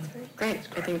need to choose. Great,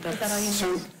 I think that's all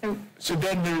you need. So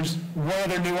then there's one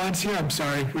other nuance here, I'm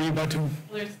sorry, were you about to?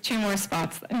 There's 2 more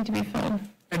spots that need to be filled.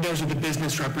 And those are the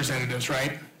business representatives,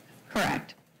 right?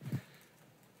 Correct.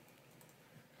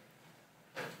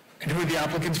 And who are the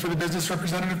applicants for the business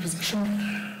representative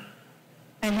position?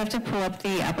 I have to pull up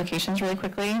the applications really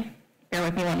quickly. Bear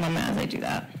with me one moment as I do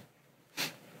that.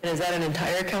 And is that an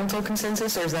entire council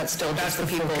consensus, or is that still just the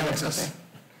people? consensus. Okay.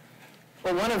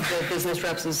 Well, one of the business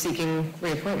reps is seeking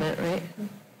reappointment, right?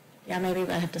 Yeah, maybe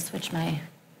I have to switch my.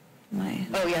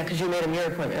 Oh, yeah, because you made him your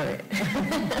appointment,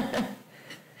 right?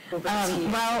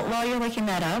 While you're looking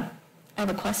that up, I have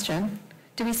a question.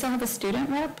 Do we still have a student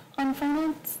rep on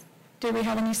finance? Do we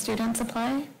have any students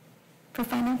apply for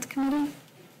finance committee?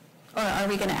 Or are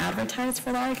we going to advertise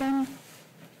for that again?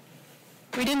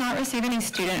 We did not receive any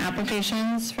student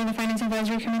applications for the Finance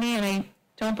Advisory Committee, and I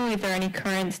don't believe there are any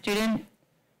current student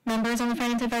members on the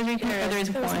Finance Advisory Committee. There is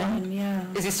one. Yeah.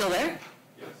 Is he still there?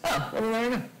 Yes. Oh, well, there you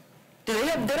go.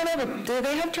 Do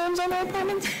they have terms on their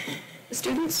appointments? The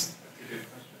students?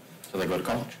 So they go to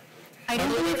college? I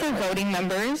don't believe they're voting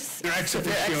members. They're ex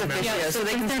officio members. Yeah, so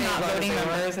they since can they're stay not as long as voting they want.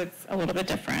 members, it's a little bit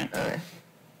different. Okay.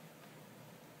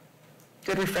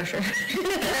 Good refresher.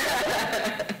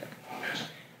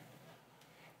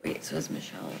 Wait, so is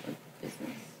Michelle a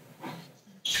business?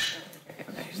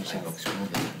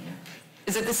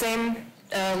 Is it the same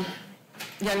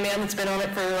young man that's been on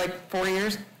it for like 4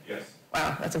 years? Yes.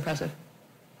 Wow, that's impressive.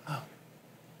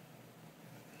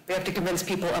 We have to convince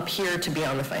people up here to be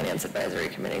on the Finance Advisory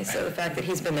Committee, so the fact that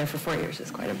he's been there for 4 years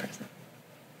is quite impressive.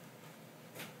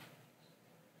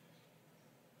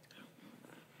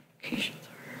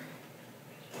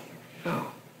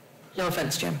 Oh, no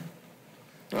offense, Jim.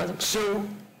 It wasn't. So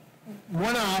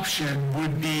one option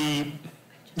would be,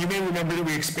 you may remember that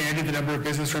we expanded the number of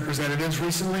business representatives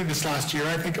recently, this last year,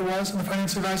 I think it was, in the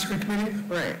Finance Advisory Committee.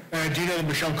 Right. Do you know that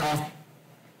Michelle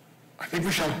I think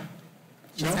Michelle,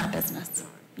 She's not business.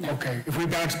 Okay, if we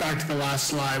bounce back to the last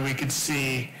slide, we could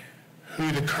see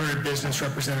who the current business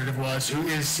representative was, who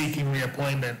is seeking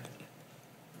reappointment.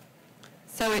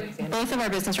 So both of our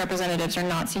business representatives are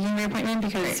not seeking reappointment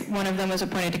because one of them was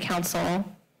appointed to council,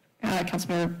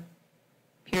 Councilmember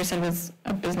Peterson was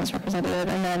a business representative,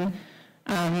 and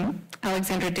then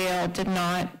Alexandra Dale did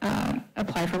not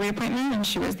apply for reappointment, and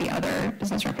she was the other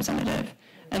business representative.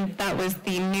 And that was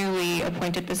the newly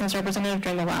appointed business representative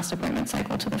during the last appointment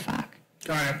cycle to the FAC.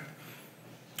 Got it.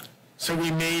 So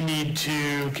we may need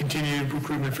to continue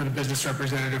recruitment for the business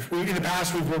representative. In the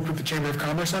past, we've worked with the Chamber of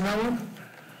Commerce on that one.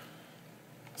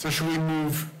 So should we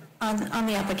move? On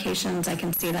the applications, I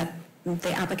can see that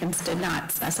the applicants did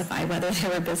not specify whether they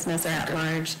were business or at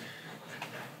large.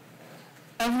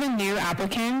 Of the new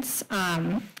applicants,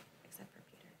 Diana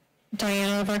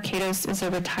Varkados is a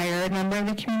retired member of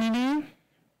the community.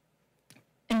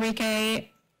 Enrique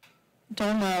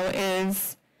Dolmo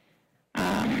is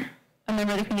a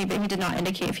member of the community, but he did not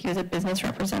indicate if he was a business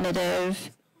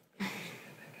representative.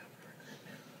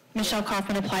 Michelle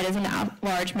Kaufman applied as an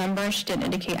at-large member. She didn't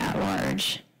indicate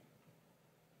at-large.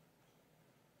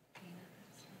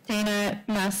 Dana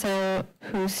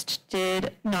Masso-Hoost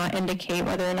did not indicate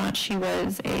whether or not she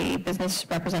was a business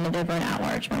representative or an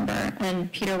at-large member.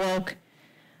 And Peter Wilk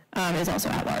is also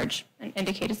at-large and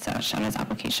indicated such on his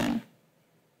application.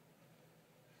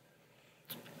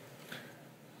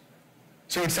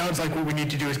 So it sounds like what we need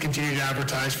to do is continue to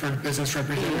advertise for a business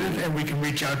representative, and we can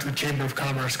reach out to the Chamber of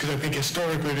Commerce, because I think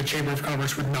historically the Chamber of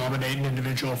Commerce would nominate an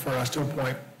individual for us to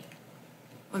appoint.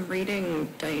 I'm reading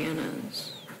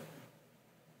Diana's.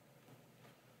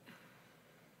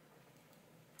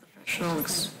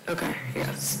 Professionals, okay,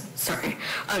 yes, sorry.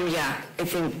 Yeah, I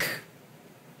think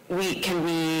can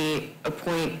we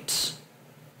appoint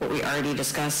what we already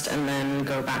discussed and then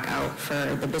go back out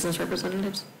for the business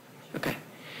representatives? Okay.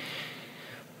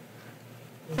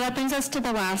 So that brings us to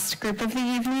the last group of the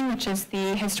evening, which is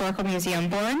the Historical Museum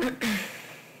Board.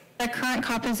 The current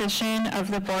composition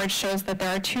of the board shows that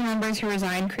there are 2 members who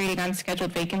resigned, creating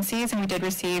unscheduled vacancies, and we did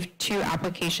receive 2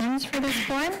 applications for this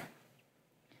board.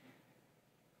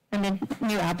 And the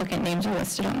new applicant names are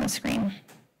listed on the screen.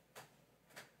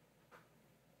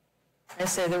 I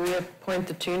say that we appoint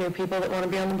the 2 new people that want to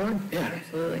be on the board. Yeah,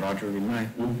 absolutely. Roger would be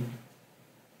mine.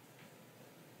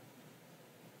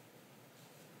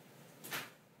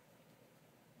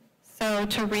 So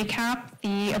to recap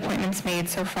the appointments made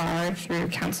so far through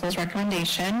council's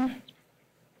recommendation,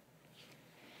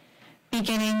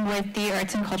 beginning with the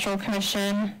Arts and Cultural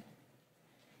Commission,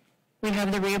 we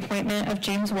have the reappointment of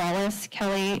James Wallace,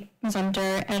 Kelly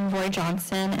Zumter, and Roy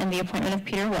Johnson, and the appointment of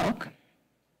Peter Wilk.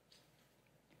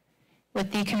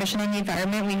 With the Commission on the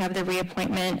Environment, we have the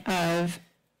reappointment of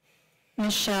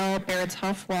Michelle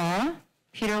Baratoff-Law,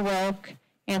 Peter Wilk,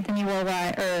 Anthony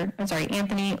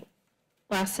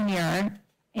Lassinier,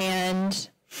 and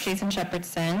Jason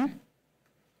Shepherdson.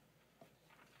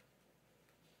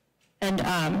 And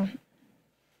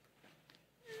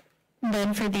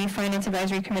then for the Finance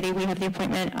Advisory Committee, we have the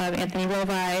appointment of Anthony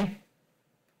Rovai,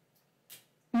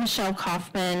 Michelle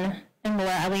Kaufman, and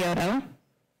Laura Aliotto.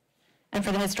 And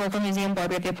for the Historical Museum Board,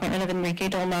 we have the appointment of Enrique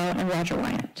Dolmo and Roger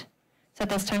Wyant. So at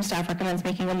this time, staff recommends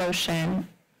making a motion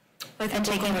and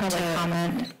taking public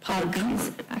comment on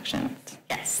these actions.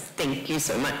 Yes, thank you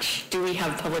so much. Do we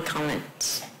have public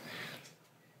comment?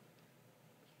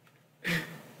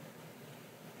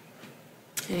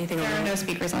 Anything? There are no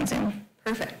speakers on Zoom.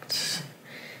 Perfect.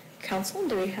 Council,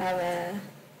 do we have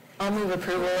I'll move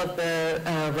approval of the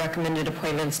recommended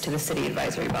appointments to the city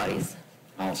advisory bodies.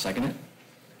 I'll second it.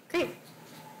 Great.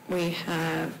 We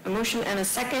have a motion and a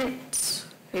second.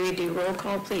 May we do roll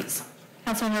call, please?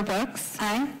 Councilmember Brooks?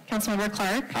 Aye. Councilmember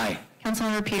Clark? Aye.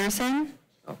 Councilmember Peterson?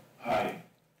 Aye.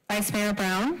 Vice Mayor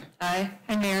Brown? Aye.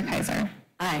 And Mayor Kaiser?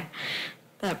 Aye.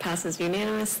 That passes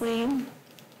unanimously.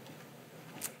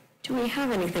 Do we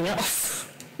have anything else?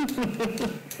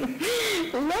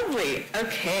 Lovely.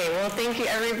 Okay, well, thank you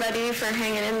everybody for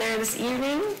hanging in there this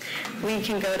evening. We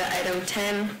can go to item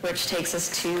 10, which takes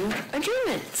us to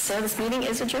adjournment. So this meeting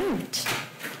is adjourned.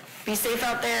 Be safe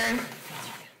out there.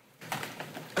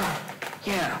 Oh,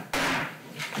 yeah.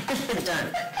 Done.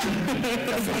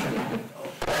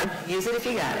 Use it if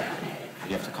you got it.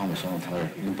 You have to call Michelle and tell her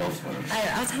you both voted.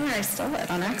 I'll tell her I stole it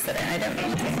on accident. I don't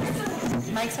mean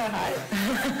to. Mike's so hot.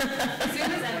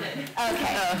 Zoom has ended.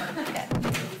 Okay.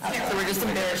 So we're just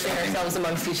embarrassing ourselves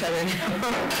amongst each other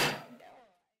now.